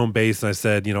I'm on home base and I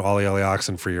said, you know, ollie ollie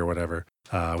oxen free or whatever.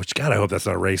 Which, God, I hope that's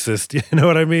not racist. You know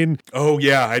what I mean? Oh,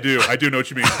 yeah, I do. I do know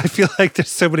what you mean. I feel like there's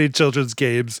so many children's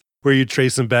games where you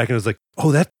trace them back and it's like,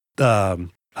 oh, that,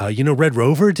 you know, Red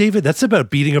Rover, David, that's about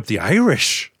beating up the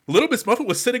Irish. Little Miss Muffet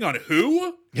was sitting on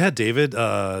who? Yeah, David,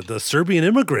 the Serbian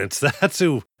immigrants. That's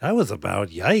who that was about.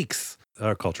 Yikes.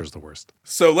 Our culture is the worst.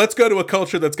 So let's go to a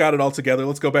culture that's got it all together.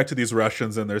 Let's go back to these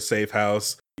Russians and their safe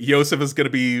house. Yosef is going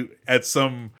to be at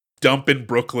some dump in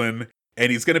Brooklyn,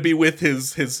 and he's going to be with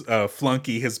his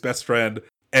flunky, his best friend,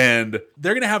 and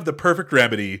they're going to have the perfect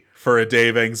remedy for a day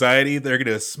of anxiety. They're going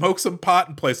to smoke some pot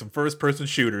and play some first-person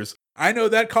shooters. I know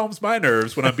that calms my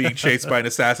nerves when I'm being chased by an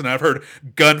assassin. I've heard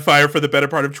gunfire for the better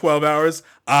part of 12 hours.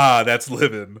 Ah, that's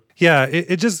living. Yeah,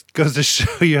 it just goes to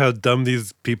show you how dumb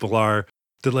these people are.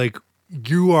 That, like,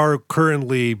 you are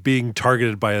currently being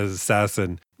targeted by an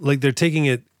assassin. Like, they're taking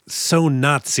it so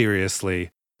not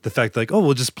seriously. The fact, like, oh,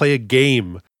 we'll just play a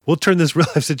game. We'll turn this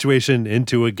real-life situation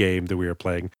into a game that we are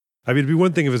playing. I mean, it'd be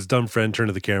one thing if his dumb friend turned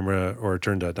to the camera, or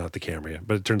turned to, not the camera yet,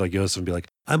 but it turned to like Yosef and be like,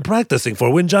 I'm practicing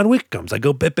for when John Wick comes. I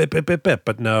go bip, bip, bip, bip, bip.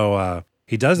 But no,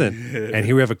 he doesn't. And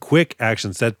here we have a quick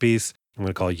action set piece. I'm going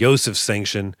to call Yosef's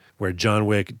Sanction, where John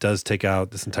Wick does take out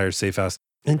this entire safe house,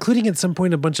 including at some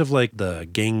point a bunch of like the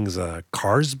gang's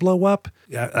cars blow up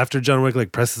after John Wick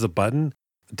like presses a button.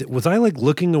 Was I like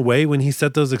looking away when he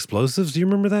set those explosives? Do you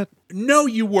remember that? No,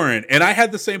 you weren't. And I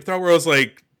had the same thought where I was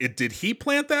like, did he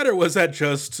plant that, or was that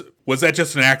just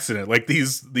an accident? Like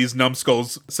these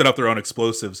numbskulls set up their own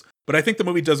explosives. But I think the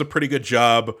movie does a pretty good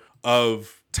job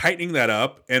of tightening that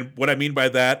up. And what I mean by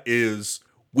that is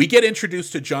we get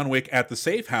introduced to John Wick at the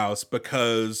safe house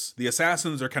because the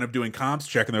assassins are kind of doing comms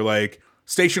check, and they're like,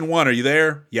 Station 1, are you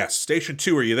there? Yes. Station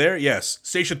 2, are you there? Yes.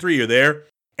 Station 3, you're there?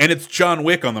 And it's John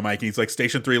Wick on the mic, and he's like,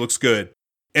 Station 3 looks good.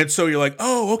 And so you're like,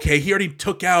 oh, okay, he already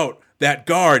took out that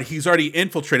guard. He's already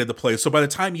infiltrated the place. So by the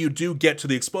time you do get to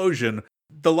the explosion,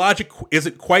 the logic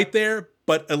isn't quite there,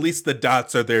 but at least the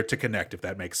dots are there to connect, if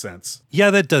that makes sense. Yeah,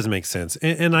 that does make sense.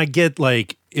 And I get,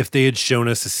 like, if they had shown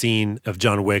us a scene of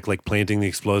John Wick, like, planting the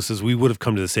explosives, we would have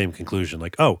come to the same conclusion.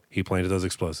 Like, oh, he planted those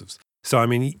explosives. So, I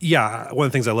mean, yeah, one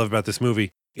of the things I love about this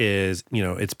movie is, you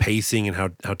know, its pacing and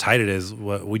how tight it is.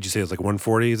 What would you say? It's like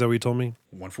 140, is that what you told me?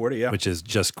 140, yeah. Which is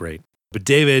just great. But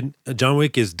David, John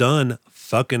Wick is done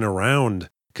fucking around,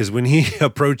 because when he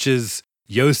approaches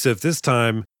Yosef this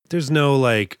time, there's no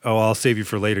like, oh, I'll save you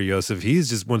for later, Yosef. He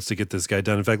just wants to get this guy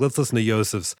done. In fact, let's listen to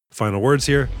Yosef's final words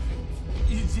here.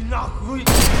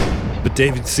 But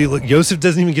David, see, look, Yosef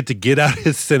doesn't even get to get out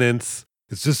his sentence.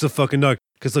 It's just a fucking dog.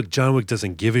 Because look, John Wick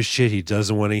doesn't give a shit. He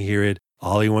doesn't want to hear it.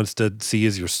 All he wants to see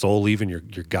is your soul leaving your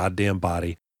goddamn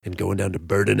body and going down to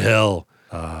bird in hell.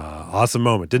 Awesome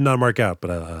moment. Did not mark out,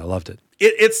 but I loved it.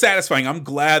 It's satisfying. I'm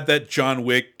glad that John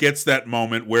Wick gets that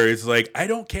moment where he's like, I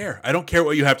don't care. I don't care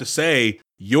what you have to say.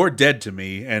 You're dead to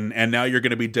me, and now you're going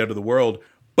to be dead to the world.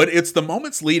 But it's the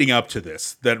moments leading up to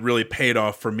this that really paid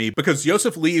off for me, because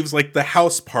Yosef leaves like the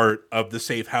house part of the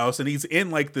safe house, and he's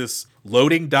in like this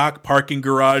loading dock, parking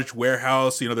garage,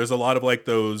 warehouse. You know, there's a lot of like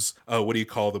those, what do you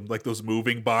call them? Like those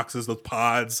moving boxes, those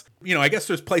pods. You know, I guess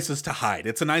there's places to hide.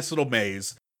 It's a nice little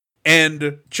maze.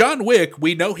 And John Wick,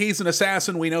 we know he's an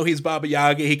assassin. We know he's Baba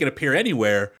Yaga. He can appear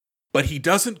anywhere, but he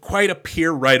doesn't quite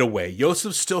appear right away.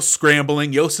 Yosef's still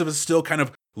scrambling. Yosef is still kind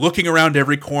of looking around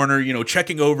every corner, you know,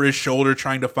 checking over his shoulder,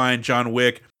 trying to find John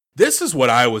Wick. This is what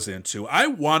I was into. I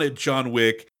wanted John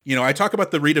Wick. You know, I talk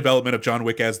about the redevelopment of John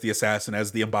Wick as the assassin,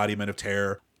 as the embodiment of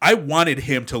terror. I wanted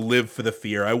him to live for the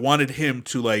fear. I wanted him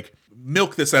to like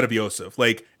milk this out of Yosef.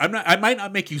 Like, I might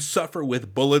not make you suffer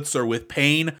with bullets or with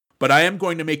pain, but I am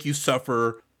going to make you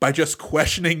suffer by just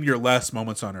questioning your last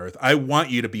moments on Earth. I want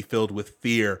you to be filled with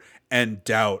fear and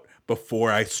doubt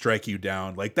before I strike you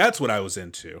down. Like, that's what I was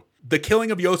into. The killing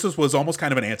of Yosef was almost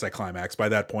kind of an anticlimax by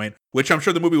that point, which I'm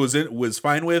sure the movie was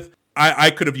fine with.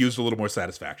 I could have used a little more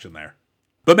satisfaction there.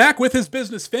 But Mac, with his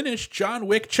business finished, John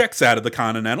Wick checks out of the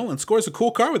Continental and scores a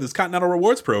cool car with his Continental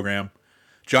Rewards program.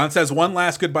 John says one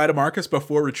last goodbye to Marcus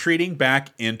before retreating back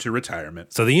into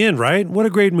retirement. So the end, right? What a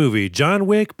great movie. John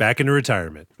Wick back into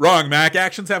retirement. Wrong, Mac.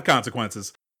 Actions have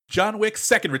consequences. John Wick's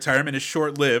second retirement is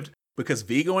short-lived because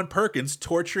Vigo and Perkins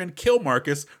torture and kill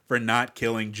Marcus for not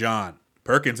killing John.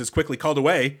 Perkins is quickly called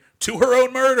away to her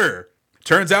own murder.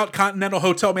 Turns out Continental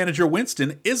Hotel manager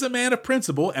Winston is a man of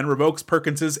principle and revokes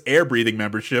Perkins's air-breathing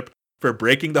membership for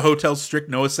breaking the hotel's strict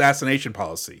no-assassination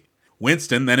policy.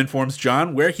 Winston then informs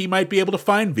John where he might be able to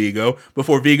find Vigo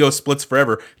before Vigo splits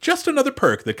forever. Just another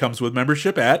perk that comes with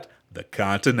membership at the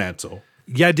Continental.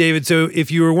 Yeah, David. So if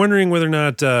you were wondering whether or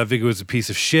not Vigo is a piece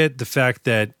of shit, the fact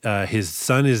that his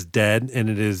son is dead and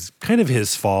it is kind of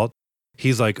his fault,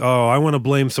 he's like, oh, I want to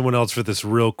blame someone else for this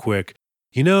real quick.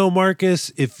 You know,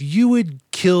 Marcus, if you had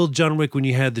killed John Wick when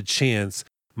you had the chance,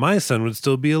 my son would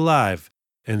still be alive.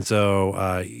 And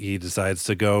so he decides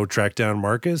to go track down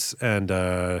Marcus,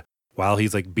 and while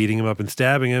he's like beating him up and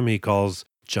stabbing him, he calls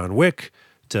John Wick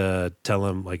to tell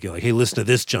him like, hey, listen to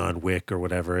this, John Wick, or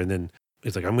whatever. And then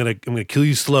he's like, I'm gonna kill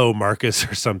you slow, Marcus,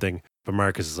 or something. But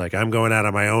Marcus is like, I'm going out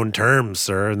on my own terms,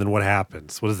 sir. And then what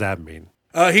happens? What does that mean?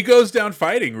 He goes down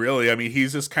fighting, really. I mean,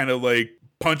 he's just kind of like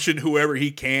punching whoever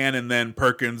he can, and then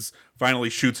Perkins finally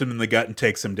shoots him in the gut and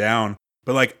takes him down.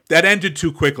 But like, that ended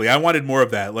too quickly. I wanted more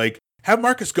of that. Like, have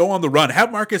Marcus go on the run.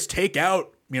 Have Marcus take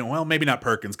out, well, maybe not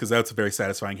Perkins, because that's very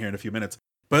satisfying here in a few minutes.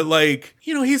 But like,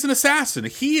 he's an assassin.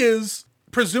 He is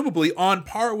presumably on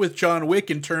par with John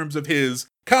Wick in terms of his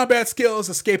combat skills,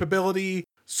 escapability.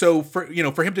 So for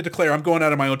him to declare, I'm going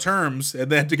out on my own terms,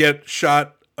 and then to get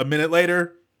shot a minute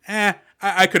later,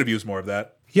 I could have used more of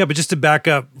that. Yeah, but just to back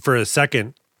up for a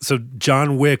second. So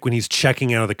John Wick, when he's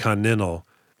checking out of the Continental,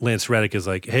 Lance Reddick is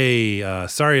like, hey,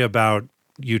 sorry about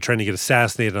you trying to get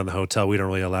assassinated on the hotel. We don't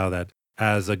really allow that.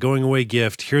 As a going away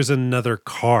gift, here's another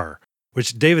car.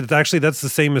 Which, David, that's the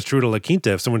same as true to La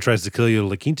Quinta. If someone tries to kill you at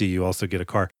La Quinta, you also get a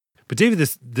car. But David,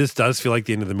 this does feel like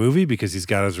the end of the movie because he's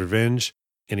got his revenge.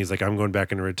 And he's like, I'm going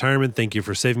back into retirement. Thank you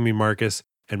for saving me, Marcus.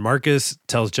 And Marcus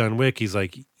tells John Wick, he's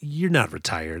like, you're not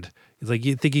retired. He's like,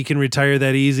 you think you can retire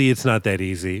that easy? It's not that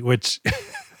easy, which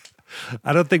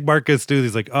I don't think Marcus knew.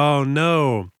 He's like, oh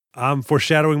no, I'm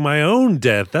foreshadowing my own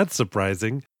death. That's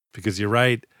surprising because you're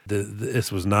right.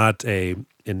 This was not an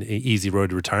easy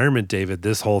road to retirement, David.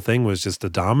 This whole thing was just a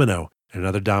domino, and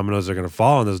other dominoes are going to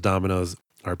fall, and those dominoes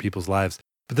are people's lives.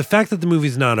 But the fact that the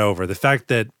movie's not over, the fact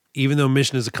that even though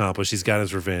mission is accomplished, he's got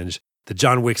his revenge, that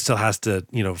John Wick still has to,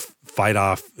 fight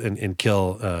off and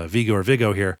kill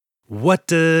Vigo here.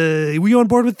 What, were you on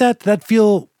board with that? Did that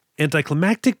feel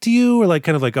anticlimactic to you, or like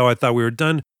kind of like, oh, I thought we were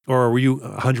done? Or were you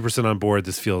 100% on board?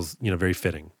 This feels, very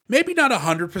fitting. Maybe not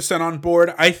 100% on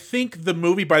board. I think the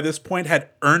movie by this point had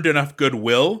earned enough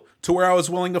goodwill to where I was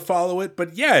willing to follow it.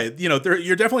 But yeah,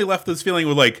 you're definitely left this feeling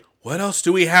with like, what else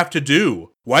do we have to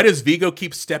do? Why does Vigo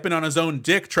keep stepping on his own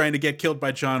dick trying to get killed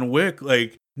by John Wick?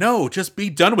 Like, no, just be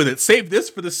done with it. Save this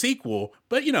for the sequel.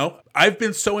 But, I've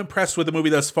been so impressed with the movie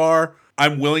thus far.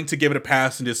 I'm willing to give it a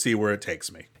pass and just see where it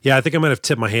takes me. Yeah, I think I might have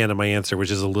tipped my hand on my answer,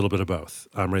 which is a little bit of both.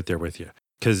 I'm right there with you.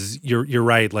 Because you're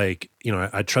right. Like,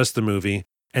 I trust the movie.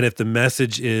 And if the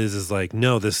message is like,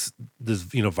 no, this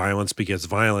violence begets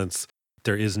violence,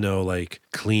 there is no like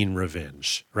clean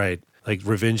revenge, right? Like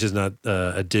revenge is not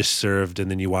a dish served and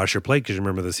then you wash your plate because you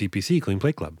remember the CPC, Clean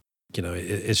Plate Club.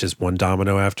 It's just one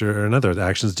domino after another. The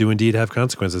actions do indeed have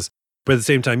consequences. But at the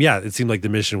same time, yeah, it seemed like the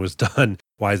mission was done.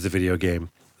 Why is the video game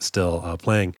still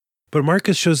playing? But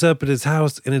Marcus shows up at his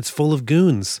house and it's full of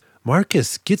goons.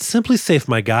 Marcus, get Simply Safe,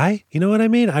 my guy. You know what I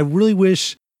mean? I really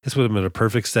wish this would have been a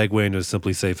perfect segue into a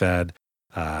Simply Safe ad.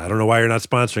 I don't know why you're not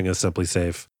sponsoring us, Simply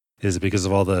Safe. Is it because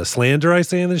of all the slander I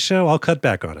say in this show? I'll cut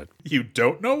back on it. You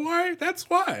don't know why? That's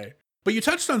why. But you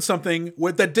touched on something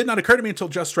that did not occur to me until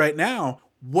just right now.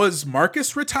 Was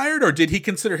Marcus retired, or did he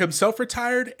consider himself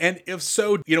retired? And if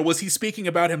so, was he speaking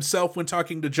about himself when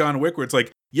talking to John Wick, where it's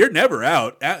like, you're never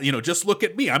out, just look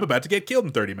at me. I'm about to get killed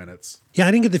in 30 minutes. Yeah,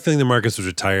 I didn't get the feeling that Marcus was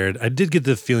retired. I did get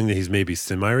the feeling that he's maybe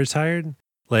semi-retired.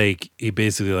 Like, he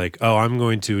basically like, oh, I'm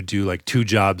going to do like 2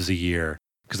 jobs a year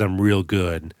because I'm real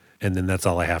good. And then that's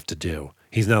all I have to do.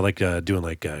 He's not like doing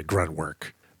like grunt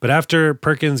work. But after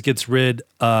Perkins gets rid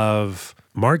of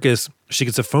Marcus, she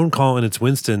gets a phone call and it's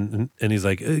Winston. And he's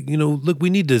like, look, we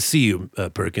need to see you,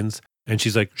 Perkins. And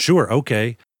she's like, sure,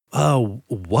 okay. Oh,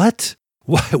 what?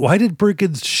 Why did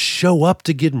Perkins show up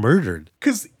to get murdered?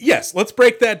 Because, yes, let's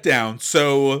break that down.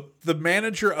 So the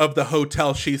manager of the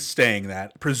hotel she's staying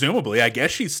at, presumably, I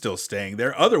guess she's still staying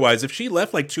there. Otherwise, if she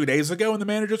left like 2 days ago and the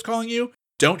manager's calling you,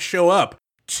 don't show up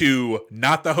to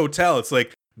not the hotel. It's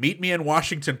like, meet me in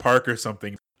Washington Park or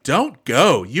something. Don't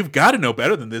go. You've got to know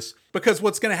better than this. Because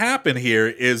what's going to happen here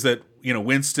is that,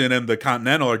 Winston and the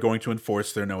Continental are going to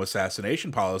enforce their no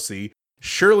assassination policy.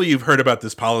 Surely you've heard about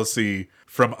this policy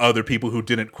from other people who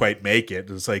didn't quite make it.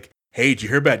 It's like, hey, did you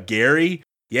hear about Gary?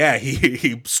 Yeah,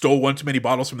 he stole one too many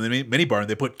bottles from the minibar and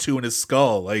they put 2 in his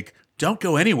skull. Like, don't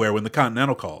go anywhere when the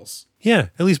Continental calls. Yeah,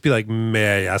 at least be like,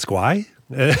 may I ask why?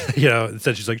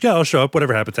 Instead she's like, yeah, I'll show up.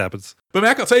 Whatever happens, happens. But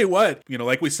Mac, I'll tell you what,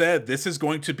 like we said, this is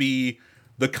going to be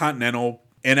the Continental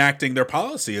enacting their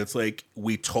policy. It's like,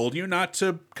 we told you not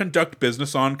to conduct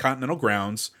business on Continental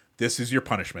grounds. This is your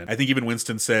punishment. I think even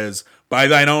Winston says, by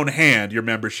thine own hand, your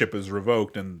membership is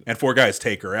revoked, and 4 guys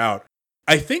take her out.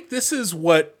 I think this is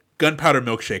what Gunpowder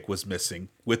Milkshake was missing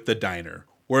with the diner.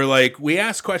 Where, like, we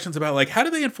ask questions about, like, how do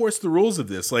they enforce the rules of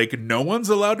this? Like, no one's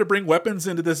allowed to bring weapons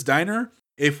into this diner?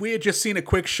 If we had just seen a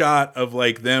quick shot of,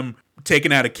 like, them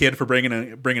taking out a kid for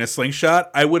bringing a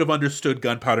slingshot, I would have understood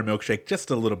Gunpowder Milkshake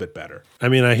just a little bit better. I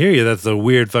mean, I hear you. That's a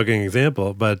weird fucking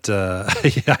example, but yeah,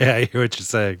 I hear what you're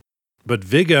saying. But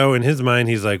Vigo, in his mind,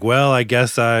 he's like, well, I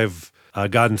guess I've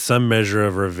gotten some measure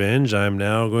of revenge, I'm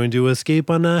now going to escape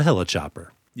on a helichopper.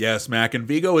 Yes, Mac, and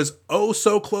Vigo is oh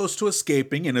so close to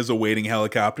escaping in his awaiting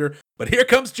helicopter, but here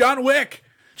comes John Wick!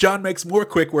 John makes more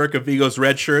quick work of Vigo's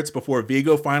red shirts before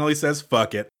Vigo finally says,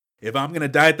 fuck it. If I'm gonna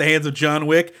die at the hands of John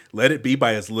Wick, let it be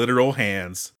by his literal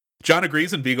hands. John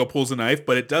agrees and Vigo pulls a knife,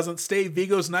 but it doesn't stay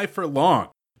Vigo's knife for long.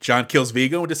 John kills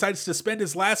Vigo and decides to spend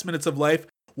his last minutes of life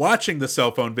watching the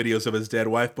cell phone videos of his dead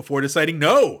wife before deciding,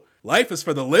 no, life is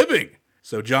for the living.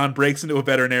 So John breaks into a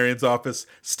veterinarian's office,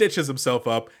 stitches himself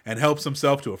up, and helps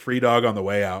himself to a free dog on the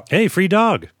way out. Hey, free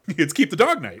dog. It's keep the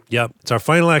dog night. Yep, it's our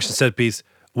final action set piece.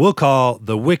 We'll call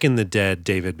the Wick and the Dead,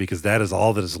 David, because that is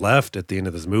all that is left at the end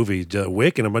of this movie.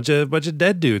 Wick and a bunch of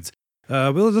dead dudes.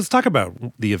 Well, let's talk about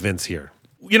the events here.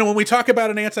 You know, when we talk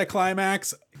about an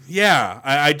anticlimax, yeah,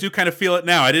 I do kind of feel it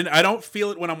now. I don't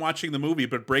feel it when I'm watching the movie,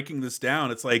 but breaking this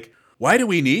down, it's like, why do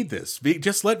we need this?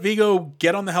 Just let Vigo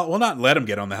get on the well, not let him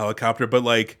get on the helicopter, but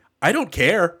like, I don't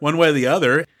care one way or the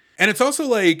other. And it's also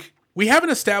like, we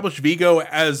haven't established Vigo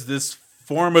as this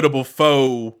formidable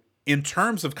foe in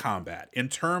terms of combat, in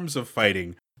terms of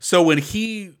fighting. So when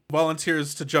he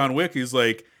volunteers to John Wick, he's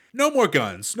like, no more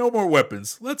guns, no more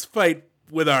weapons. Let's fight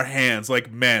with our hands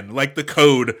like men, like the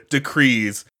code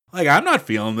decrees. Like, I'm not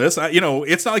feeling this.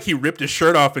 It's not like he ripped his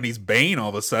shirt off and he's Bane all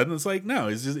of a sudden. It's like, no,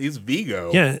 he's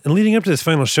Vigo. Yeah, and leading up to this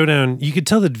final showdown, you could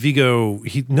tell that Vigo,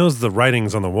 he knows the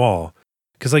writings on the wall.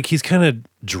 Because, like, he's kind of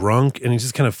drunk and he's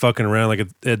just kind of fucking around like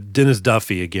a Dennis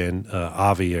Duffy again,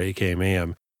 Avi, or a.k.a.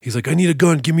 Mayhem. He's like, I need a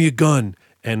gun, give me a gun.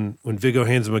 And when Vigo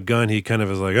hands him a gun, he kind of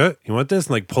is like, you want this?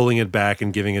 And, like, pulling it back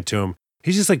and giving it to him.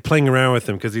 He's just, like, playing around with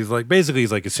him because he's like, basically,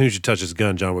 he's like, as soon as you touch his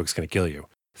gun, John Wick's going to kill you.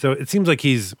 So it seems like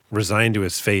he's resigned to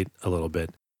his fate a little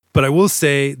bit. But I will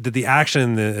say that the action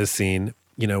in this scene,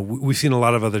 you know, we've seen a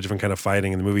lot of other different kind of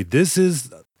fighting in the movie. This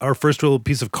is our first real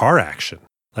piece of car action.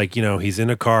 Like, you know, he's in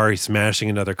a car, he's smashing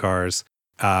into other cars.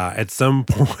 At some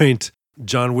point,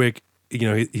 John Wick,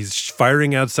 you know, he's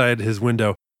firing outside his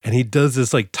window and he does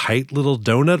this like tight little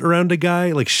donut around a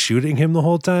guy, like shooting him the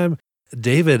whole time.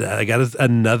 David, I got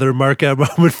another mark out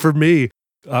moment for me.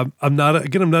 I'm not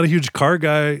a huge car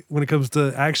guy when it comes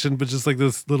to action, but just like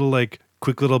this little like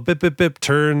quick little bip bip bip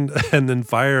turn and then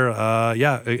fire.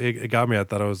 It got me. I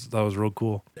thought that was real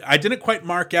cool. I didn't quite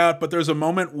mark out, but there's a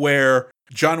moment where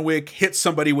John Wick hits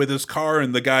somebody with his car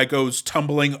and the guy goes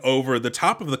tumbling over the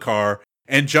top of the car,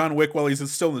 and John Wick, while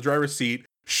he's still in the driver's seat,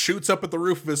 shoots up at the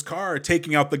roof of his car,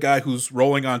 taking out the guy who's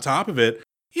rolling on top of it.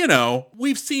 You know,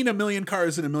 we've seen a million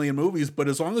cars in a million movies, but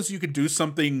as long as you can do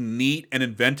something neat and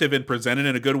inventive and present it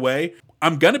in a good way,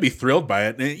 I'm going to be thrilled by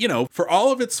it. And, you know, for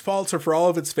all of its faults or for all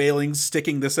of its failings,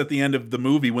 sticking this at the end of the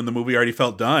movie when the movie already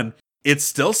felt done, it's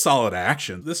still solid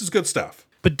action. This is good stuff.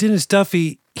 But Dennis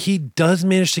Duffy, he does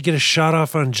manage to get a shot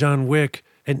off on John Wick,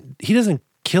 and he doesn't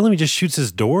kill him, he just shoots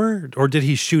his door? Or did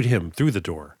he shoot him through the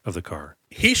door of the car?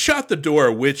 He shot the door,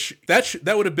 which that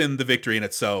would have been the victory in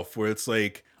itself, where it's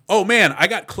like, oh man, I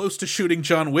got close to shooting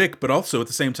John Wick, but also at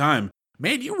the same time,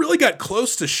 man, you really got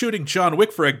close to shooting John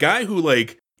Wick for a guy who,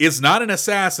 like, is not an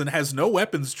assassin, has no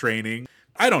weapons training.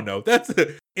 I don't know.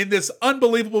 In this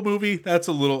unbelievable movie, that's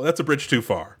a bridge too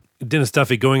far. Dennis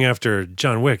Duffy going after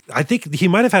John Wick. I think he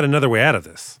might have had another way out of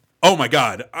this. Oh my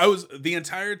God. I was the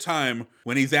entire time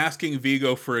when he's asking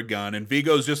Vigo for a gun and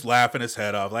Vigo's just laughing his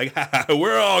head off like,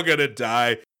 we're all gonna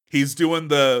die. He's doing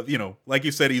the, you know, like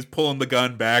you said, he's pulling the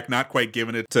gun back, not quite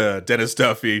giving it to Dennis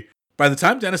Duffy. By the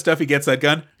time Dennis Duffy gets that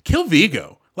gun, kill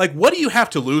Vigo. Like, what do you have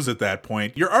to lose at that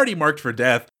point? You're already marked for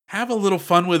death. Have a little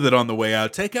fun with it on the way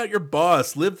out. Take out your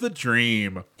boss. Live the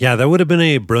dream. Yeah, that would have been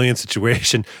a brilliant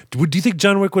situation. Do you think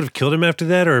John Wick would have killed him after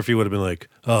that? Or if he would have been like,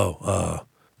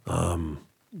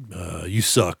 you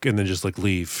suck, and then just like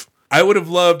leave? I would have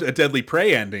loved a Deadly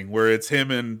Prey ending where it's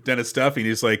him and Dennis Duffy and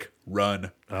he's like,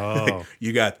 run. Oh.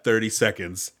 You got 30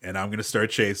 seconds and I'm going to start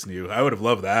chasing you. I would have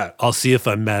loved that. I'll see if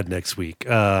I'm mad next week.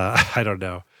 I don't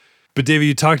know. But David,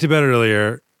 you talked about it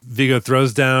earlier. Vigo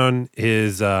throws down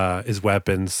his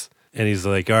weapons and he's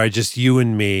like, all right, just you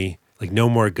and me, like no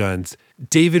more guns.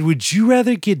 David, would you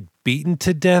rather get beaten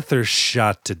to death or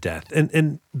shot to death?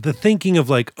 And the thinking of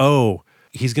like, oh,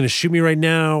 he's going to shoot me right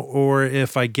now, or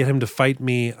if I get him to fight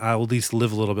me, I'll at least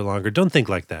live a little bit longer. Don't think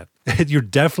like that. You're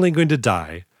definitely going to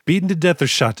die. Beaten to death or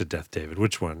shot to death, David?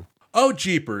 Which one? Oh,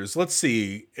 jeepers. Let's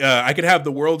see. I could have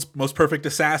the world's most perfect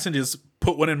assassin just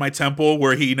put one in my temple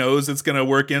where he knows it's going to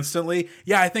work instantly.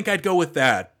 Yeah, I think I'd go with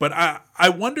that. But I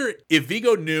wonder if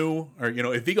Vigo knew, or, you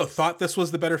know, if Vigo thought this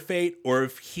was the better fate, or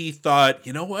if he thought,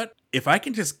 you know what? If I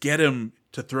can just get him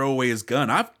to throw away his gun,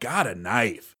 I've got a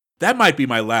knife. That might be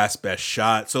my last best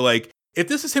shot. So, like, if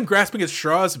this is him grasping at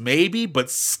straws, maybe, but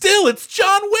still, it's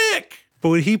John Wick. But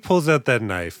when he pulls out that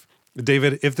knife,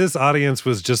 David, if this audience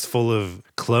was just full of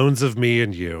clones of me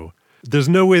and you, there's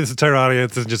no way this entire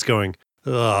audience is just going,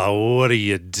 oh, what are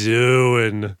you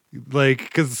doing? Like,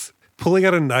 because pulling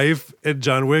out a knife at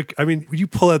John Wick, I mean, when you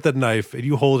pull out that knife and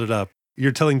you hold it up,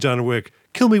 you're telling John Wick,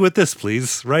 kill me with this,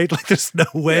 please, right? Like, there's no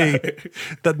way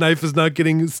that knife is not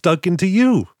getting stuck into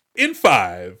you. In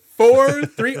 5, 4,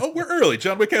 3, oh, we're early.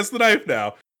 John Wick has the knife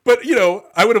now. But,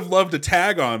 I would have loved a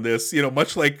tag on this,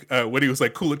 much like when he was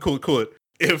like, cool it.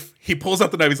 If he pulls out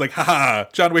the knife, he's like, ha,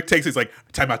 John Wick takes it, he's like,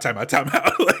 time out.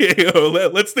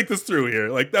 Like, let's think this through here.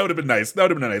 Like, that would have been nice. That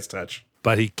would have been a nice touch.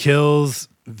 But he kills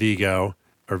Vigo.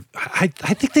 Or I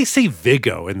think they say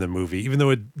Vigo in the movie, even though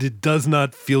it does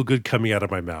not feel good coming out of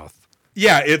my mouth.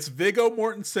 Yeah, it's Viggo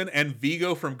Mortensen and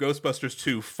Vigo from Ghostbusters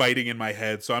 2 fighting in my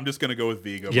head, so I'm just going to go with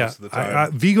Vigo most of the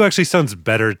time. Vigo actually sounds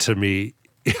better to me.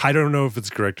 I don't know if it's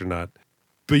correct or not.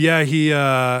 But yeah,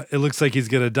 it looks like he's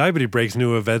going to die, but he breaks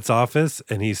into a vet's office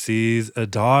and he sees a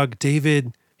dog.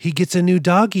 David, he gets a new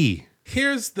doggy.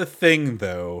 Here's the thing,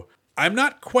 though. I'm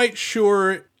not quite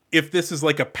sure if this is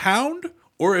like a pound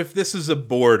or if this is a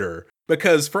border.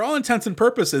 Because for all intents and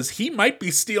purposes, he might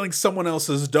be stealing someone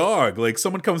else's dog. Like,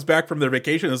 someone comes back from their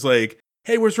vacation and is like,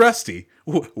 hey, where's Rusty?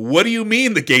 What do you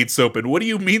mean the gate's open? What do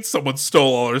you mean someone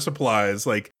stole all our supplies?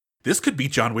 Like, this could be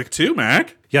John Wick 2,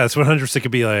 Mac. Yeah, it's 100%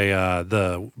 could be like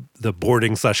the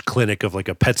boarding/clinic of like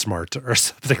a PetSmart or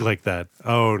something like that.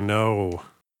 Oh, no.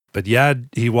 But yeah,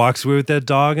 he walks away with that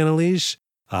dog on a leash.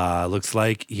 Looks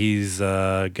like he's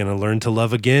going to learn to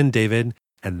love again, David.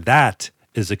 And that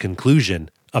is the conclusion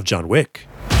of John Wick.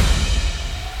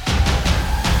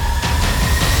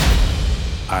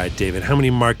 All right, David, how many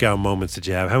mark-out moments did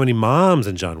you have? How many moms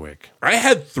in John Wick? I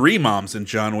had 3 moms in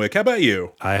John Wick. How about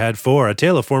you? I had 4, a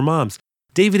tale of 4 moms.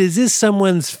 David, is this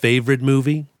someone's favorite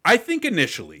movie? I think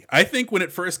initially. I think when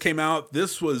it first came out,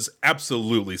 this was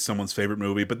absolutely someone's favorite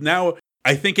movie. But now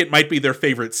I think it might be their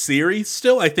favorite series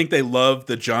still. I think they love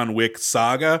the John Wick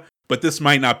saga, but this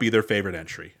might not be their favorite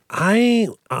entry. I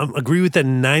agree with that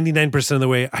 99% of the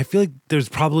way. I feel like there's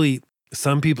probably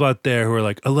some people out there who are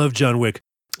like, I love John Wick.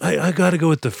 I got to go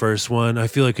with the first one. I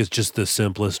feel like it's just the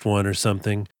simplest one or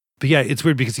something. But yeah, it's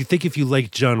weird because you think if you like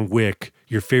John Wick,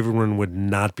 your favorite one would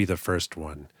not be the first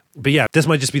one. But yeah, this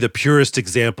might just be the purest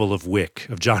example of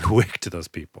John Wick to those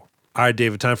people. All right,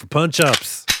 David, time for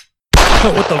punch-ups.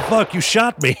 Oh, what the fuck? You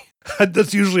shot me.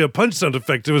 That's usually a punch sound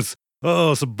effect. It was,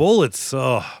 some bullets.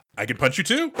 Oh. I can punch you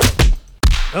too.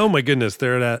 Oh my goodness,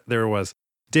 there it was.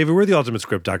 David, we're the ultimate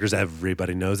script doctors.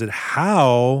 Everybody knows it.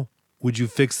 How would you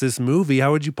fix this movie?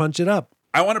 How would you punch it up?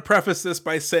 I want to preface this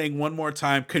by saying one more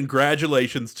time,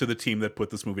 congratulations to the team that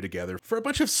put this movie together. For a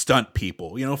bunch of stunt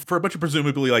people, for a bunch of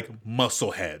presumably like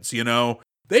muscle heads,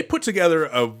 they put together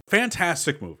a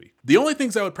fantastic movie. The only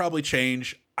things I would probably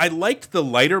change, I liked the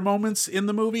lighter moments in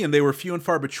the movie and they were few and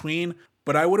far between,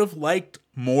 but I would have liked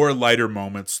more lighter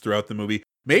moments throughout the movie.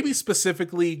 Maybe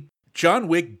specifically John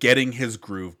Wick getting his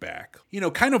groove back.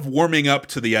 Kind of warming up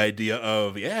to the idea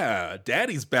of, yeah,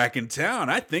 daddy's back in town.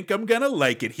 I think I'm gonna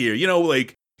like it here.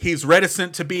 Like he's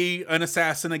reticent to be an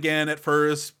assassin again at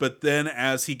first, but then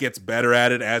as he gets better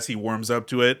at it, as he warms up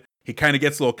to it, he kind of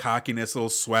gets a little cockiness, a little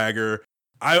swagger.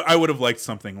 I would have liked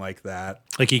something like that.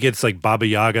 Like he gets like Baba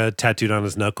Yaga tattooed on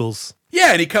his knuckles.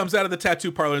 Yeah, and he comes out of the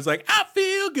tattoo parlor and is like, I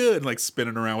feel good, and like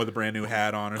spinning around with a brand new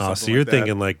hat on or something. Oh, so you're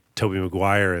thinking like Tobey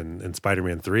Maguire and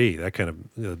Spider-Man 3, that kind of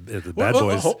the bad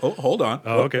boys. Hold on.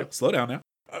 Oh, okay. Slow down now.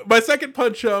 My second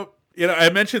punch up,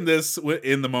 I mentioned this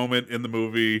in the moment in the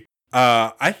movie.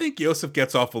 I think Yosef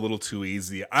gets off a little too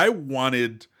easy. I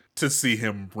wanted to see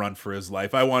him run for his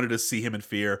life. I wanted to see him in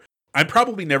fear. I'm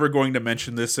probably never going to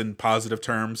mention this in positive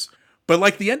terms, but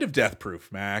like the end of Death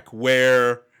Proof, Mac,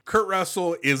 where Kurt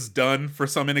Russell is done for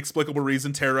some inexplicable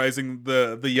reason terrorizing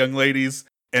the young ladies.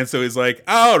 And so he's like,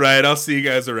 all right, I'll see you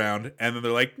guys around. And then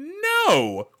they're like,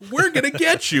 no, we're going to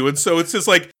get you. And so it's just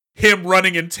like him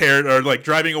running in terror or like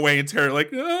driving away in terror.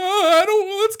 Like,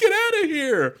 let's get out of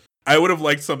here. I would have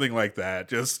liked something like that.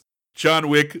 Just John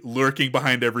Wick lurking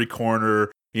behind every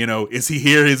corner. Is he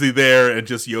here? Is he there? And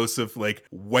just Yosef like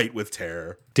white with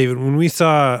terror. David, when we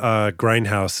saw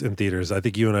Grindhouse in theaters, I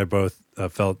think you and I both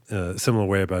felt a similar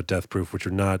way about Death Proof, which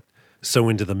are not so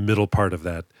into the middle part of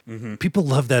that. Mm-hmm. People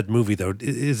love that movie, though.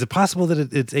 Is it possible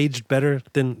that it's aged better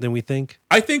than we think?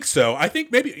 I think so. I think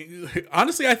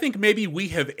maybe we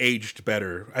have aged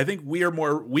better. I think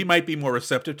we might be more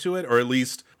receptive to it, or at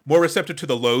least more receptive to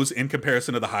the lows in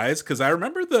comparison to the highs. Because I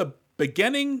remember the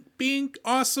beginning being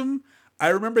awesome. I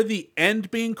remember the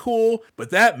end being cool, but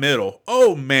that middle,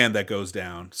 oh man, that goes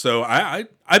down. So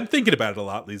I'm thinking about it a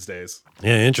lot these days.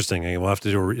 Yeah, interesting. We'll have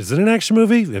to do. Is it an action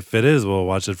movie? If it is, we'll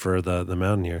watch it for the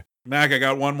mountain here. Mac, I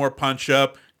got one more punch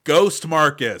up. Ghost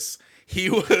Marcus. He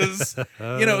was,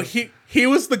 he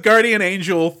was the guardian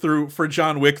angel for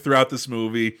John Wick throughout this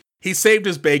movie. He saved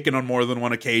his bacon on more than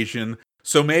one occasion.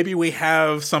 So maybe we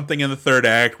have something in the third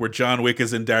act where John Wick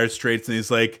is in dire straits and he's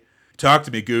like, talk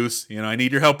to me, Goose. I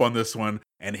need your help on this one.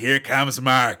 And here comes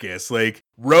Marcus, like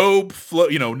robe,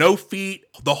 no feet,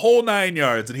 the whole 9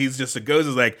 yards. And he's just a ghost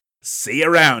is like, see you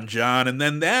around, John. And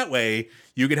then that way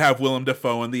you could have Willem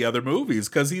Dafoe in the other movies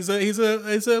because he's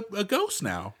a ghost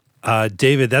now.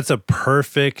 David, that's a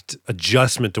perfect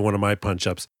adjustment to one of my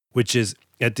punch-ups, which is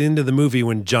at the end of the movie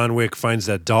when John Wick finds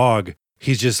that dog,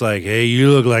 he's just like, hey, you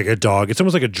look like a dog. It's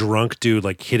almost like a drunk dude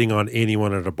like hitting on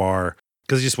anyone at a bar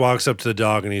because he just walks up to the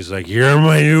dog and he's like, you're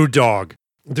my new dog.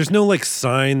 There's no like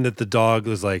sign that the dog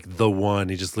is like the one.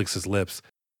 He just licks his lips.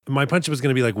 My punch-up was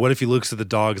going to be like, what if he looks at the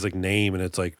dog's like name and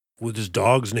it's like, well, this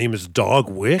dog's name is Dog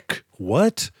Wick?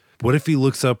 What? What if he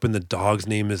looks up and the dog's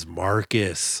name is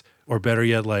Marcus? Or better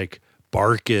yet, like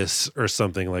Barkus or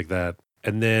something like that.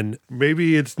 And then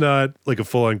maybe it's not like a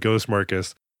full-on ghost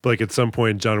Marcus, but like at some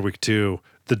point in John Wick 2,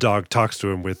 the dog talks to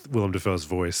him with Willem Dafoe's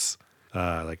voice.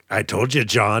 Like, I told you,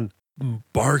 John.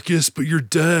 Barkus, but you're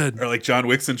dead. Or like John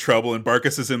Wick's in trouble and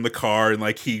Barkus is in the car and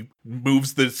like he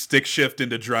moves the stick shift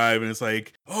into drive and it's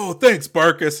like, oh, thanks,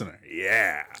 Barkus. And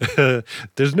yeah.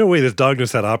 There's no way this dog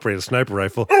knows how to operate a sniper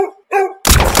rifle.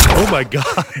 Oh my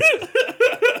God.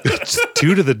 Just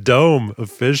 2 to the dome,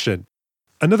 efficient.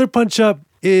 Another punch up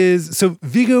is, so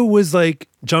Viggo was like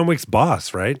John Wick's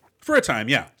boss, right? For a time,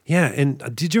 yeah. Yeah,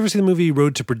 and did you ever see the movie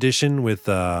Road to Perdition with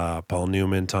Paul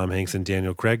Newman, Tom Hanks, and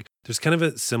Daniel Craig? There's kind of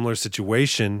a similar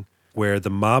situation where the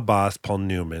mob boss, Paul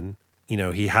Newman,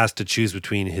 he has to choose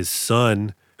between his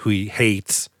son, who he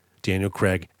hates, Daniel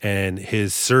Craig, and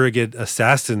his surrogate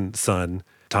assassin son,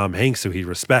 Tom Hanks, who he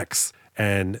respects.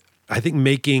 And I think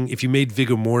if you made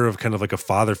Viggo more of kind of like a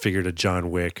father figure to John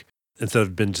Wick, instead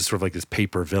of being just sort of like this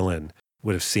paper villain,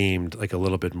 would have seemed like add a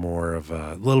little bit more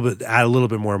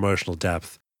emotional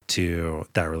depth to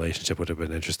that relationship would have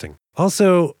been interesting.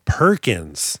 Also,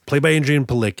 Perkins, played by Adrienne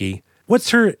Palicki. What's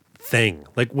her thing?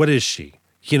 Like, what is she?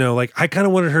 Like I kind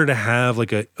of wanted her to have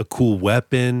like a cool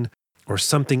weapon or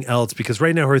something else because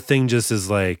right now her thing just is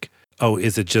like, oh,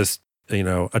 is it just,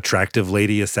 attractive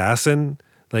lady assassin?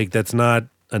 Like that's not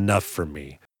enough for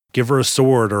me. Give her a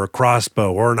sword or a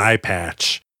crossbow or an eye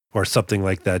patch or something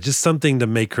like that. Just something to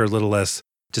make her a little less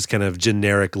just kind of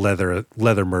generic leather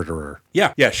murderer.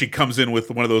 Yeah. She comes in with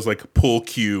one of those like pull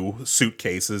cue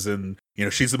suitcases and,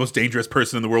 she's the most dangerous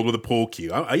person in the world with a pull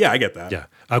cue. I get that. Yeah.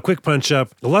 A quick punch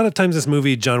up. A lot of times this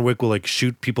movie, John Wick will like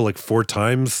shoot people like 4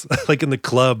 times. Like in the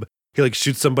club, he like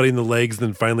shoots somebody in the legs and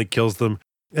then finally kills them.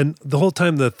 And the whole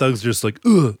time the thugs are just like,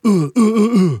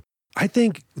 I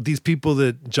think these people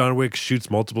that John Wick shoots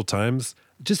multiple times,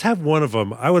 just have one of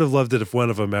them. I would have loved it if one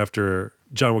of them, after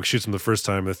John Wick shoots him the first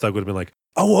time, the thug would have been like,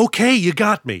 oh, okay, you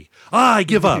got me. I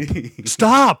give up.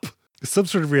 Stop. Some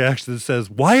sort of reaction that says,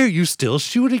 why are you still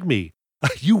shooting me?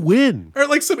 You win. Or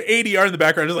like some ADR in the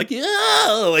background is like,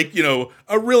 yeah, like,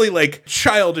 a really like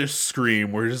childish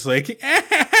scream where it's like,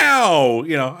 ow,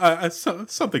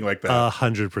 something like that.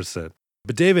 100%.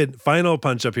 But David, final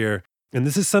punch up here. And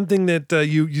this is something that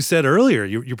you said earlier.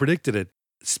 You predicted it.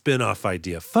 Spinoff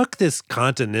idea. Fuck this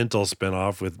Continental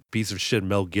spinoff with piece of shit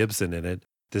Mel Gibson in it.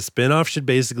 The spinoff should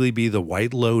basically be the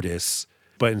White Lotus,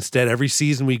 but instead every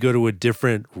season we go to a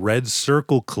different red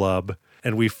circle club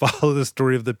and we follow the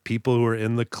story of the people who are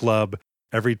in the club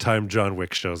every time John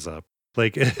Wick shows up.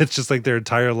 Like it's just like their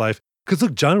entire life. Because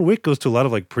look, John Wick goes to a lot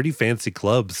of like pretty fancy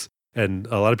clubs and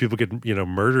a lot of people get,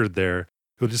 murdered there. It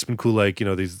would have just been cool, like,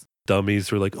 these dummies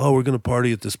who are like, oh, we're going to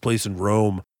party at this place in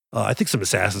Rome. I think some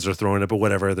assassins are throwing it, but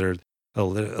whatever. There's a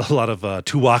lot of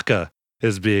tuwaka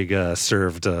is being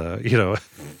served. They're going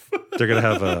to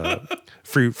have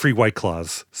free White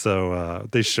Claws. So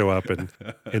they show up and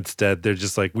instead they're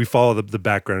just like, we follow the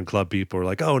background club people are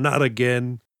like, oh, not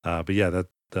again. But yeah,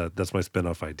 that's my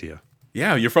spinoff idea.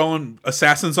 Yeah, you're following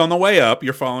assassins on the way up.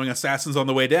 You're following assassins on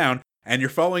the way down. And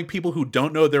you're following people who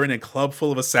don't know they're in a club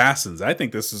full of assassins. I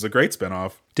think this is a great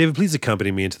spinoff. David, please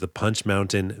accompany me into the Punch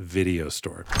Mountain video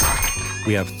store.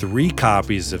 We have 3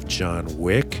 copies of John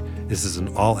Wick. This is an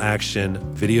all-action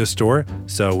video store.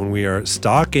 So when we are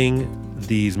stocking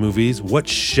these movies, what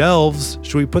shelves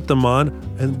should we put them on?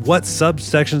 And what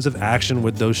subsections of action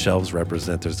would those shelves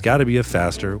represent? There's got to be a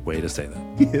faster way to say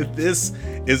that. This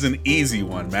is an easy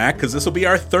one, Mac, because this will be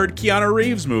our 3rd Keanu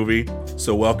Reeves movie.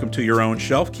 So welcome to your own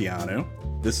shelf, Keanu.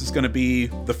 This is going to be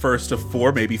the first of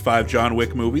 4, maybe 5 John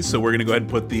Wick movies, so we're going to go ahead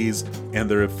and put these in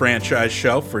the franchise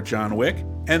shelf for John Wick.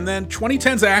 And then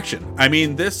 2010's action. I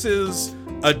mean, this is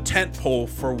a tentpole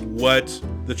for what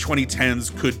the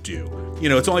 2010s could do. You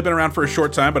know, it's only been around for a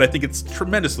short time, but I think it's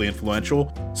tremendously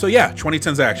influential. So yeah,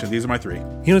 2010's action. These are my 3. You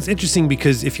know, it's interesting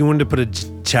because if you wanted to put a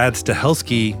Chad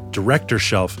Stahelski director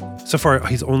shelf, so far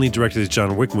he's only directed his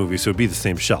John Wick movie, so it'd be the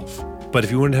same shelf. But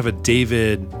if you wanted to have a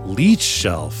David Leitch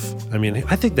shelf, I mean,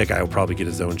 I think that guy will probably get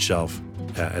his own shelf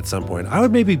at some point. I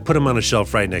would maybe put them on a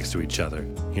shelf right next to each other.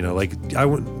 You know, like I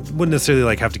wouldn't necessarily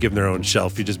like have to give them their own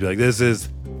shelf. You just be like,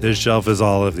 this shelf is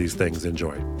all of these things.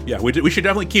 Enjoy. Yeah, we should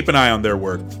definitely keep an eye on their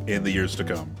work in the years to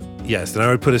come. Yes, and I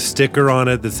would put a sticker on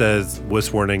it that says,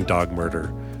 "Wuss warning, dog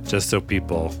murder," just so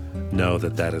people know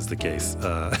that is the case.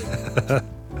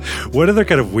 What other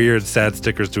kind of weird, sad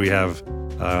stickers do we have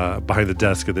behind the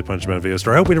desk at the Punch Mountain Video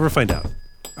Store? I hope we never find out. All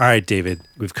right, David,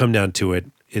 we've come down to it.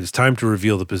 It is time to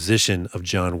reveal the position of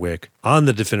John Wick on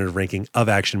the definitive ranking of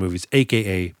action movies,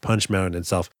 a.k.a. Punch Mountain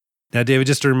itself. Now, David,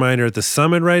 just a reminder, at the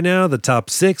summit right now, the top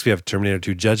 6, we have Terminator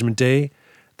 2 Judgment Day,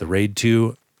 The Raid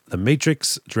 2, The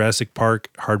Matrix, Jurassic Park,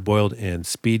 Hard Boiled, and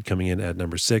Speed coming in at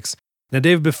number 6. Now,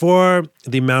 David, before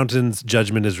the Mountain's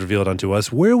judgment is revealed unto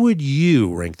us, where would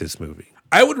you rank this movie?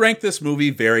 I would rank this movie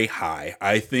very high.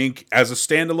 I think as a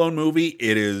standalone movie,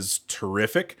 it is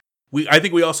terrific. I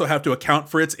think we also have to account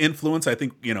for its influence. I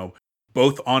think, you know,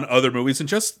 both on other movies and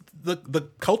just the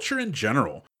culture in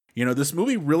general. You know, this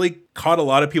movie really caught a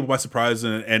lot of people by surprise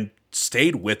and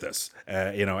stayed with us,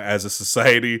 you know, as a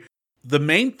society. The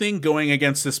main thing going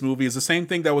against this movie is the same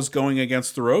thing that was going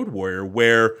against The Road Warrior,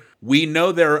 where we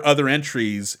know there are other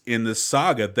entries in this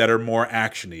saga that are more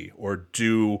actiony or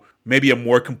do maybe a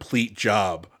more complete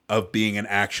job of being an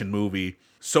action movie.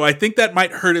 So I think that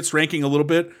might hurt its ranking a little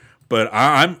bit, but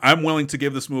I'm willing to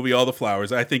give this movie all the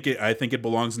flowers. I think it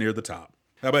belongs near the top.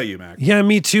 How about you, Mac? Yeah,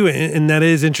 me too. And that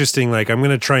is interesting. Like, I'm going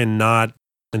to try and not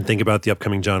and think about the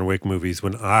upcoming John Wick movies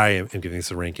when I am giving this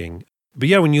a ranking. But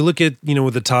yeah, when you look at, you know,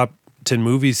 with the top 10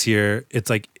 movies here, it's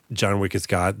like John Wick has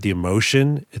got the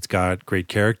emotion. It's got great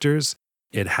characters.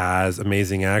 It has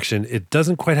amazing action. It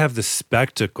doesn't quite have the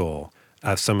spectacle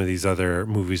as some of these other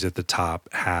movies at the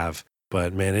top have.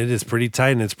 But man, it is pretty tight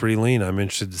and it's pretty lean. I'm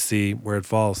interested to see where it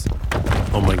falls.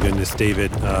 Oh my goodness,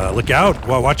 David. Look out.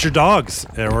 Well, watch your dogs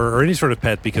or any sort of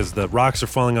pet because the rocks are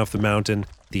falling off the mountain.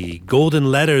 The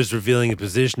golden letters revealing the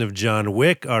position of John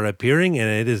Wick are appearing, and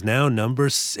it is now number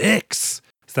 6.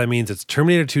 So that means it's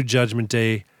Terminator 2 Judgment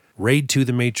Day, Raid 2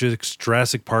 The Matrix,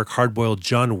 Jurassic Park, Hard Boiled,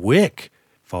 John Wick,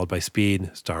 followed by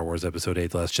Speed, Star Wars Episode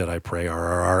 8, The Last Jedi, Prey,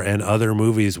 RRR, and other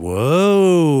movies.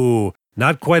 Whoa!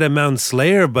 Not quite a Mountain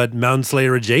Slayer, but Mountain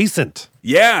Slayer adjacent.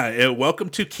 Yeah, welcome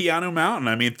to Keanu Mountain.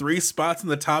 I mean, 3 spots in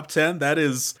the top 10. That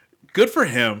is good for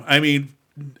him. I mean,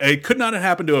 it could not have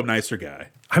happened to a nicer guy.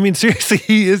 I mean, seriously,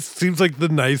 seems like the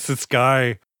nicest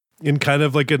guy in kind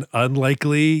of like an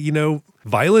unlikely, you know,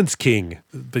 violence king.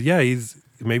 But yeah,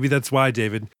 maybe that's why,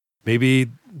 David. Maybe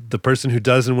the person who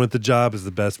doesn't want the job is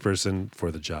the best person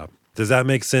for the job. Does that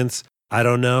make sense? I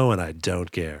don't know, and I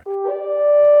don't care.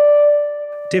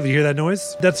 David, you hear that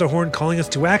noise? That's a horn calling us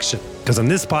to action. Because on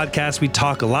this podcast, we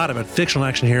talk a lot about fictional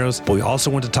action heroes, but we also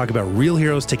want to talk about real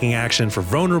heroes taking action for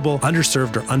vulnerable,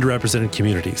 underserved, or underrepresented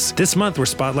communities. This month, we're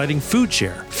spotlighting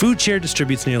FoodShare. FoodShare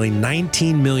distributes nearly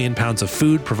 19 million pounds of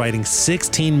food, providing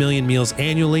 16 million meals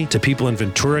annually to people in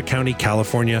Ventura County,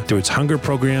 California, through its hunger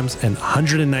programs and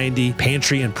 190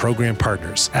 pantry and program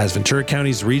partners. As Ventura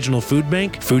County's regional food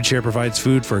bank, FoodShare provides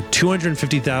food for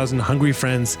 250,000 hungry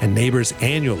friends and neighbors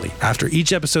annually. After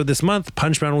each episode this month,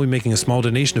 Punch Mountain will be making a small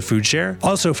donation to FoodShare.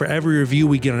 Also, for every review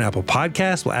we get on Apple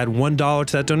Podcasts, we'll add $1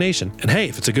 to that donation. And hey,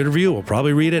 if it's a good review, we'll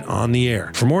probably read it on the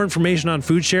air. For more information on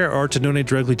FoodShare or to donate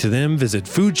directly to them, visit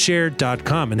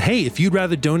foodshare.com. And hey, if you'd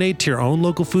rather donate to your own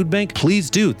local food bank, please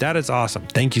do. That is awesome.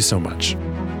 Thank you so much.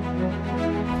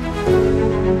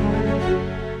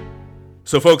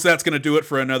 So, folks, that's going to do it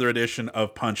for another edition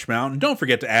of Punch Mountain. Don't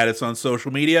forget to add us on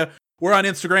social media. We're on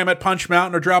Instagram at Punch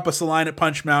Mountain, or drop us a line at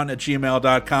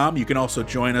punchmountain@gmail.com. You can also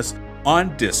join us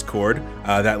on Discord.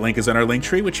 That link is in our link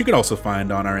tree, which you can also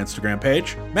find on our Instagram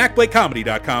page.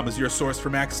 MacBlakeComedy.com is your source for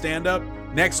Mac's stand-up.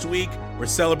 Next week, we're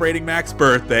celebrating Mac's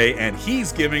birthday, and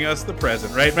he's giving us the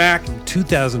present, right, Mac?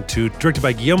 2002, directed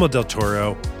by Guillermo del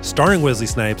Toro, starring Wesley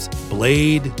Snipes,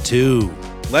 Blade 2.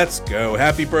 Let's go.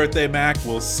 Happy birthday, Mac.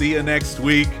 We'll see you next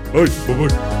week. Bye.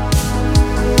 Bye-bye.